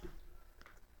Wikipedia.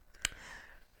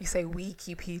 You say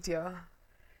Wikipedia.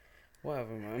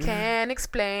 Whatever, man. Can't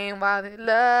explain why the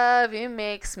love it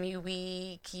makes me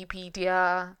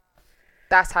Wikipedia.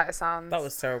 That's how it sounds. That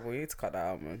was terrible. You need to cut that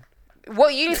out, man.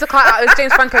 What you need to cut out is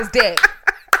James Franco's dick.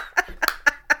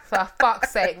 For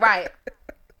fuck's sake. Right.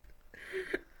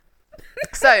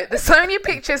 So, the Sony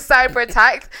Pictures cyber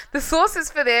attack. The sources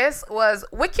for this was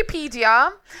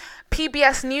Wikipedia,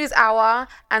 PBS NewsHour,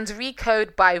 and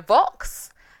Recode by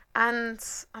Vox. And,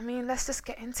 I mean, let's just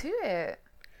get into it.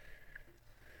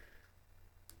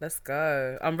 Let's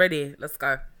go. I'm ready. Let's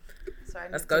go. Sorry,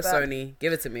 let's go, Sony.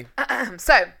 Give it to me.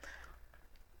 So,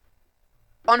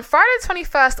 on Friday,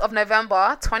 21st of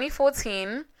November,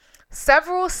 2014,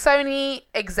 several Sony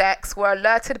execs were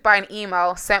alerted by an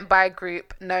email sent by a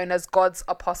group known as God's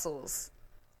Apostles.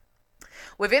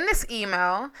 Within this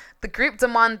email, the group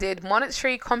demanded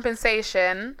monetary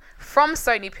compensation from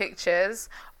Sony Pictures,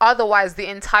 otherwise the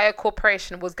entire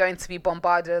corporation was going to be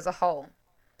bombarded as a whole.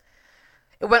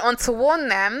 It went on to warn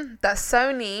them that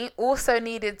Sony also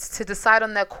needed to decide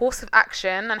on their course of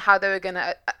action and how they were going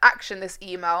to action this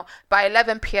email by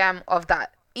 11 p.m. of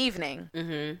that evening.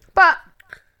 But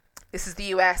this is the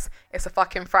US. It's a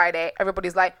fucking Friday.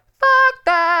 Everybody's like, fuck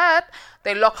that.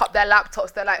 They lock up their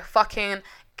laptops. They're like fucking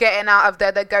getting out of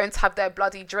there. They're going to have their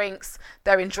bloody drinks.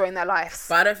 They're enjoying their lives.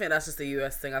 But I don't think that's just a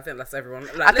US thing. I think that's everyone.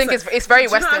 Like, I think it's very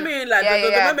Western. You know what I mean? Like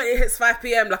the moment it hits 5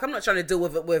 p.m, like I'm not trying to deal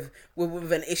with it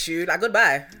with an issue. Like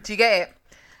goodbye. Do you get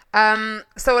it?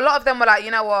 So a lot of them were like,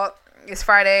 you know what? It's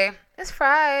Friday. It's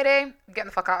Friday. Getting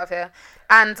the fuck out of here.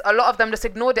 And a lot of them just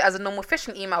ignored it as a normal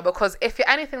phishing email, because if you're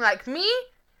anything like me,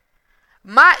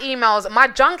 my emails, my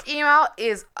junk email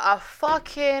is a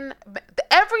fucking...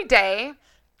 Every day,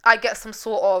 I get some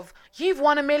sort of, you've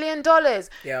won $1 million.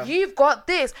 Yeah. You've got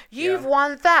this. You've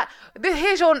won that.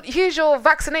 Here's your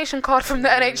vaccination card from the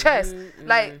NHS.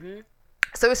 Like,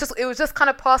 so it was just kind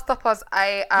of passed up as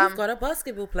you've got a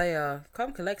basketball player.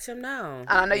 Come collect him now. And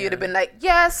I know you'd have been like,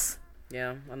 yes.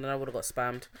 Yeah, and then I would have got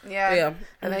spammed. Yeah.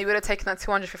 And then you would have taken that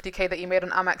 250k that you made on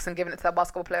Amex and given it to that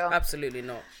basketball player. Absolutely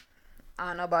not. I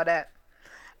don't know about that.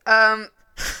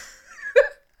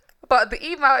 But the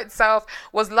email itself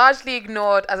was largely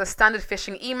ignored as a standard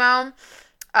phishing email.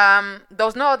 There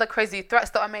was no other crazy threats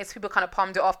that I made, so people kind of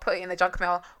palmed it off, put it in the junk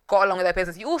mail, got along with their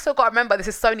business. You also got to remember, this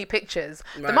is Sony Pictures.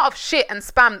 Right. The amount of shit and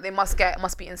spam that they must get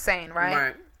must be insane,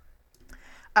 right?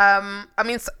 I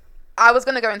mean, I was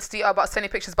going to go into detail about Sony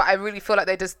Pictures, but I really feel like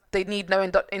they need no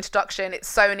introduction.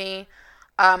 It's Sony.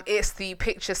 It's the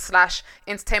pictures /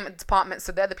 entertainment department,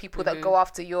 so they're the people that go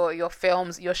after your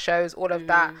films, your shows, all of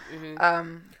that.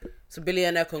 It's a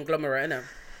billionaire conglomerate, isn't it?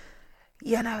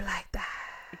 You know, like that.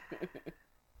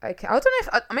 Okay, I don't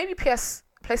know if maybe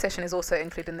PlayStation is also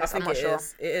included in this. I'm not sure.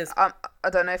 It is. I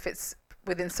don't know if it's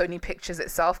within Sony Pictures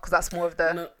itself, because that's more of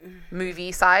the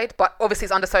movie side, but obviously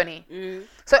it's under Sony.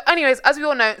 So anyways, as we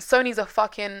all know, Sony's a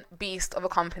fucking beast of a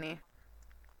company.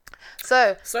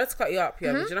 So sorry to cut you up,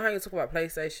 but you know how you talk about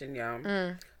PlayStation,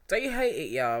 don't you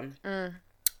hate it,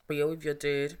 but you're with your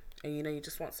dude and you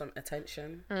just want some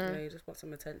attention,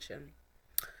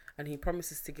 and he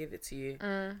promises to give it to you,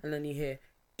 and then you hear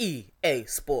EA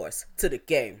Sports to the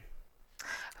game.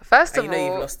 First of all,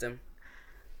 you've lost him.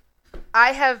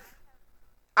 I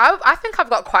think I've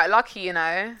got quite lucky,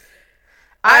 I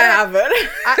haven't.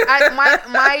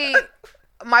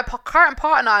 My current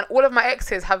partner and all of my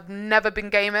exes have never been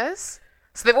gamers.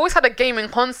 So they've always had a gaming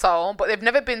console, but they've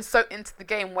never been so into the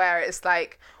game where it's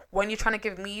like, when you're trying to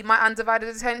give me my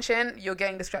undivided attention, you're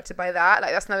getting distracted by that.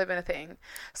 Like, that's never been a thing.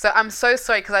 So I'm so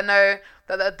sorry, because I know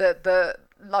that the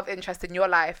love interest in your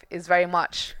life is very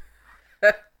much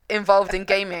involved in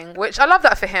gaming, which I love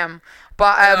that for him.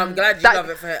 But I'm glad you love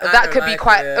it for him. That could be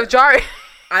quite jarring.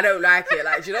 I don't like it.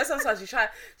 Like, do you know, sometimes you try.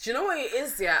 Do you know what it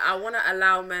is? Yeah, I want to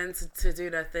allow men to do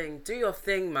their thing. Do your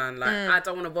thing, man. Like, I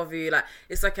don't want to bother you. Like,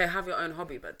 it's okay, have your own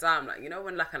hobby, but damn, like,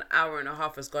 when like an hour and a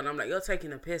half has gone, I'm like, you're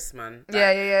taking a piss, man. Like,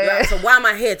 yeah. So why am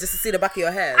I here? Just to see the back of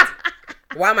your head?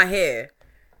 Why am I here?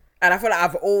 And I feel like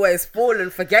I've always fallen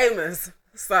for gamers.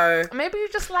 So maybe you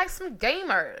just like some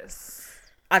gamers.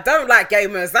 I don't like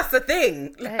gamers. That's the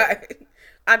thing. Like,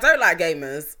 I don't like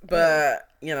gamers, but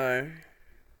yeah.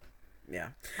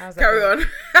 Carry on.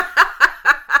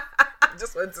 I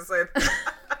just wanted to say that.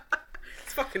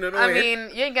 It's fucking annoying. I mean,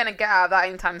 you ain't gonna get out of that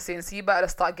anytime soon, so you better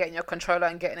start getting your controller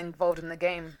and getting involved in the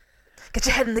game. Get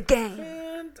your head in the game.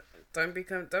 And don't be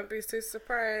too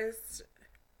surprised.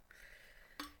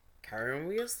 Carry on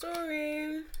with your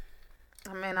story.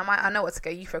 I mean, I know what to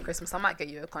get you for Christmas. I might get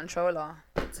you a controller.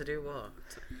 To do what?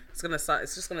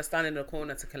 It's just gonna stand in the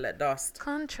corner to collect dust.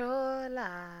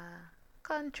 Controller.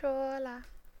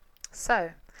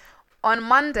 So, on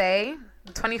Monday,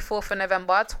 the 24th of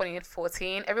November,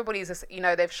 2014, everybody's just,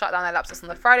 they've shut down their laptops on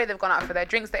the Friday. They've gone out for their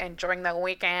drinks. They're enjoying their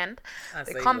weekend.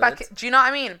 They come back. Do you know what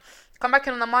I mean? Come back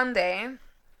in on the Monday.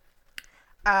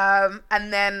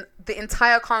 And then the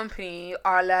entire company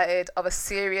are alerted of a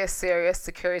serious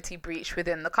security breach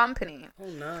within the company. Oh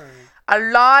no. A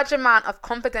large amount of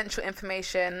confidential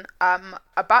information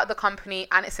about the company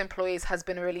and its employees has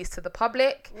been released to the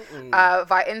public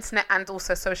via internet and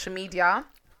also social media.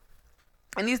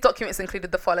 And these documents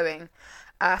included the following: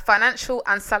 financial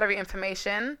and salary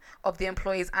information of the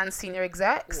employees and senior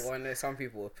execs. Oh, I know some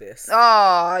people were pissed.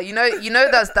 Oh,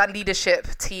 that's that leadership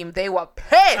team. They were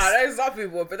pissed. I know some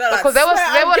people, but they're because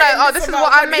like, they were like, oh, this is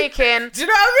what I'm making. Do you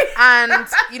know what I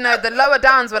mean? And the lower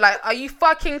downs were like, are you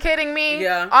fucking kidding me?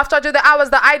 Yeah. After I do the hours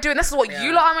that I do, and this is what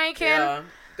you lot are making. Yeah.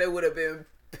 They would have been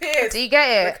pissed. Do you get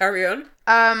it? But carry on.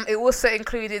 It also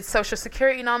included social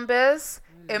security numbers,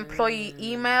 employee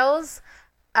emails,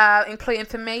 employee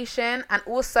information, and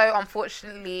also,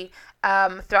 unfortunately,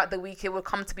 throughout the week, it would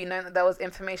come to be known that there was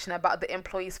information about the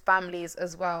employees' families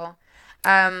as well.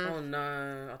 Oh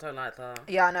no, I don't like that.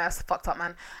 Yeah, I know, that's fucked up,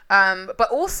 man.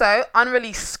 But also,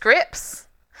 unreleased scripts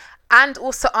and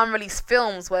also unreleased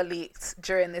films were leaked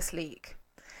during this leak.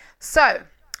 So,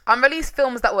 unreleased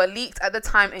films that were leaked at the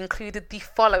time included the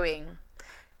following: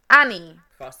 Annie.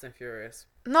 Fast and Furious.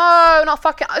 No, not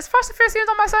fucking. Is Fast and Furious even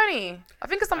done by Sony? I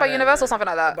think it's done by Universal or something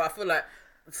like that. But I feel like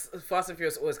Fast and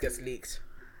Furious always gets leaked.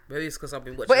 Maybe it's because I've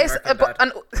been watching American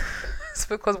Dad. It's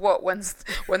because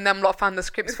when them lot found the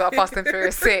scripts for Fast and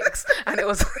Furious 6, and it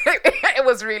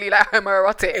was really like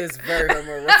homoerotic. It's very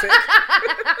homoerotic.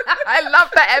 I love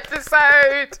that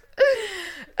episode.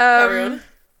 Carry on.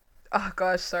 Oh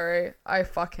gosh, sorry. I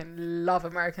fucking love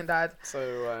American Dad. So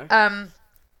do I.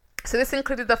 So this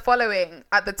included the following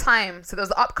at the time. So there was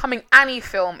the upcoming Annie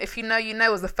film. If you know, you know,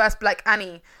 it was the first Black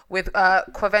Annie with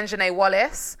Quvenzhané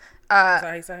Wallis. Is that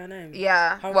how you say her name?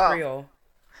 Yeah. How Creole?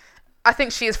 I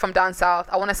think she is from down south.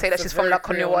 I want to say that she's from like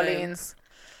New Orleans.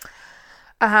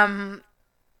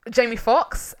 Jamie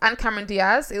Foxx and Cameron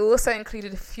Diaz. It also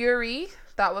included Fury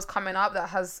that was coming up that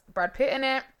has Brad Pitt in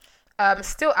it.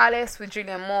 Still Alice with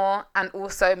Julianne Moore, and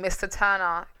also Mr.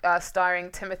 Turner,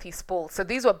 starring Timothy Spall. So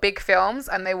these were big films,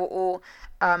 and they were all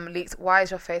leaked. Why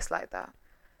is your face like that?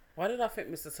 Why did I think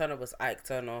Mr. Turner was Ike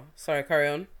Turner? Sorry, carry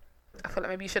on. I feel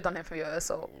like maybe you should have done it for your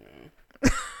assault.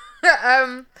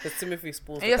 Because Timothy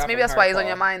Spall's yes, maybe that's why he's on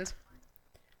your mind.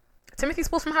 Timothy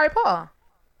Spall's from Harry Potter.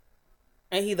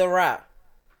 Ain't he the rat?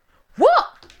 What?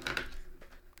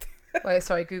 Wait,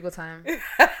 sorry, Google time.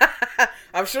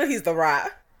 I'm sure he's the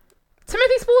rat.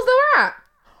 Timothy Spall's the rat.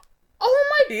 Oh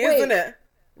my! He is, isn't it?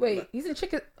 Wait, he's in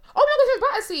Chicken. Oh my God, he's in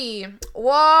Battersea.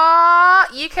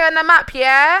 What? UK on the map,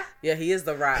 yeah? Yeah, he is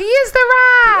the rat. He is the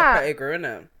rat. Peter Pettigrew,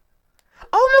 innit?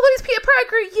 Oh my God, he's Peter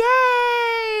Pettigrew.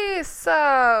 Yes.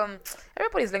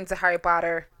 Everybody's linked to Harry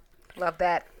Potter. Love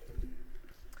that.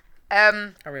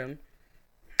 Carry on.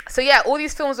 So yeah, all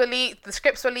these films were leaked. The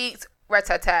scripts were leaked.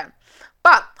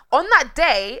 But on that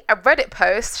day, a Reddit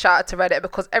post, shout out to Reddit,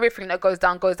 because everything that goes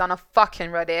down on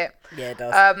fucking Reddit. Yeah, it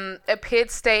does.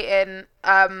 Appeared stating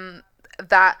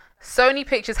that Sony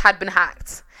Pictures had been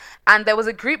hacked, and there was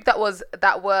a group that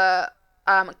were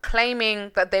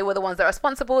claiming that they were the ones that were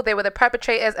responsible. They were the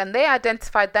perpetrators, and they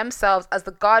identified themselves as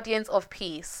the Guardians of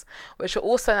Peace, which are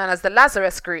also known as the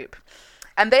Lazarus Group.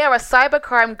 And they are a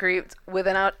cybercrime group with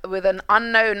an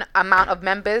unknown amount of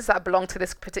members that belong to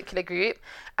this particular group.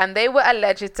 And they were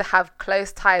alleged to have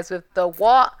close ties with the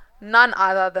what? None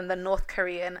other than the North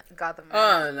Korean government.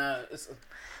 Oh, no. It's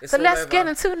so let's get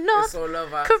into North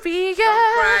Korea.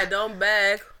 Don't cry, don't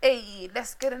beg. Hey,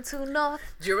 let's get into North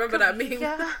Do you remember Korea.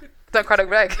 that meme? Don't cry, don't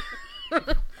beg.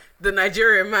 The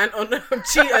Nigerian man on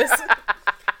Cheetahs.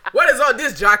 What is all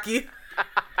this, Jackie?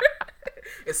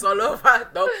 It's all over.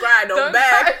 Don't cry, don't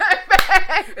beg.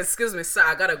 Excuse me, sir.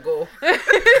 I gotta go.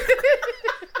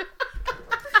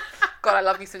 God, I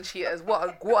love me some Cheetahs.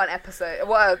 What an episode.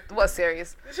 What a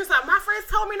series. It's just like, my friends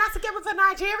told me not to get with a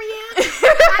Nigerian.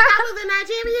 I was a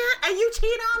Nigerian and you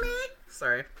cheat on me.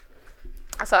 Sorry.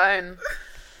 That's our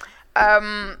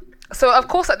own. So of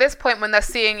course at this point when they're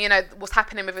seeing, what's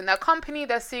happening within their company,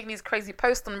 they're seeing these crazy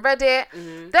posts on Reddit.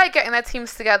 Mm-hmm. They're getting their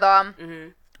teams together. Mm-hmm.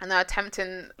 And they're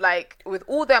attempting, with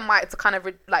all their might to kind of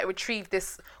retrieve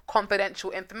this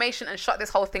confidential information and shut this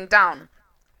whole thing down.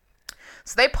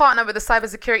 So they partner with a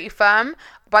cybersecurity firm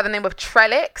by the name of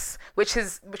Trellix, which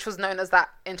was known as that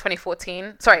in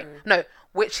 2014. Sorry, no,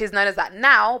 which is known as that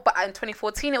now, but in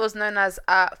 2014 it was known as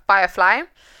Firefly.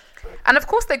 And of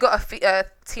course they got a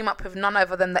team up with none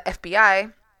other than the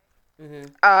FBI.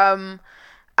 Mm-hmm.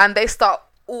 And they start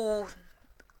all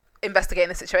investigating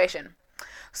the situation.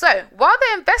 So while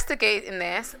they're investigating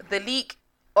this, the leak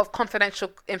of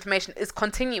confidential information is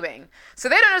continuing. So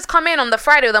they don't just come in on the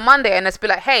Friday or the Monday and just be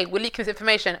like, hey, we're leaking this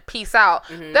information, peace out.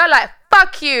 Mm-hmm. They're like,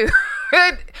 fuck you.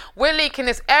 We're leaking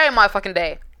this every motherfucking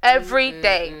day. Every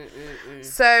day.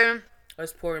 So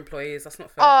those poor employees, that's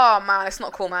not fair. Oh man, it's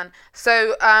not cool, man.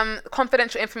 So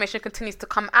confidential information continues to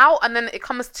come out, and then it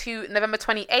comes to November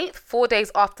 28th, 4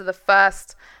 days after the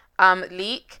first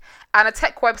leak. And a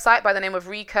tech website by the name of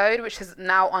Recode, which is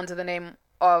now under the name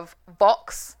of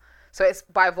Vox. So it's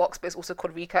by Vox, but it's also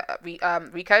called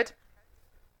Recode.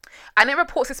 And it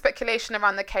reports the speculation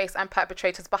around the case and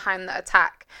perpetrators behind the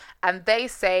attack. And they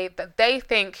say that they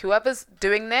think whoever's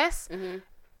doing this... Mm-hmm.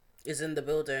 Is in the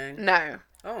building. No.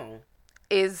 Oh.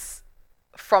 Is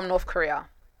from North Korea.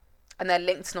 And they're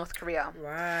linked to North Korea.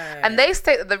 Right. And they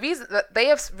state that the reason that they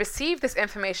have received this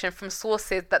information from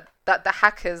sources that the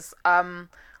hackers... are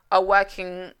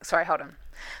working... Sorry, hold on.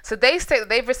 So they state that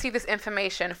they've received this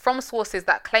information from sources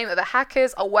that claim that the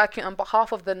hackers are working on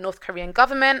behalf of the North Korean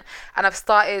government and have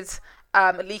started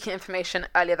leaking information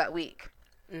earlier that week.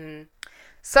 Mm.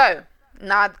 So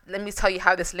now let me tell you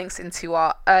how this links into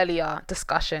our earlier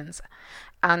discussions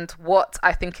and what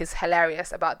I think is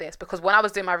hilarious about this. Because when I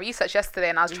was doing my research yesterday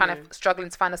and I was struggling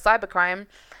to find a cybercrime,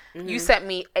 you sent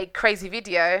me a crazy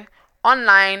video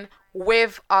online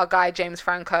with our guy James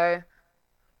Franco.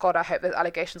 God, I hope those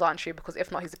allegations aren't true, because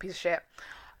if not, he's a piece of shit.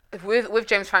 With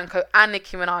James Franco and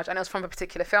Nicki Minaj, and it was from a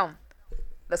particular film.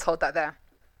 Let's hold that there.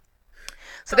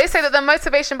 So they say that the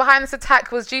motivation behind this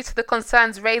attack was due to the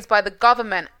concerns raised by the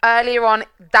government earlier on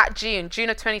that June of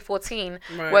 2014,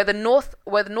 right, where the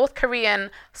North Korean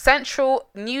Central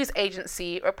News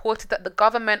Agency reported that the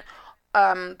government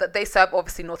that they serve,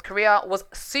 obviously North Korea, was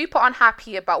super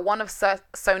unhappy about one of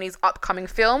Sony's upcoming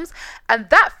films, and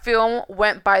that film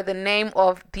went by the name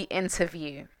of The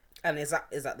Interview. And is that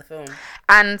the film?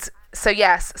 And so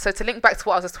yes, so to link back to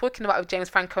what I was talking about with James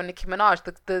Franco and Nicki Minaj,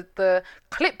 the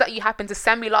clip that you happened to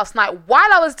send me last night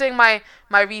while I was doing my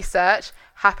research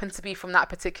happened to be from that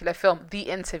particular film, The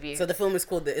Interview. So the film is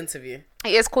called The Interview.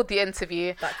 It is called The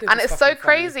Interview. And it's so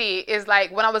crazy is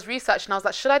like when I was researching, I was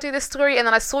like, should I do this story? And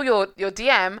then I saw your DM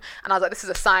and I was like, this is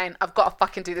a sign. I've got to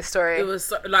fucking do this story. It was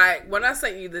so, like, when I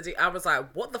sent you the DM, I was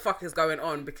like, what the fuck is going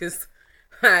on? Because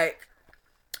like,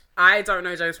 I don't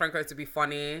know James Franco to be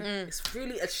funny. It's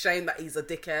really a shame that he's a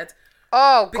dickhead.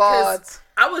 Oh, God.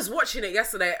 I was watching it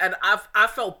yesterday and I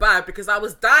felt bad because I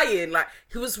was dying. Like,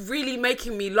 he was really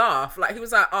making me laugh. Like, he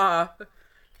was like,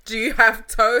 do you have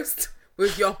toast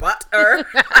with your butter?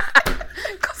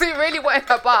 Because he really wanted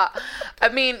her butt. I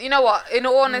mean, you know what? In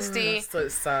all honesty... so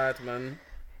sad, man.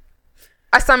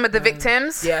 I stand with the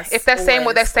victims. Yes. If they're saying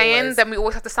what they're saying, always. then we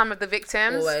always have to stand with the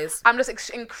victims. Always. I'm just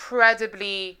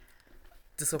incredibly...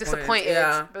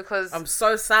 disappointed because I'm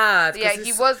so sad. Yeah,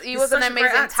 he was an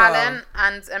amazing talent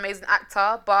and amazing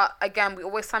actor, but again, we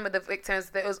always stand with the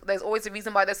victims. There's always a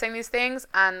reason why they're saying these things,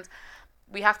 and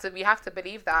we have to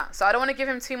believe that. So I don't want to give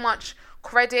him too much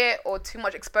credit or too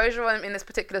much exposure in this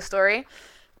particular story,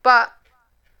 but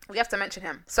we have to mention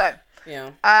him. So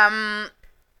yeah.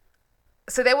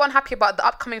 So they weren't happy about the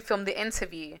upcoming film, The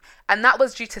Interview, and that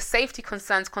was due to safety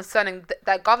concerns concerning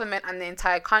their government and the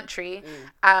entire country.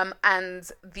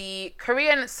 And the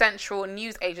Korean Central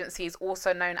News Agency, is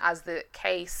also known as the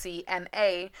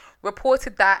KCNA,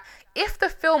 reported that if the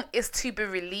film is to be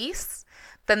released,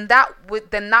 then that would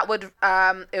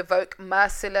evoke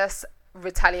merciless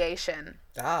retaliation.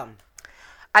 Damn.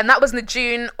 And that was in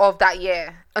June of that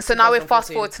year. And so now we're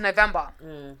fast forward to November.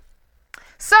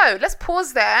 So let's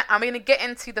pause there. I'm going to get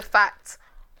into the fact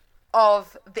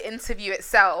of The Interview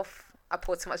itself. I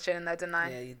poured too much gin in there, didn't I?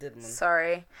 Yeah, you did, man.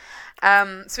 Sorry. So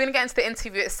we're going to get into The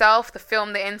Interview itself, the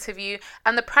film, The Interview,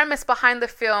 and the premise behind the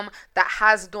film that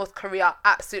has North Korea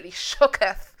absolutely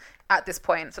shooketh at this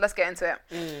point. So let's get into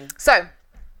it. So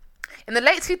in the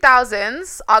late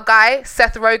 2000s, our guy,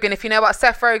 Seth Rogen, if you know about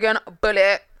Seth Rogen,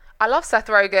 Bullet. I love Seth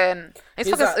Rogen.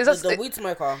 He's the weed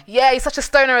smoker. Yeah, he's such a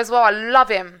stoner as well. I love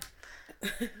him.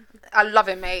 I love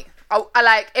him, mate. I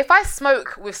like, if I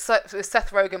smoke with Seth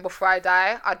Rogen before I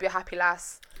die, I'd be a happy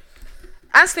lass.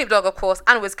 And Snoop Dogg, of course,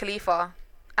 and Wiz Khalifa,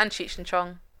 and Cheech and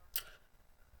Chong.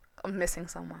 I'm missing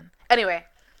someone. Anyway,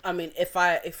 I mean, if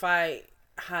I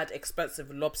had expensive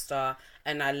lobster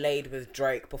and I laid with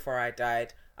Drake before I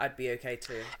died, I'd be okay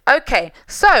too. Okay,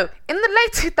 so in the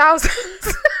late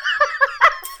 2000s.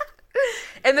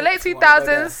 In the late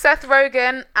 2000s, Seth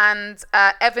Rogen and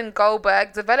Evan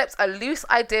Goldberg developed a loose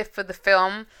idea for the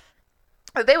film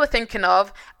that they were thinking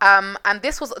of, and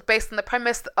this was based on the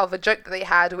premise of a joke that they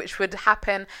had, which would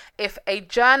happen if a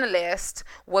journalist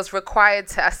was required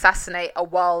to assassinate a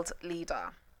world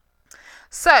leader.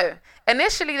 So,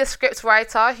 initially the script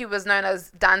writer, who was known as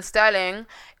Dan Sterling,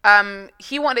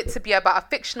 he wanted it to be about a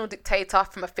fictional dictator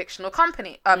from a fictional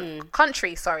country.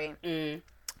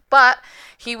 But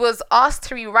he was asked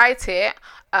to rewrite it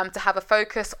to have a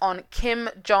focus on Kim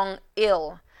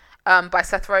Jong-il by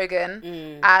Seth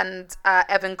Rogen and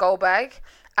Evan Goldberg,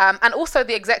 and also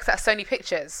the execs at Sony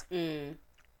Pictures.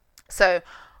 So,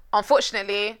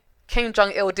 unfortunately, Kim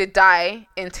Jong-il did die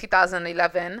in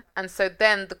 2011, and so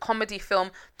then the comedy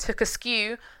film took a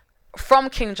skew from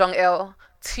Kim Jong-il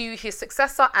to his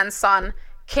successor and son,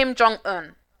 Kim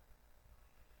Jong-un.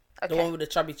 Okay. The one with the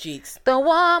chubby cheeks. The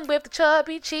one with the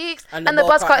chubby cheeks and the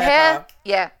buzz cut hair.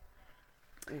 Yeah.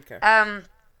 Okay.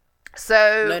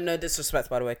 So no disrespect,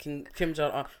 by the way. Kim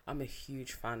Jong-un, I'm a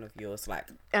huge fan of yours. Like,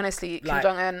 honestly, Kim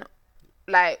Jong-un,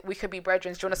 like, we could be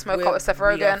brethren. Do you want to smoke out with Seth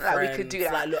Rogen? Like, we could do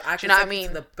that. Like, look, do you know what I mean?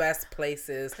 To the best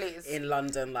places in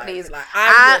London. Like, please. Like,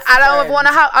 I don't even want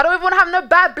to have no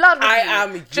bad blood with you. I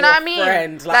am. Do you know what I mean?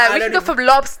 Friend. Like we can go for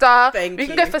lobster. We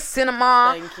can go for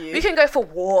cinema. Thank you. We can go for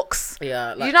walks.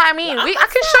 Yeah. Like, you know what I mean? Like, I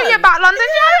can show you about London.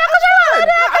 Yeah,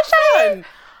 I can show you.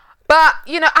 But,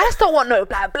 you know, I just don't want no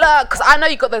bad blood because I know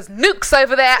you got those nukes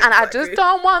over there and I just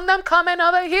don't want them coming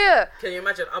over here. Can you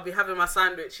imagine? I'll be having my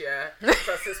sandwich, yeah?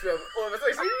 So since we're all of a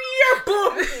sudden, yeah,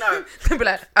 boom! No. They'll be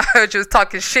like, I heard you was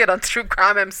talking shit on True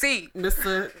Crime MC.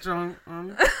 Mr. John,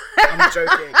 I'm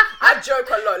joking. I joke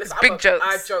a lot. Listen, big jokes.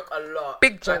 I joke a lot.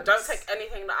 Big jokes. Don't take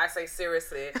anything that I say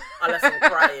seriously unless I'm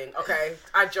crying, okay?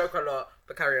 I joke a lot,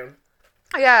 but carry on.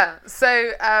 Yeah,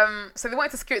 so they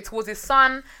wanted to skew it towards his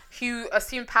son, who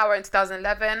assumed power in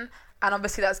 2011, and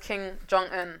obviously that's Kim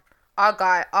Jong-un, our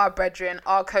guy, our brethren,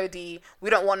 our Cody. We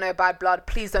don't want no bad blood.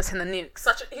 Please don't send the nukes.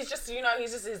 He's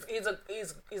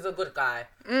a good guy.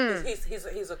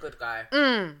 He's a good guy.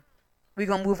 We're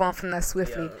going to move on from that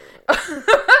swiftly.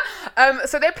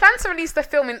 So they plan to release the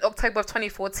film in October of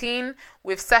 2014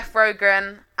 with Seth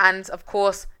Rogen and, of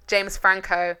course, James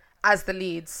Franco as the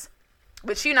leads,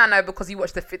 which you now know because you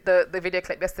watched the video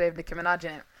clip yesterday of Nicki Minaj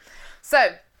in it.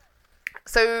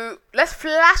 So let's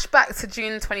flash back to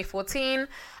June 2014.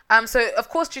 So, of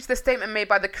course, due to the statement made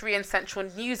by the Korean Central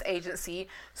News Agency,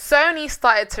 Sony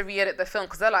started to re-edit the film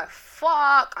because they're like,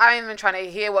 fuck, I'm even trying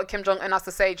to hear what Kim Jong-un has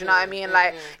to say. Do you know what I mean?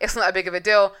 Like, it's not a big of a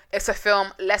deal. It's a film.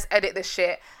 Let's edit this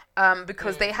shit.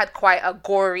 Because they had quite a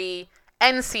gory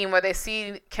end scene where they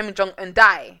see Kim Jong-un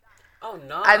die. Oh,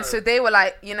 no. And so they were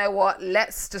like, you know what?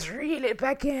 Let's just reel it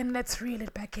back in. Let's reel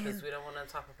it back in. Because we don't want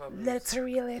to type of problems. Let's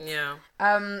reel it. Yeah.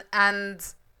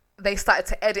 And they started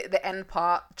to edit the end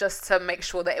part just to make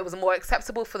sure that it was more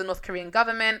acceptable for the North Korean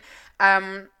government.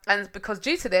 And because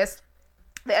due to this,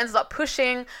 they ended up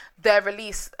pushing their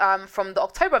release from the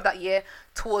October of that year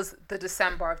towards the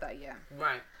December of that year.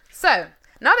 Right. So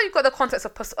now that you've got the context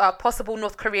of possible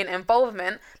North Korean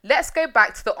involvement, let's go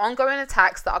back to the ongoing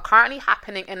attacks that are currently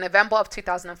happening in November of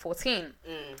 2014.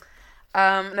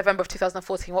 November of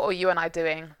 2014, what were you and I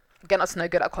doing? Getting us no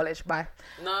good at college. Bye.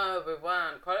 No, we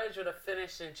weren't. College would have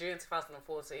finished in June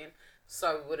 2014,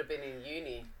 so we would have been in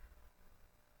uni.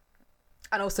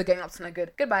 And also getting up to no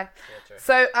good. Goodbye. Yeah,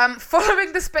 so,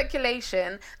 following the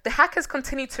speculation, the hackers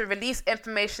continued to release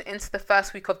information into the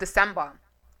first week of December.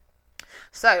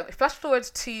 So, flash forward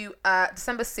to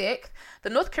December 6th, the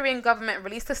North Korean government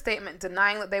released a statement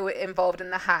denying that they were involved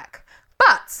in the hack.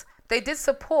 But they did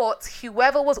support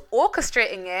whoever was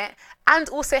orchestrating it and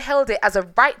also held it as a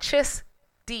righteous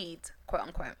deed, quote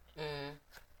unquote.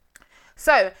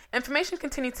 So, information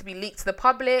continued to be leaked to the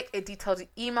public. It detailed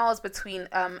emails between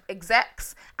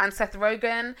execs and Seth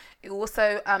Rogen. It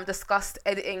also discussed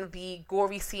editing the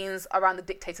gory scenes around the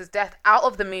dictator's death out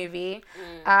of the movie.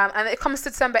 And it comes to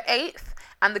December 8th,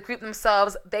 and the group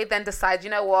themselves, they then decide, you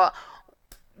know what,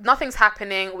 nothing's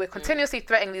happening. We're continuously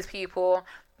threatening these people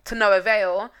to no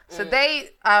avail. So they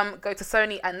go to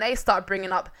Sony and they start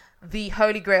bringing up the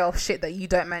holy grail of shit that you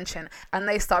don't mention. And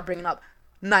they start bringing up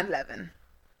 9/11.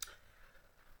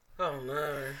 Oh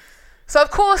no. So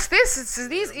of course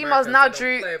these emails now,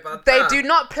 Drew, they do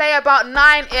not play about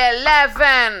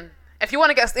 9/11. If you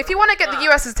want to get the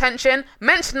US's attention,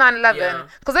 mention 9/11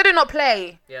 because they do not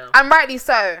play. Yeah. And rightly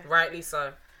so. Rightly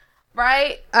so.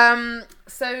 Right.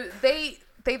 So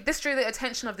this drew the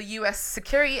attention of the US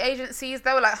security agencies.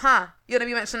 They were like, you're gonna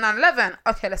be mentioning 9/11.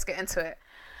 Okay, let's get into it.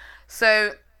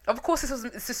 So of course this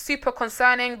is super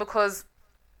concerning because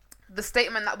the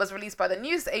statement that was released by the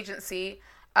news agency,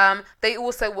 they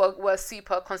also were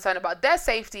super concerned about their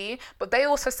safety, but they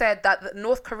also said that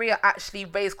North Korea actually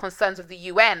raised concerns with the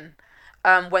UN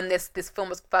when this film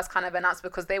was first kind of announced,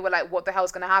 because they were like, what the hell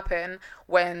is going to happen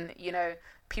when, you know,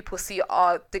 people see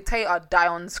our dictator die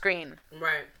on screen?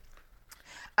 Right.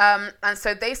 And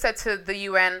so they said to the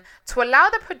UN to allow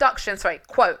the production,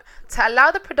 quote, to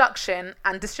allow the production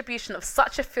and distribution of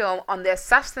such a film on the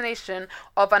assassination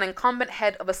of an incumbent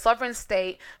head of a sovereign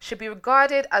state should be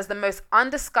regarded as the most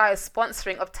undisguised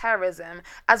sponsoring of terrorism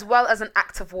as well as an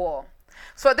act of war.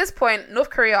 So at this point, North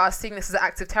Korea are seeing this as an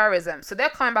act of terrorism. So they're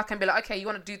coming back and be like, okay, you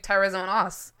want to do terrorism on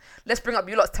us? Let's bring up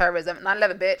you lot's terrorism.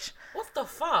 9/11, bitch. What the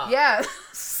fuck? Yeah.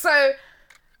 So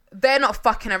they're not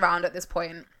fucking around at this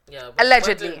point. Yeah,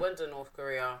 allegedly. When did North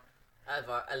Korea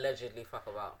ever allegedly fuck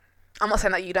about? I'm not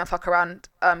saying that you don't fuck around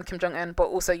Kim Jong-un, but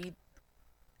also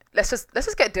let's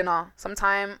just get dinner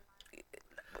sometime.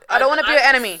 I don't want to be your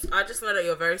enemy. I just know that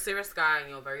you're a very serious guy and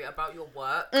you're very about your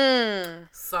work.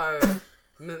 So,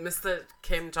 Mr.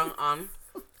 Kim Jong-un,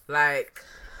 like,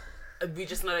 we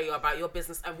just know that you're about your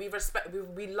business, and we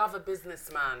love a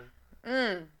businessman.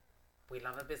 We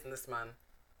love a businessman.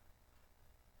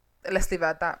 Let's leave it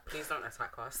at that. Please don't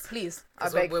attack us. Please, I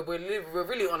beg. We're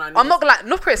really on our knees. I'm not gonna lie,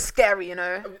 North Korea's scary, you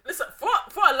know. Listen,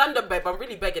 for a London babe, I'm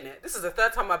really begging it. This is the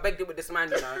third time I begged it with this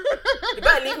man, you know. You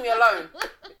better leave me alone.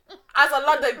 As a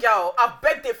London girl, I've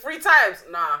begged it 3 times.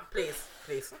 Nah, please.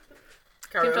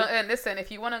 Carry on. Listen,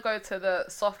 if you want to go to the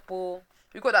softball,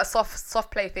 we've got that soft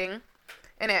play thing.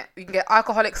 In it, you can get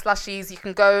alcoholic slushies. You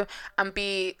can go and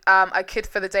be a kid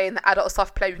for the day in the adult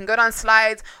soft play. We can go down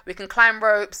slides. We can climb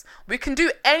ropes. We can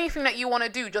do anything that you want to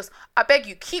do. Just, I beg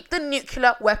you, keep the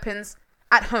nuclear weapons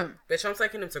at home. Bitch, I'm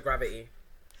taking him to Gravity.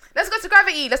 Let's go to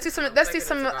Gravity. Let's do some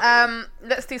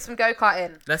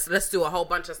go-karting. Let's do a whole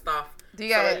bunch of stuff. Do you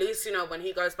get it? At least, you know, when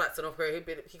he goes back to North Korea,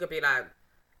 he could be like,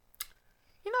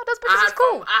 you know, those bitches is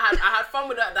cool. I had fun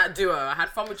with that duo. I had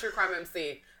fun with True Crime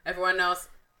MC. Everyone else,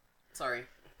 sorry.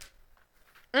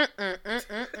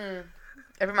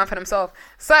 Every man for himself.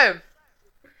 So,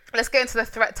 let's get into the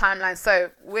threat timeline.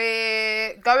 So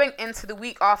we're going into the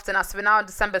week after now. So we're now on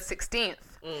December 16th.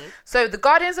 So the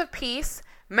Guardians of Peace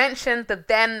mentioned the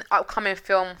then upcoming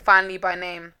film Finally by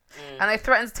Name. And they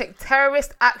threatened to take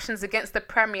terrorist actions against the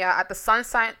premiere at the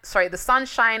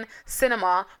Sunshine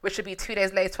Cinema, which would be 2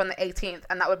 days later on the 18th,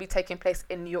 and that would be taking place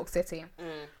in New York City.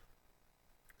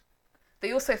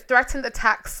 They also threatened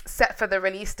attacks set for the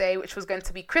release day, which was going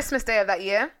to be Christmas Day of that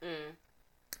year.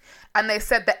 And they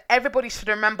said that everybody should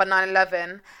remember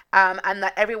 9/11, and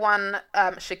that everyone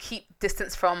should keep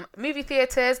distance from movie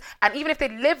theaters. And even if they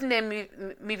live near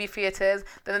movie theaters,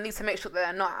 then they need to make sure that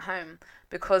they're not at home,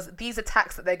 because these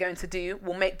attacks that they're going to do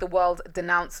will make the world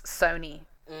denounce Sony.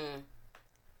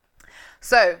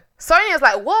 So Sony is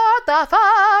like, what the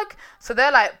fuck? So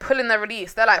they're like pulling the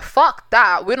release. They're like, fuck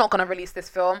that. We're not going to release this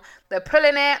film. They're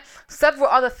pulling it. Several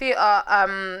other theater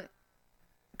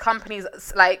companies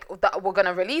like that were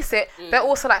gonna release it, they're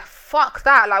also like, fuck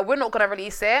that, like we're not gonna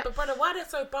release it. But brother, why are they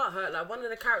so butthurt? Like, one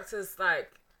of the characters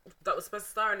like that was supposed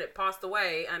to star in it passed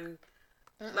away, and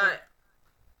like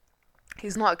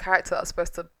he's not a character that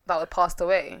was passed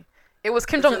away. It was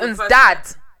Kim Jong-un's dad.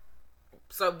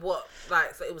 So what?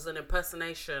 Like, so it was an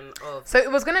impersonation of. So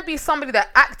it was gonna be somebody that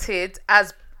acted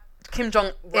as Kim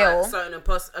Jong-il. Right, so an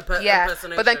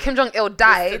impersonation. But then Kim Jong-il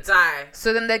died.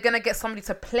 So then they're going to get somebody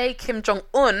to play Kim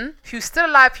Jong-un, who's still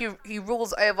alive. He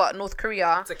rules over North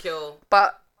Korea. To kill.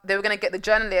 But they were going to get the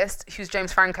journalist, who's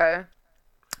James Franco,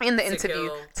 in the interview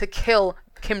to kill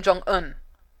Kim Jong-un.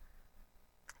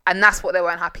 And that's what they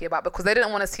weren't happy about, because they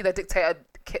didn't want to see their dictator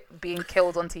being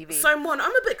killed on TV. So, Mon,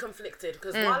 I'm a bit conflicted,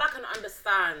 because while I can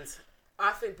understand,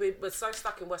 I think we're so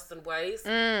stuck in Western ways.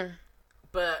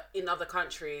 But in other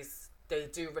countries, they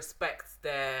do respect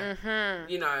their,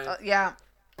 you know. Yeah.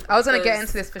 I was going to get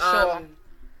into this for sure.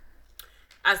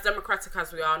 As democratic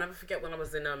as we are, I'll never forget when I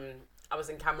was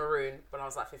in Cameroon when I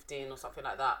was like 15 or something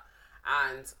like that.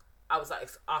 And I was like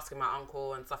asking my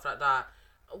uncle and stuff like that,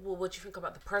 well, what do you think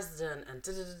about the president? And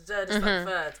this, that,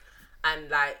 third. And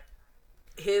like,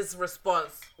 his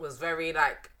response was very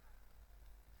like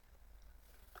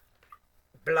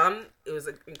blunt. It was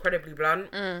incredibly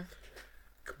blunt.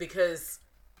 Because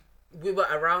we were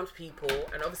around people,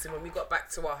 and obviously when we got back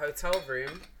to our hotel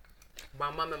room,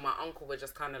 my mum and my uncle were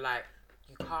just kind of like,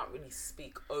 you can't really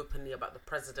speak openly about the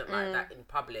president like that in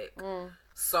public.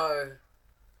 So,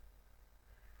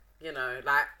 you know,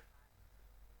 like,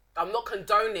 I'm not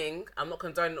condoning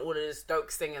all of this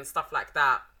dokes thing and stuff like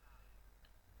that.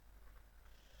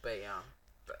 But yeah,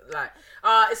 like,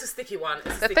 it's a sticky one.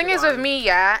 The thing is with me,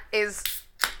 is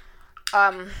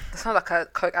it sounds like a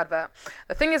Coke advert.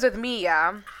 The thing is with me,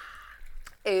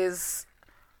 is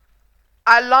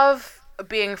I love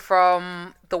being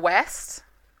from the West.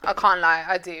 I can't lie,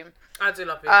 I do. I do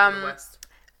love being from the West.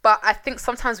 But I think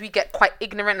sometimes we get quite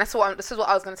ignorant. This is what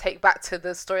I was going to take back to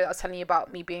the story that I was telling you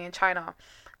about me being in China.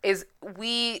 Is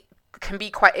we can be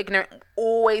quite ignorant,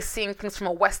 always seeing things from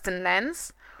a Western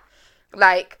lens.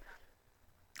 Like,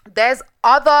 there's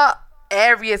other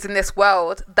areas in this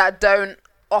world that don't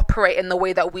operate in the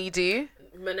way that we do.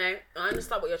 Monet, I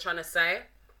understand what you're trying to say,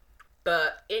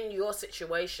 but in your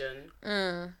situation,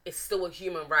 it's still a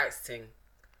human rights thing.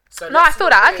 So no, I feel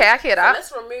that. Okay, I hear that.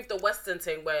 So let's remove the Western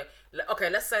thing where, okay,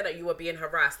 let's say that you were being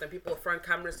harassed and people are throwing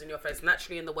cameras in your face.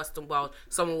 Naturally, in the Western world,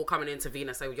 someone will come and intervene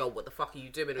and say, yo, what the fuck are you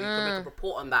doing? Or you can make a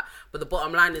report on that. But the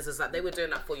bottom line is that they were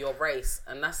doing that for your race,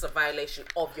 and that's a violation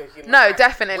of your human rights. No,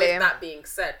 definitely. With that being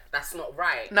said, that's not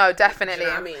right. No, definitely.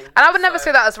 You know what I mean? And I would never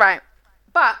say that as right.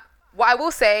 But what I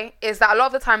will say is that a lot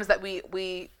of the times that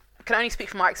we can only speak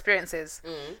from our experiences.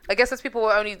 I guess those people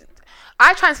were only...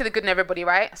 I try and see the good in everybody,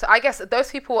 right? So I guess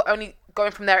those people were only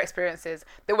going from their experiences.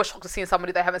 They were shocked to see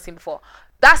somebody they haven't seen before.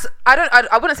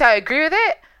 I wouldn't say I agree with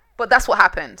it, but that's what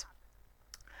happened.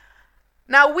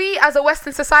 Now, we as a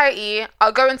Western society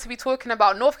are going to be talking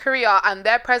about North Korea and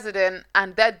their president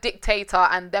and their dictator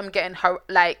and them getting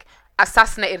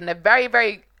assassinated in a very,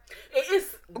 very... It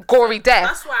is gory death.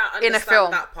 That's why I in a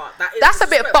film. That part. That's a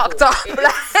bit fucked up. It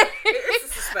is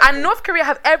disrespectful. And North Korea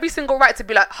have every single right to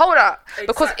be like, hold up. Exactly.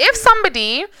 Because if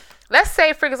somebody, let's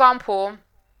say for example,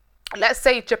 let's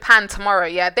say Japan tomorrow,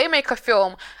 they make a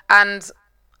film and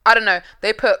I don't know,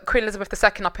 they put Queen Elizabeth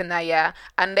II up in there,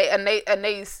 and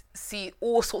they see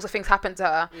all sorts of things happen to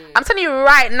her. I'm telling you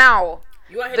right now,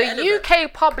 the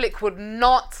UK public would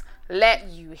not let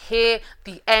you hear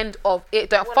the end of it.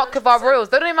 Don't 100%. Fuck with our royals.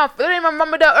 They don't even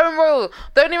run with their own royal.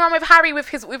 They don't even run with Harry with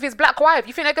his black wife.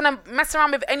 You think they're gonna mess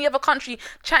around with any other country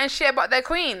chatting shit about their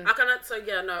queen?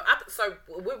 So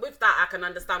with that I can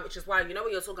understand, which is why, you know,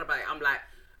 when you're talking about it, I'm like,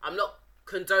 I'm not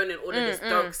condoning all of this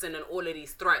doxing and all of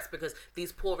these threats because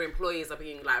these poor employees are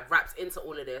being like wrapped into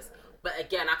all of this. But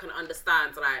again, I can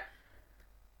understand like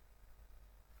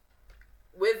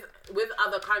with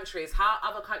other countries, how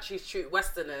other countries treat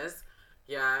Westerners.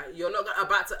 Yeah, you're not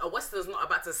a Westerner's not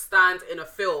about to stand in a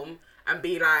film and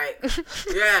be like,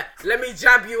 yeah, let me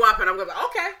jab you up, and I'm gonna be like,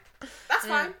 okay, that's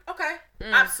fine, okay,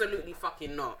 absolutely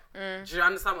fucking not. Do you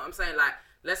understand what I'm saying? Like,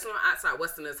 let's not act like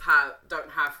Westerners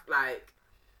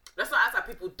let's not act like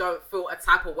people don't feel a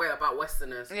type of way about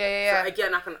Westerners. Yeah. So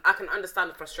again, I can understand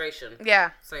the frustration.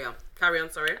 Yeah. So yeah, carry on.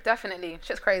 Sorry. Definitely,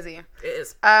 shit's crazy. It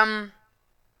is.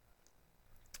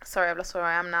 Sorry, I've lost where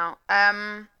I am now.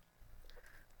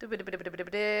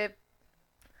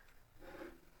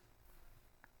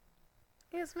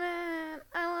 Yes, man.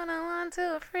 I want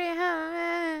to free him,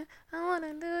 man. I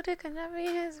wanna do the can be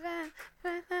his man.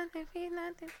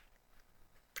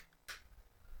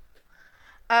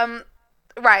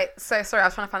 Right. So sorry, I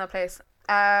was trying to find a place.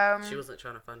 She wasn't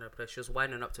trying to find her place. She was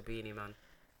winding up to Beanie Man.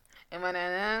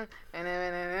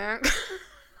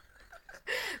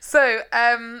 So,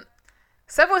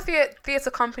 several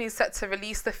theatre companies set to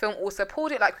release the film also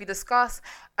pulled it, like we discussed,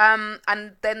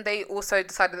 and then they also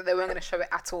decided that they weren't going to show it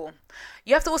at all.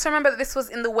 You have to also remember that this was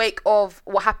in the wake of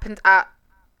what happened at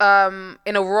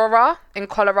in Aurora, in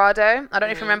Colorado. I don't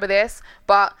know if you remember this,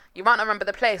 but you might not remember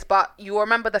the place, but you will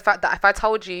remember the fact that if I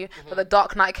told you that The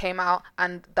Dark Knight came out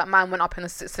and that man went up in the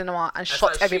cinema and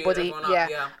shot everybody,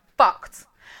 fucked.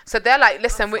 So they're like,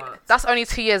 listen, that's only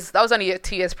 2 years. That was only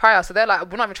 2 years prior. So they're like,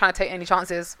 we're not even trying to take any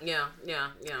chances. Yeah.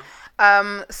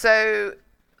 So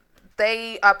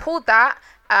they pulled that.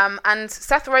 And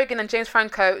Seth Rogen and James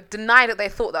Franco denied that they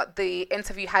thought that the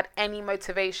interview had any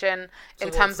motivation in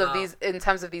terms of these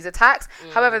attacks.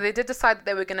 However, they did decide that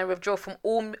they were going to withdraw from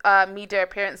all media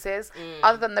appearances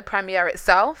other than the premiere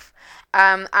itself.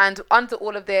 And under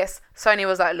all of this, Sony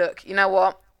was like, look, you know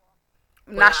what?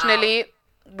 Nationally,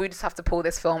 we just have to pull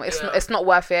this film. It's not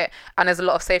worth it, and there's a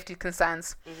lot of safety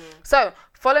concerns. So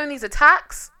following these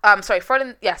attacks,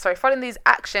 following these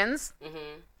actions.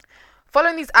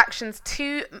 Following these actions,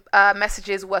 two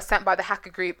messages were sent by the hacker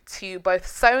group to both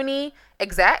Sony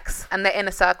execs and their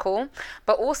inner circle,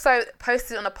 but also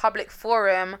posted on a public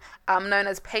forum known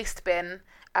as Pastebin,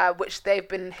 which they've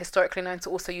been historically known to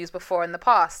also use before in the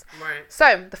past. Right.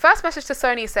 So the first message to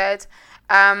Sony said,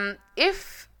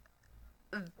 if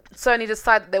Sony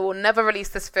decide that they will never release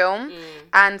this film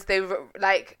and they will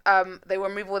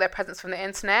remove all their presence from the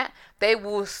internet, they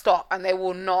will stop and they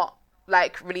will not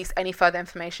release any further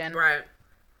information. Right.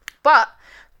 But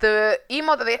the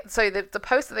email that the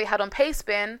post that they had on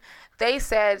Pastebin, they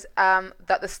said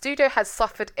that the studio has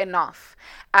suffered enough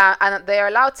and that they are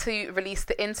allowed to release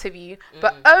the interview,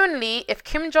 but only if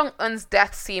Kim Jong-un's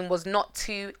death scene was not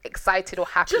too excited or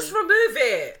happy. Just remove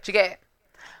it. Do you get it?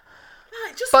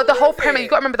 But the whole premise, you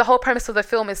got to remember, the whole premise of the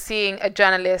film is seeing a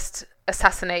journalist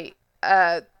assassinate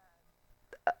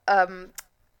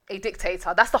a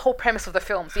dictator. That's the whole premise of the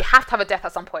film. So you have to have a death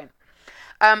at some point.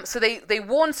 So they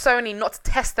warned Sony not to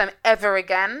test them ever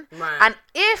again. Right. And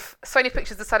if Sony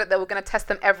Pictures decided they were going to test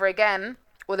them ever again,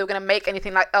 or they were going to make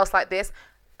anything else like this,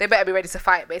 they better be ready to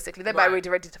fight, basically. They better be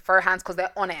ready to throw hands because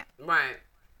they're on it. Right.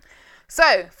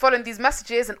 So, following these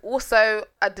messages and also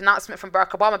a denouncement from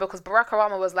Barack Obama, because Barack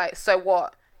Obama was like, so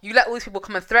what? You let all these people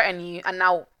come and threaten you, and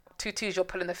now 2-2 you're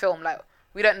pulling the film.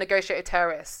 We don't negotiate with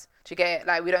terrorists. Do you get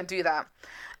it? We don't do that.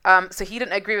 So he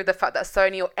didn't agree with the fact that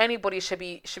Sony or anybody should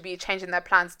be changing their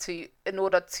plans in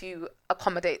order to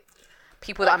accommodate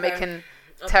people that are making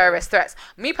terrorist threats.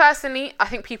 Me personally, I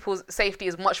think people's safety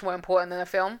is much more important than a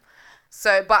film.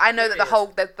 So, but I know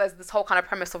that there's this whole kind of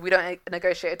premise of we don't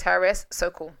negotiate with terrorists. So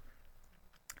cool.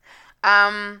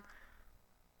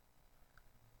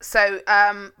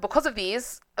 Because of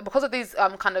these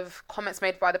kind of comments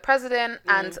made by the president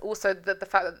and also the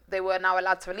fact that they were now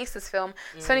allowed to release this film,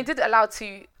 Sony did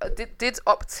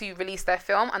opt to release their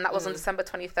film, and that was on December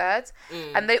 23rd.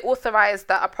 And they authorized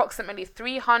that approximately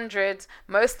 300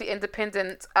 mostly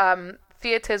independent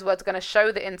theaters were going to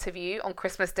show the interview on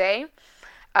Christmas Day.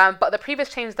 But the previous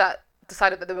chains that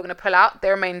decided that they were going to pull out,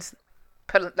 they remained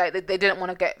they didn't want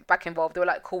to get back involved. They were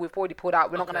like, cool, we've already pulled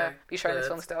out. We're not going to be showing this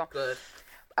film still. Good.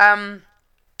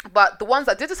 But the ones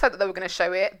that did decide that they were going to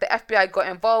show it, the FBI got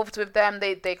involved with them.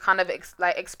 They kind of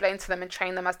explained to them and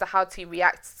trained them as to how to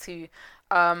react to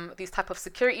these type of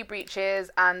security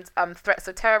breaches and threats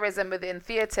of terrorism within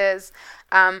theaters.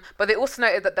 But they also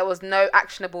noted that there was no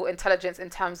actionable intelligence in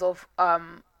terms of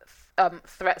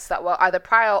threats that were either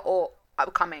prior or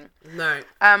upcoming. No.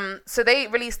 So they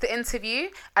released the interview,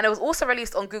 and it was also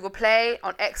released on Google Play,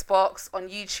 on Xbox, on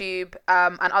YouTube,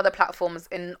 and other platforms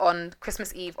on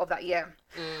Christmas Eve of that year.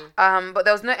 But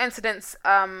there was no incidents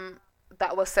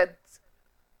that was said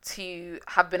to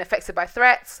have been affected by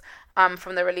threats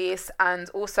from the release. And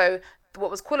also, what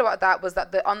was cool about that was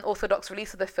that the unorthodox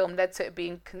release of the film led to it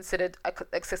being considered a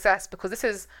success, because this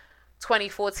is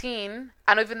 2014,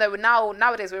 and even though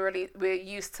nowadays we're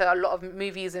used to a lot of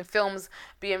movies and films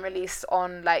being released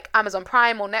on like Amazon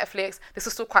Prime or Netflix, this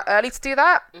was still quite early to do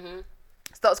that.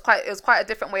 So it was quite a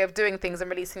different way of doing things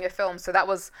and releasing a film. So that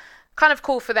was kind of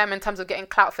cool for them in terms of getting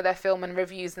clout for their film and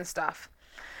reviews and stuff.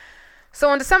 So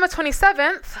on December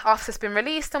 27th, after it's been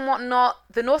released and whatnot,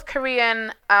 the North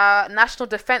Korean National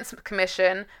Defense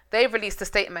Commission, they released a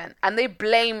statement, and they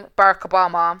blame Barack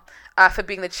Obama for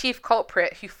being the chief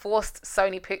culprit who forced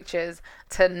Sony Pictures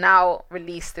to now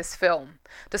release this film,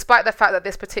 despite the fact that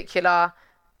this particular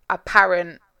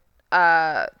apparent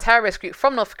terrorist group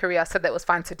from North Korea said that it was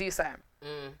fine to do so.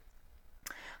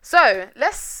 So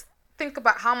let's think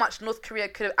about how much North Korea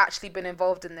could have actually been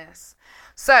involved in this.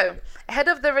 So, ahead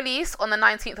of the release on the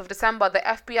 19th of December, the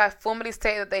FBI formally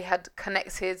stated that they had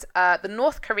connected the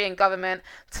North Korean government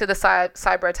to the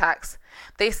cyber attacks.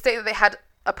 They stated they had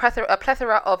a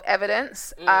plethora of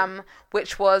evidence,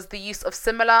 which was the use of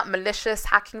similar malicious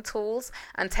hacking tools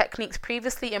and techniques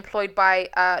previously employed by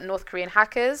North Korean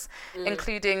hackers,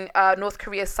 including North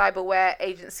Korea's Cyberware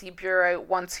Agency Bureau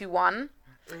 121.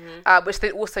 Which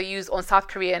they also used on South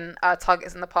Korean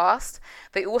targets in the past.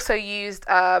 They also used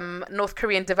North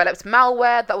Korean developed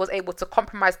malware that was able to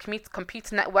compromise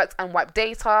computer networks and wipe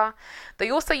data. They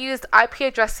also used IP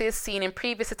addresses seen in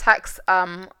previous attacks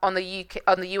on the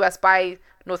US by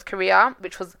North Korea,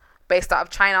 which was based out of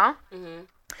China.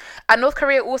 And North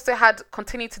Korea also had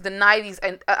continued to deny these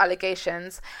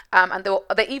allegations, and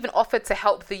they even offered to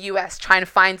help the US try and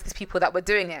find these people that were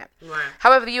doing it. Right.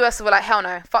 However, the US were like, hell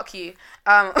no, fuck you.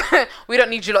 We don't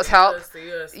need you lot's help. Do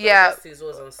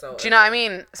you know what I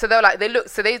mean? So they were like,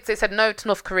 they said no to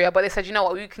North Korea, but they said, you know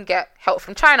what, we can get help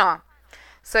from China.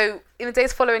 So in the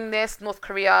days following this, North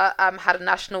Korea had a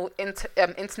national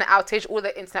internet outage. All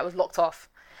the internet was locked off.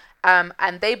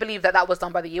 And they believe that was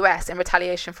done by the US in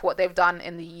retaliation for what they've done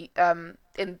in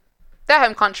their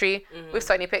home country with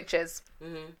Sony Pictures.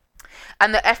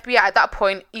 And the FBI at that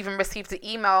point even received an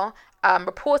email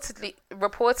reportedly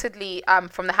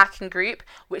from the hacking group,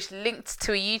 which linked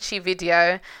to a YouTube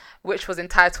video which was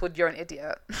entitled "You're an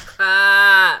Idiot,"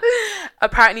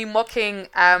 apparently mocking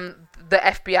the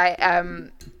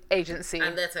FBI agency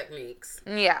and their techniques.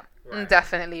 Yeah. Right.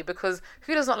 Definitely, because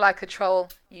who does not like a troll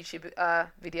YouTube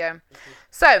video?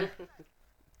 So,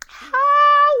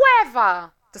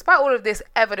 however, despite all of this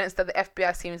evidence that the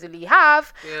FBI seems to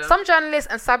have, some journalists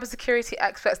and cybersecurity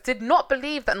experts did not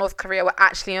believe that North Korea were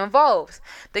actually involved.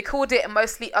 They called it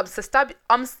mostly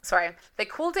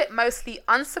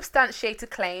unsubstantiated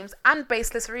claims and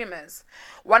baseless rumors.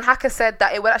 One hacker said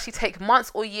that it would actually take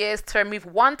months or years to remove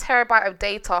 1 terabyte of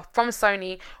data from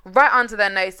Sony right under their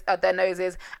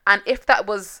noses, and if that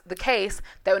was the case,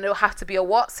 then it would have to be a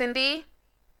what, Cindy?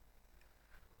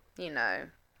 You know.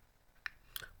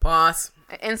 Pass.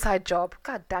 An inside job.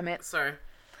 God damn it. Sorry.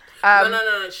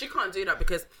 No. She can't do that,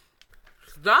 because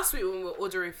last week when we were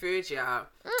ordering food,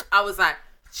 I was like,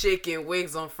 chicken,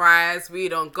 wings on fries, we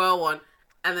don't go on.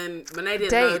 And then when they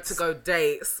didn't know to go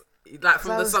dates, like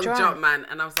from the song Jumpman,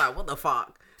 and I was like, what the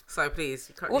fuck? So please.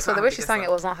 Also, the way she sang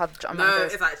it was not how Jumpman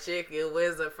goes. It's like chicken,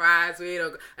 wings and fries, we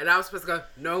don't go. And I was supposed to go,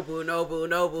 no boo, no boo,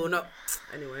 no boo, no.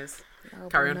 Anyways.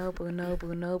 Carry on. No boo.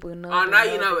 Oh, now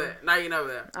you know it.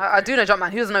 I do know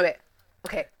Jumpman. Who doesn't know it?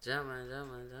 Okay.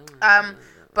 Jumpman.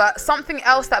 But something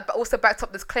else that also backed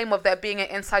up this claim of there being an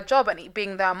inside job and it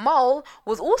being their mole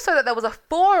was also that there was a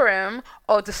forum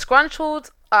of disgruntled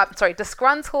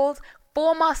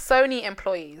former Sony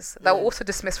employees that were also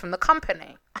dismissed from the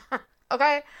company.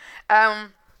 Okay.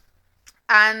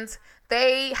 And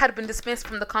they had been dismissed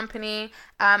from the company,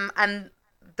 and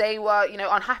they were,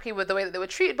 unhappy with the way that they were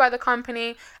treated by the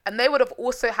company, and they would have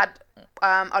also had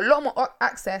a lot more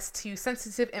access to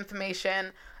sensitive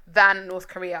information than North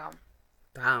Korea.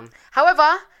 Damn.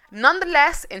 However,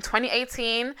 nonetheless, in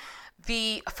 2018,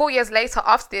 4 years later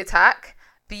after the attack,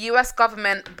 the US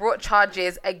government brought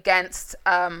charges against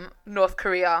North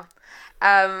Korea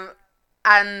and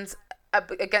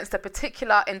against a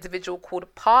particular individual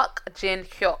called Park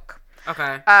Jin-hyuk.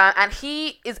 Okay. And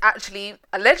he is actually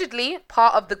allegedly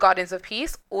part of the Guardians of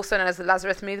Peace, also known as the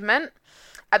Lazarus Movement.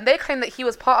 And they claim that he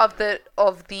was part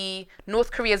of the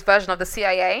North Korea's version of the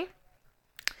CIA.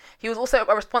 He was also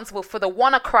responsible for the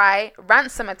WannaCry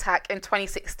ransom attack in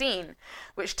 2016,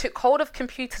 which took hold of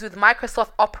computers with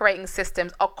Microsoft operating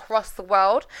systems across the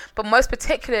world, but most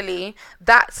particularly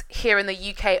that here in the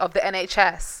UK of the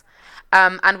NHS.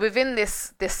 And within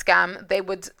this scam, they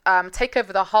would take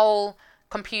over the whole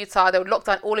computer. They would lock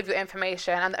down all of your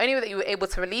information, and the only way that you were able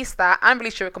to release that and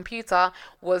release your computer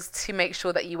was to make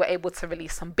sure that you were able to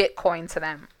release some Bitcoin to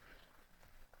them.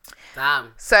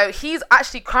 Damn. So he's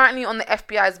actually currently on the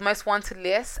FBI's most wanted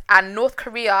list, and North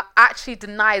Korea actually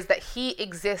denies that he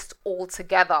exists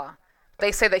altogether.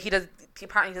 They say that he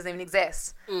apparently doesn't even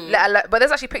exist. But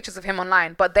there's actually pictures of him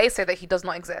online, but they say that he does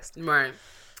not exist. Right.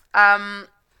 And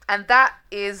that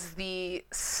is the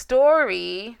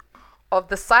story of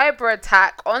the cyber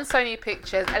attack on Sony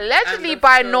Pictures, allegedly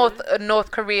by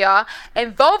North Korea,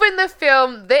 involving the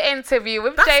film The Interview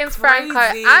with James Franco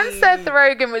and Seth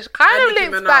Rogen, which kind of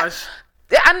links back,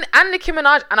 and Nicki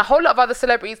Minaj and a whole lot of other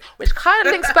celebrities, which kind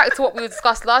of links back to what we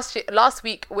discussed last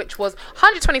week, which was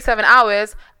 127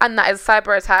 hours, and that is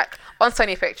cyber attack on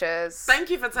Sony Pictures. Thank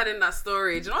you for telling that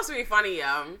story. Do you know what's really funny?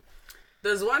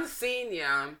 There's one scene,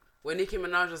 where Nicki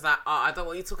Minaj was like, I don't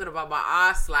want you talking about my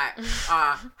ass. Like,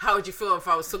 how would you feel if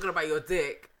I was talking about your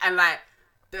dick? And, like,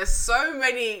 there's so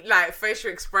many, like, facial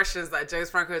expressions that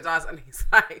James Franco does. And he's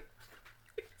like,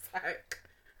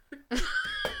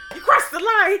 you crossed the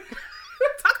line.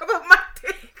 Talk about my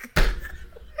dick.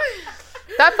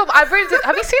 That film, I really did.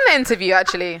 Have you seen The Interview,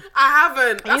 actually? I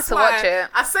haven't. You need to watch it.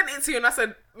 I sent it to you and I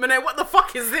said, Monet, what the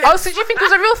fuck is this? Oh, so do you think it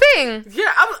was a real thing?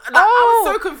 Yeah, I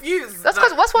was so confused. That's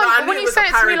because when you sent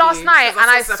it to me last night and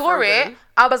I saw it,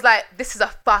 I was like, this is a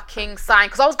fucking sign.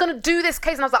 Because I was going to do this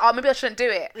case and I was like, oh, maybe I shouldn't do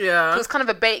it. Yeah. It was kind of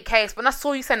a bait case. But when I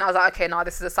saw you send it, I was like, okay, no,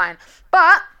 this is a sign.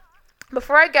 But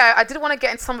before I go, I did want to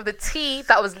get into some of the tea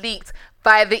that was leaked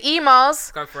by the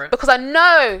emails. Go for it. Because I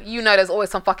know there's always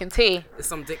some fucking tea. There's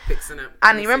some dick pics in it.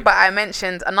 And you remember I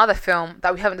mentioned another film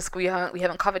that we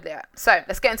haven't covered yet. So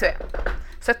let's get into it.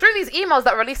 So through these emails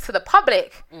that were released to the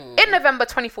public in November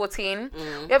 2014,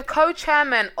 we have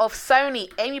co-chairman of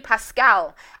Sony, Amy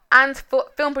Pascal, and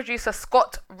film producer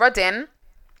Scott Rudin,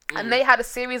 and they had a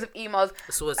series of emails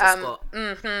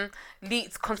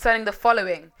leaked concerning the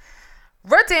following.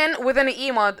 Rudin, within an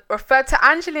email, referred to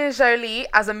Angelina Jolie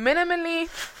as a minimally...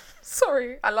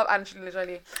 Sorry, I love Angelina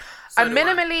Jolie. A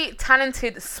minimally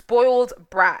talented, spoiled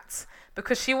brat.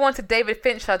 Because she wanted David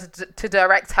Fincher to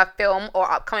direct her film,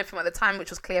 or upcoming film at the time, which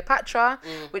was Cleopatra,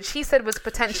 which he said was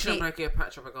potentially... She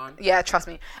Cleopatra, but go on. Yeah, trust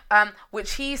me.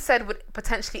 Which he said would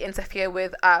potentially interfere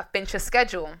with Fincher's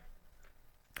schedule.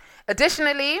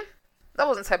 Additionally, that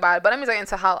wasn't so bad, but let me go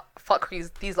into how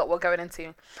fuckeries these lot were going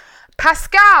into.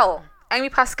 Amy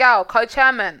Pascal,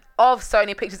 co-chairman of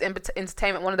Sony Pictures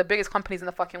Entertainment, one of the biggest companies in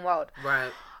the fucking world.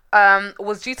 Right.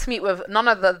 Was due to meet with none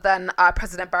other than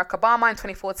President Barack Obama in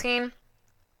 2014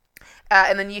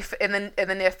 in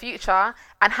the near future,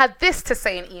 and had this to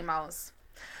say in emails.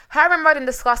 Her and Rudin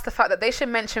discussed the fact that they should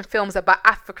mention films about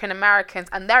African Americans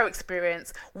and their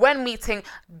experience when meeting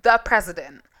the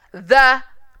president.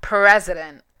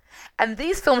 And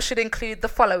these films should include the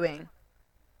following.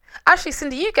 Actually,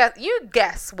 Cindy, you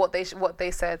guess what they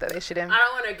said that they should. I don't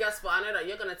want to guess, but I know that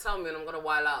you're gonna tell me, and I'm gonna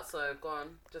while out. So go on,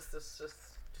 just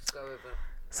go with it.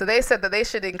 So they said that they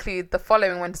should include the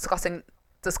following when discussing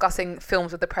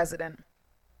films with the president.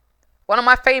 One of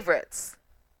my favorites,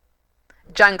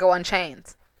 Django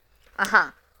Unchained.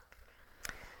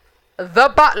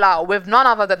 The Butler, with none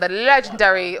other than the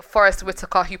legendary Forrest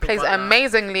Whitaker, who plays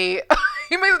amazingly.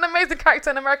 He plays an amazing character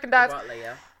in American Dad. The Butler,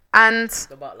 yeah. And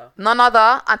The Butler. None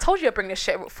other. I told you I'd bring this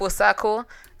shit full circle.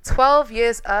 12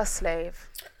 Years a Slave.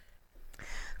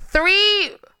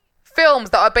 3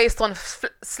 films that are based on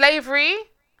slavery,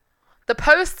 the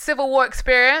post-Civil War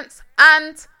experience,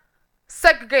 and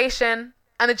segregation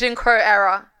and the Jim Crow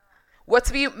era were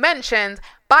to be mentioned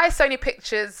by Sony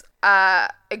Pictures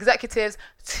executives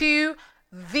to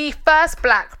the first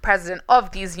black president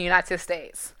of these United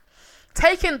States.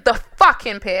 Taking the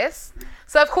fucking piss.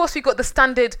 So, of course, we got the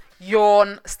standard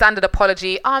yawn, standard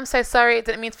apology. Oh, I'm so sorry. It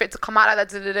didn't mean for it to come out like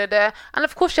that. And,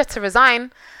 of course, she had to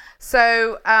resign.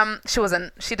 So,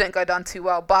 she didn't go down too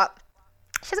well. But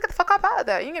she has to get the fuck up out of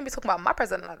there. You ain't going to be talking about my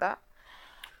president like that.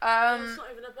 It's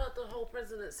not even about the whole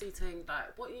presidency thing.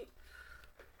 Like,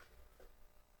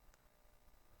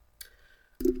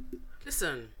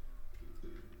 Listen.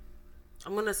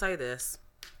 I'm going to say this.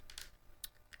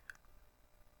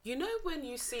 You know when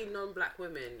you see non-black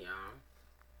women,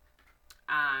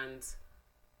 and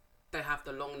they have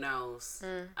the long nails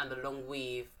and the long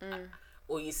weave,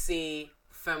 or you see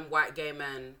femme white gay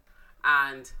men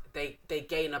and they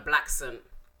gain a black scent,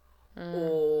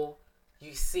 or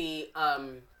you see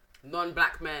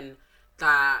non-black men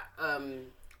that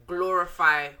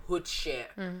glorify hood shit,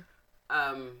 and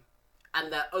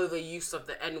the overuse of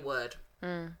the N-word.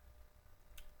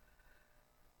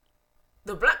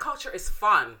 The black culture is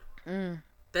fun.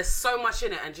 There's so much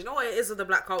in it, and do you know what it is with the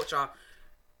black culture?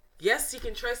 Yes, you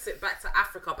can trace it back to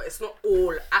Africa, but it's not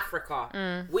all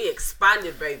Africa. We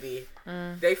expanded, baby.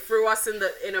 They threw us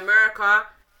in America,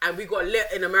 and we got lit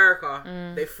in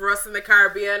America. They threw us in the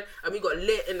Caribbean, and we got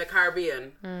lit in the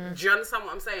Caribbean. Do you understand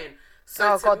what I'm saying?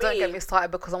 So God, don't get me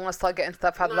started, because I want to start getting to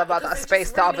that about that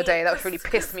space the other day. That really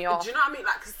pissed me off. Do you know what I mean?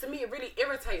 Like, because to me, it really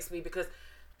irritates me, because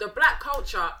the black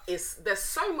culture there's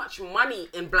so much money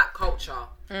in black culture.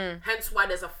 Hence why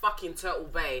there's a fucking Turtle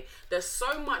Bay. There's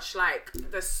so much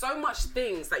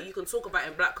things that you can talk about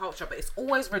in black culture, but it's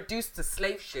always reduced to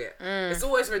slave shit. It's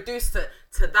always reduced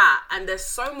to that, and there's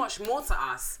so much more to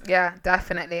us. Yeah,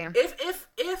 definitely.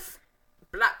 If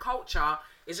black culture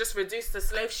is just reduced to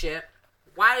slave shit,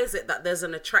 why is it that there's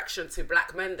an attraction to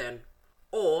black men then?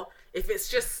 Or if it's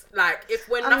just like, if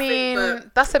we're nothing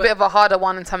that's a bit of a harder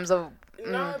one in terms of.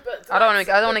 No, but I don't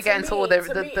want to get into all the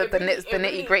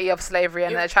nitty gritty of slavery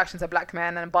and the attraction to black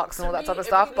men and bucks and all that type of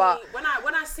stuff. But when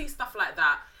I see stuff like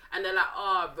that, and they're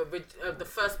like, the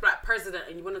first black president,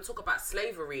 and you want to talk about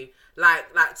slavery,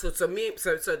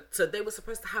 so they were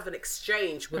supposed to have an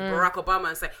exchange with Barack Obama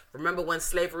and say, remember when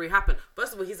slavery happened?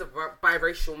 First of all, he's a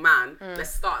biracial man.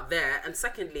 Let's start there. And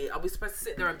secondly, are we supposed to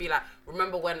sit there and be like,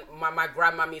 remember when my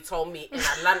grandmammy told me in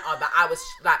Atlanta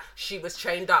that she was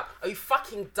chained up? Are you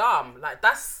fucking dumb? Like,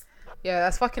 that's... Yeah,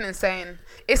 that's fucking insane.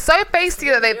 It's so basic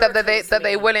that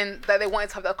they wanted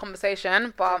to have that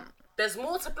conversation, but there's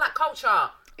more to black culture.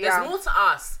 There's more to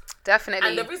us. Definitely.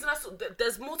 And the reason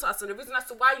there's more to us, and the reason as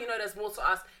to why there's more to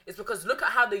us is because look at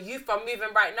how the youth are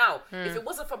moving right now. If it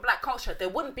wasn't for black culture, they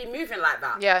wouldn't be moving like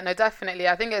that. Yeah, no, definitely.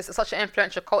 I think it's such an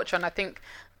influential culture, and I think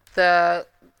the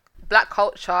black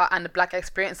culture and the black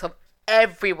experience of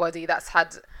everybody that's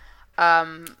had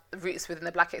roots within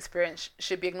the black experience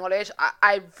should be acknowledged.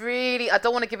 I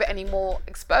don't want to give it any more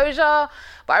exposure,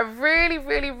 but I really,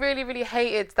 really, really, really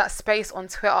hated that space on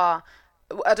Twitter.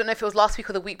 I don't know if it was last week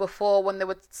or the week before, when they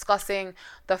were discussing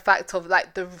the fact of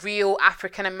like the real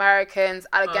African Americans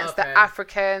against the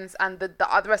Africans and the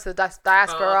rest of the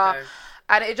diaspora.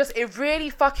 And it really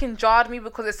fucking jarred me,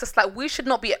 because it's just like, we should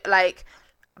not be like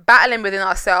battling within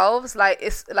ourselves. Like,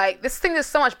 it's like, this thing is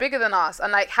so much bigger than us,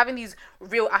 and like having these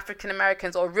real African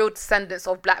Americans or real descendants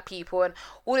of black people and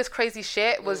all this crazy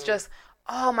shit was just,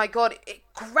 oh my God, it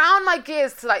ground my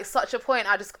gears to like such a point.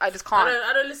 I just can't.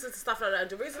 I don't listen to stuff like that. And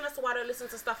the reason as to why I don't listen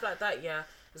to stuff like that,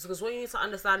 is because what you need to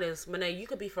understand is, Monet, you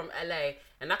could be from LA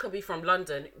and I could be from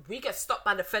London. We get stopped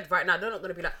by the Fed right now. They're not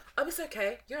going to be like, oh, it's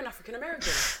okay, you're an African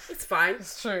American, it's fine,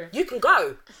 it's true, you can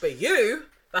go. But you,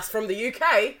 that's from the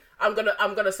UK, I'm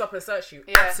gonna stop and search you.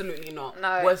 Absolutely not.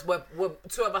 No. We're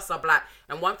two of us are black,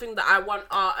 and one thing that I want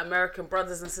our American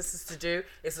brothers and sisters to do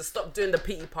is to stop doing the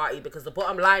pity party, because the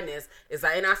bottom line is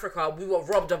that in Africa we were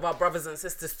robbed of our brothers and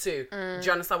sisters too. Do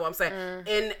you understand what I'm saying?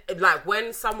 In like,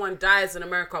 when someone dies in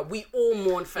America, we all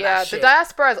mourn for that shit. The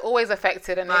diaspora is always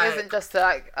affected, and it isn't just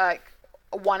like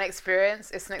one experience.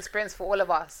 It's an experience for all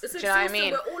of us. Do you know what I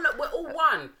mean? We're all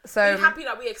one. So be happy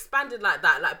that we expanded like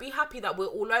that. Like, be happy that we're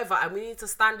all over, and we need to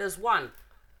stand as one.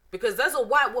 Because there's a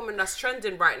white woman that's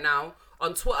trending right now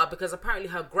on Twitter, because apparently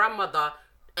her grandmother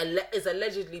is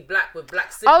allegedly black with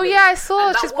black siblings. Oh yeah, I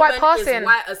saw. She's white passing. Is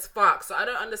white as fuck. So I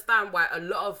don't understand why a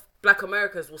lot of black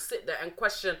Americans will sit there and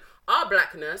question our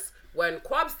blackness when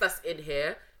Quabs that's in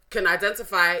here can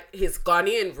identify his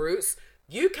Ghanaian roots.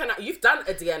 You've done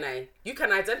a DNA. You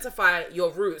can identify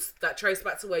your roots that trace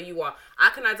back to where you are. I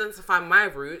can identify my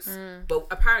roots, but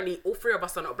apparently all three of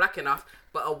us are not black enough.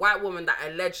 But a white woman that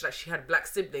alleged that she had black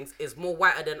siblings is more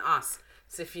whiter than us.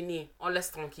 C'est fini. On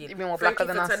laisse tranquille. You've been more blacker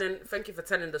than us. Thank you for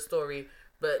telling the story.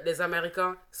 But les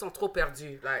Américains sont trop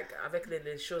perdus. Like, avec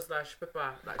les choses là, je peux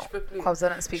pas. Like, je peux plus. I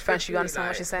don't speak French. You understand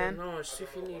what she's saying? Non, je suis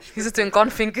fini. He's just doing gun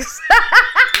fingers.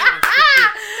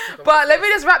 But let me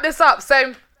just wrap this up.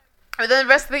 So, within the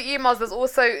rest of the emails, there's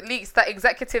also leaks that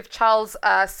executive Charles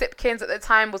Sipkins at the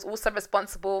time was also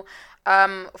responsible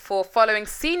for following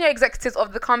senior executives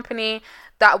of the company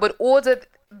that would order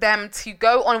them to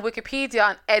go on Wikipedia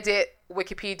and edit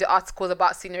Wikipedia articles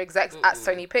about senior execs at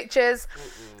Sony Pictures.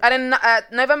 And in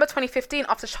November 2015,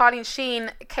 after Charlie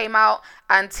Sheen came out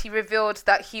and he revealed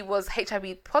that he was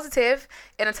HIV positive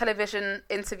in a television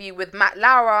interview with Matt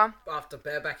Lauer. After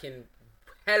barebacking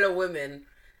hella women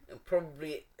and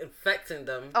probably infecting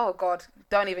them. Oh God,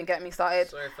 don't even get me started.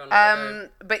 Sorry if I'm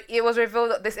but it was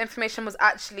revealed that this information was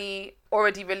actually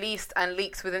already released and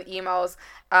leaked within emails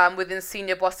within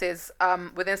senior bosses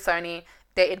within Sony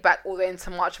dated back all the way into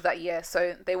March of that year,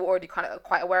 so they were already kind of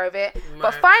quite aware of it. Right.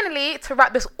 But finally, to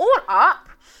wrap this all up,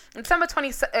 in December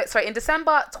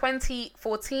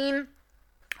 2014,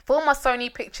 former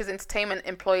Sony Pictures Entertainment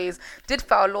employees did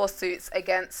file lawsuits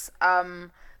against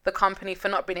the company for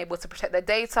not being able to protect their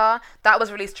data. That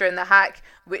was released during the hack,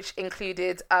 which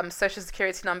included social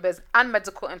security numbers and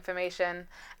medical information.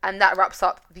 And that wraps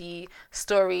up the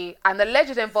story and the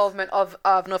alleged involvement of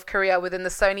North Korea within the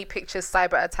Sony Pictures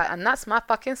cyber attack. And that's my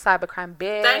fucking cybercrime,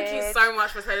 bitch. Thank you so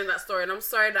much for telling that story. And I'm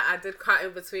sorry that I did cut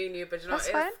in between you, but you know,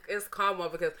 it's karma,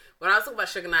 because when I was talking about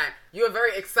Sugar Knight, you were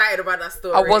very excited about that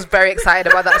story. I was very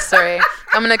excited about that story.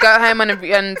 I'm going to go home and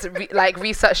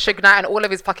research Sugar Knight and all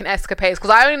of his fucking escapades, because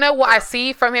I only know what I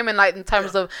see from him in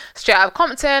terms of Straight Outta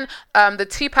Compton, the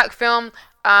Tupac film,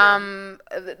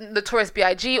 Notorious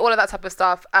B.I.G., all of that type of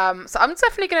stuff. So I'm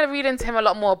definitely going to read into him a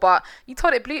lot more, but you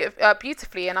told it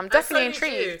beautifully, and I'm definitely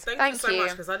intrigued. Thank you so much,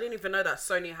 because I didn't even know that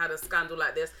Sony had a scandal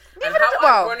like this. And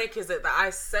how ironic is it that I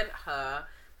sent her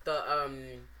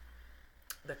the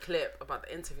clip about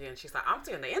the interview, and she's like, I'm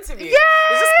doing the interview.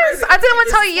 Yes! I didn't want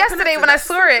to tell you yesterday when I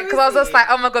saw it, because I was just like,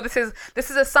 oh my god, this is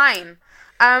a sign.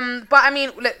 But I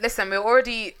mean, listen, we're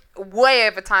already way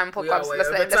over time, podcast.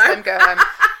 Let's let him go home.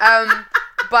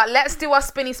 But let's do our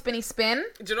spinny spin.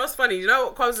 Do you know what's funny? You know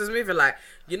what Quabs is moving like?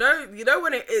 You know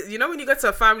when when you go to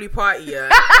a family party,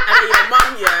 and then your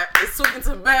mum, is talking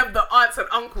to bare of the aunts and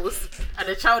uncles, and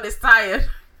the child is tired.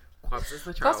 Quabs is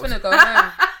the child. Quabs gonna go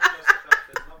home.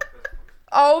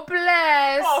 Oh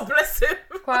bless. Oh bless him.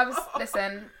 Quabs,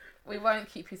 listen, we won't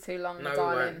keep you too long, no,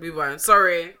 darling. We won't.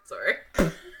 Sorry.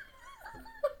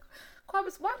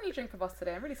 Quabs, why didn't you drink with us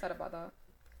today? I'm really sad about that.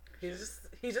 He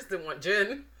just didn't want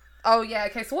gin. Oh yeah,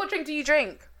 okay. So what drink do you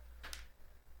drink?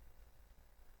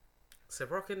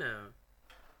 Ciroc now.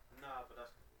 Nah, but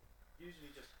that's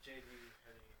usually just JD,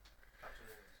 Henny,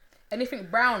 anything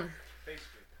brown.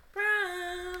 basically.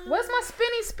 Brown. Where's my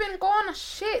spinny spin gone?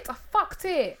 Shit, I fucked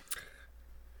it.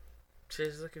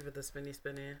 She's looking for the spinny.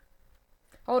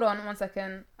 Hold on 1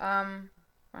 second.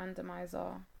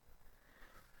 Randomizer.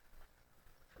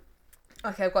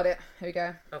 Okay, I've got it. Here we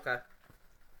go. Okay.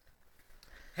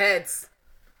 Heads.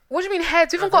 What do you mean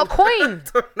heads? We haven't got a coin.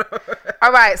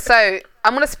 All right, so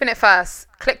I'm going to spin it first.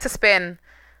 Click to spin.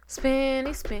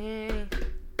 Spinny.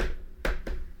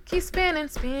 Keep spinning,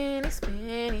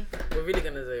 spinny. We're really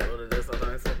going to do all of this. I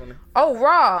don't know. Oh,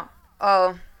 raw.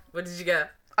 Oh. What did you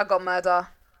get? I got murder.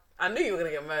 I knew you were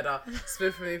going to get murder.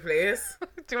 Spin for me, please. Do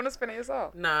you want to spin it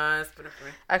yourself? Nah, spin it for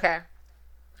me. Okay.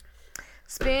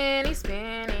 Spinny.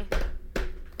 Spinny.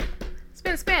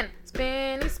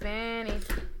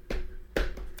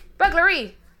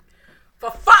 Burglary.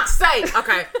 For fuck's sake.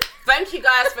 Okay. Thank you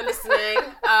guys for listening.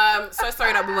 So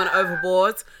sorry that we went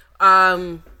overboard.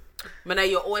 Monet,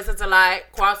 you're always a delight.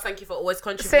 Quabs, thank you for always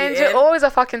contributing. Singe, you're always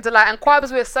a fucking delight. And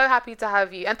Quabs, we're so happy to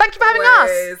have you. And thank you for having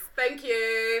us. Thank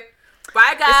you.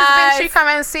 Bye, guys. This has been True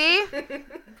Crime NC.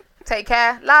 Take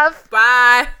care. Love.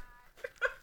 Bye.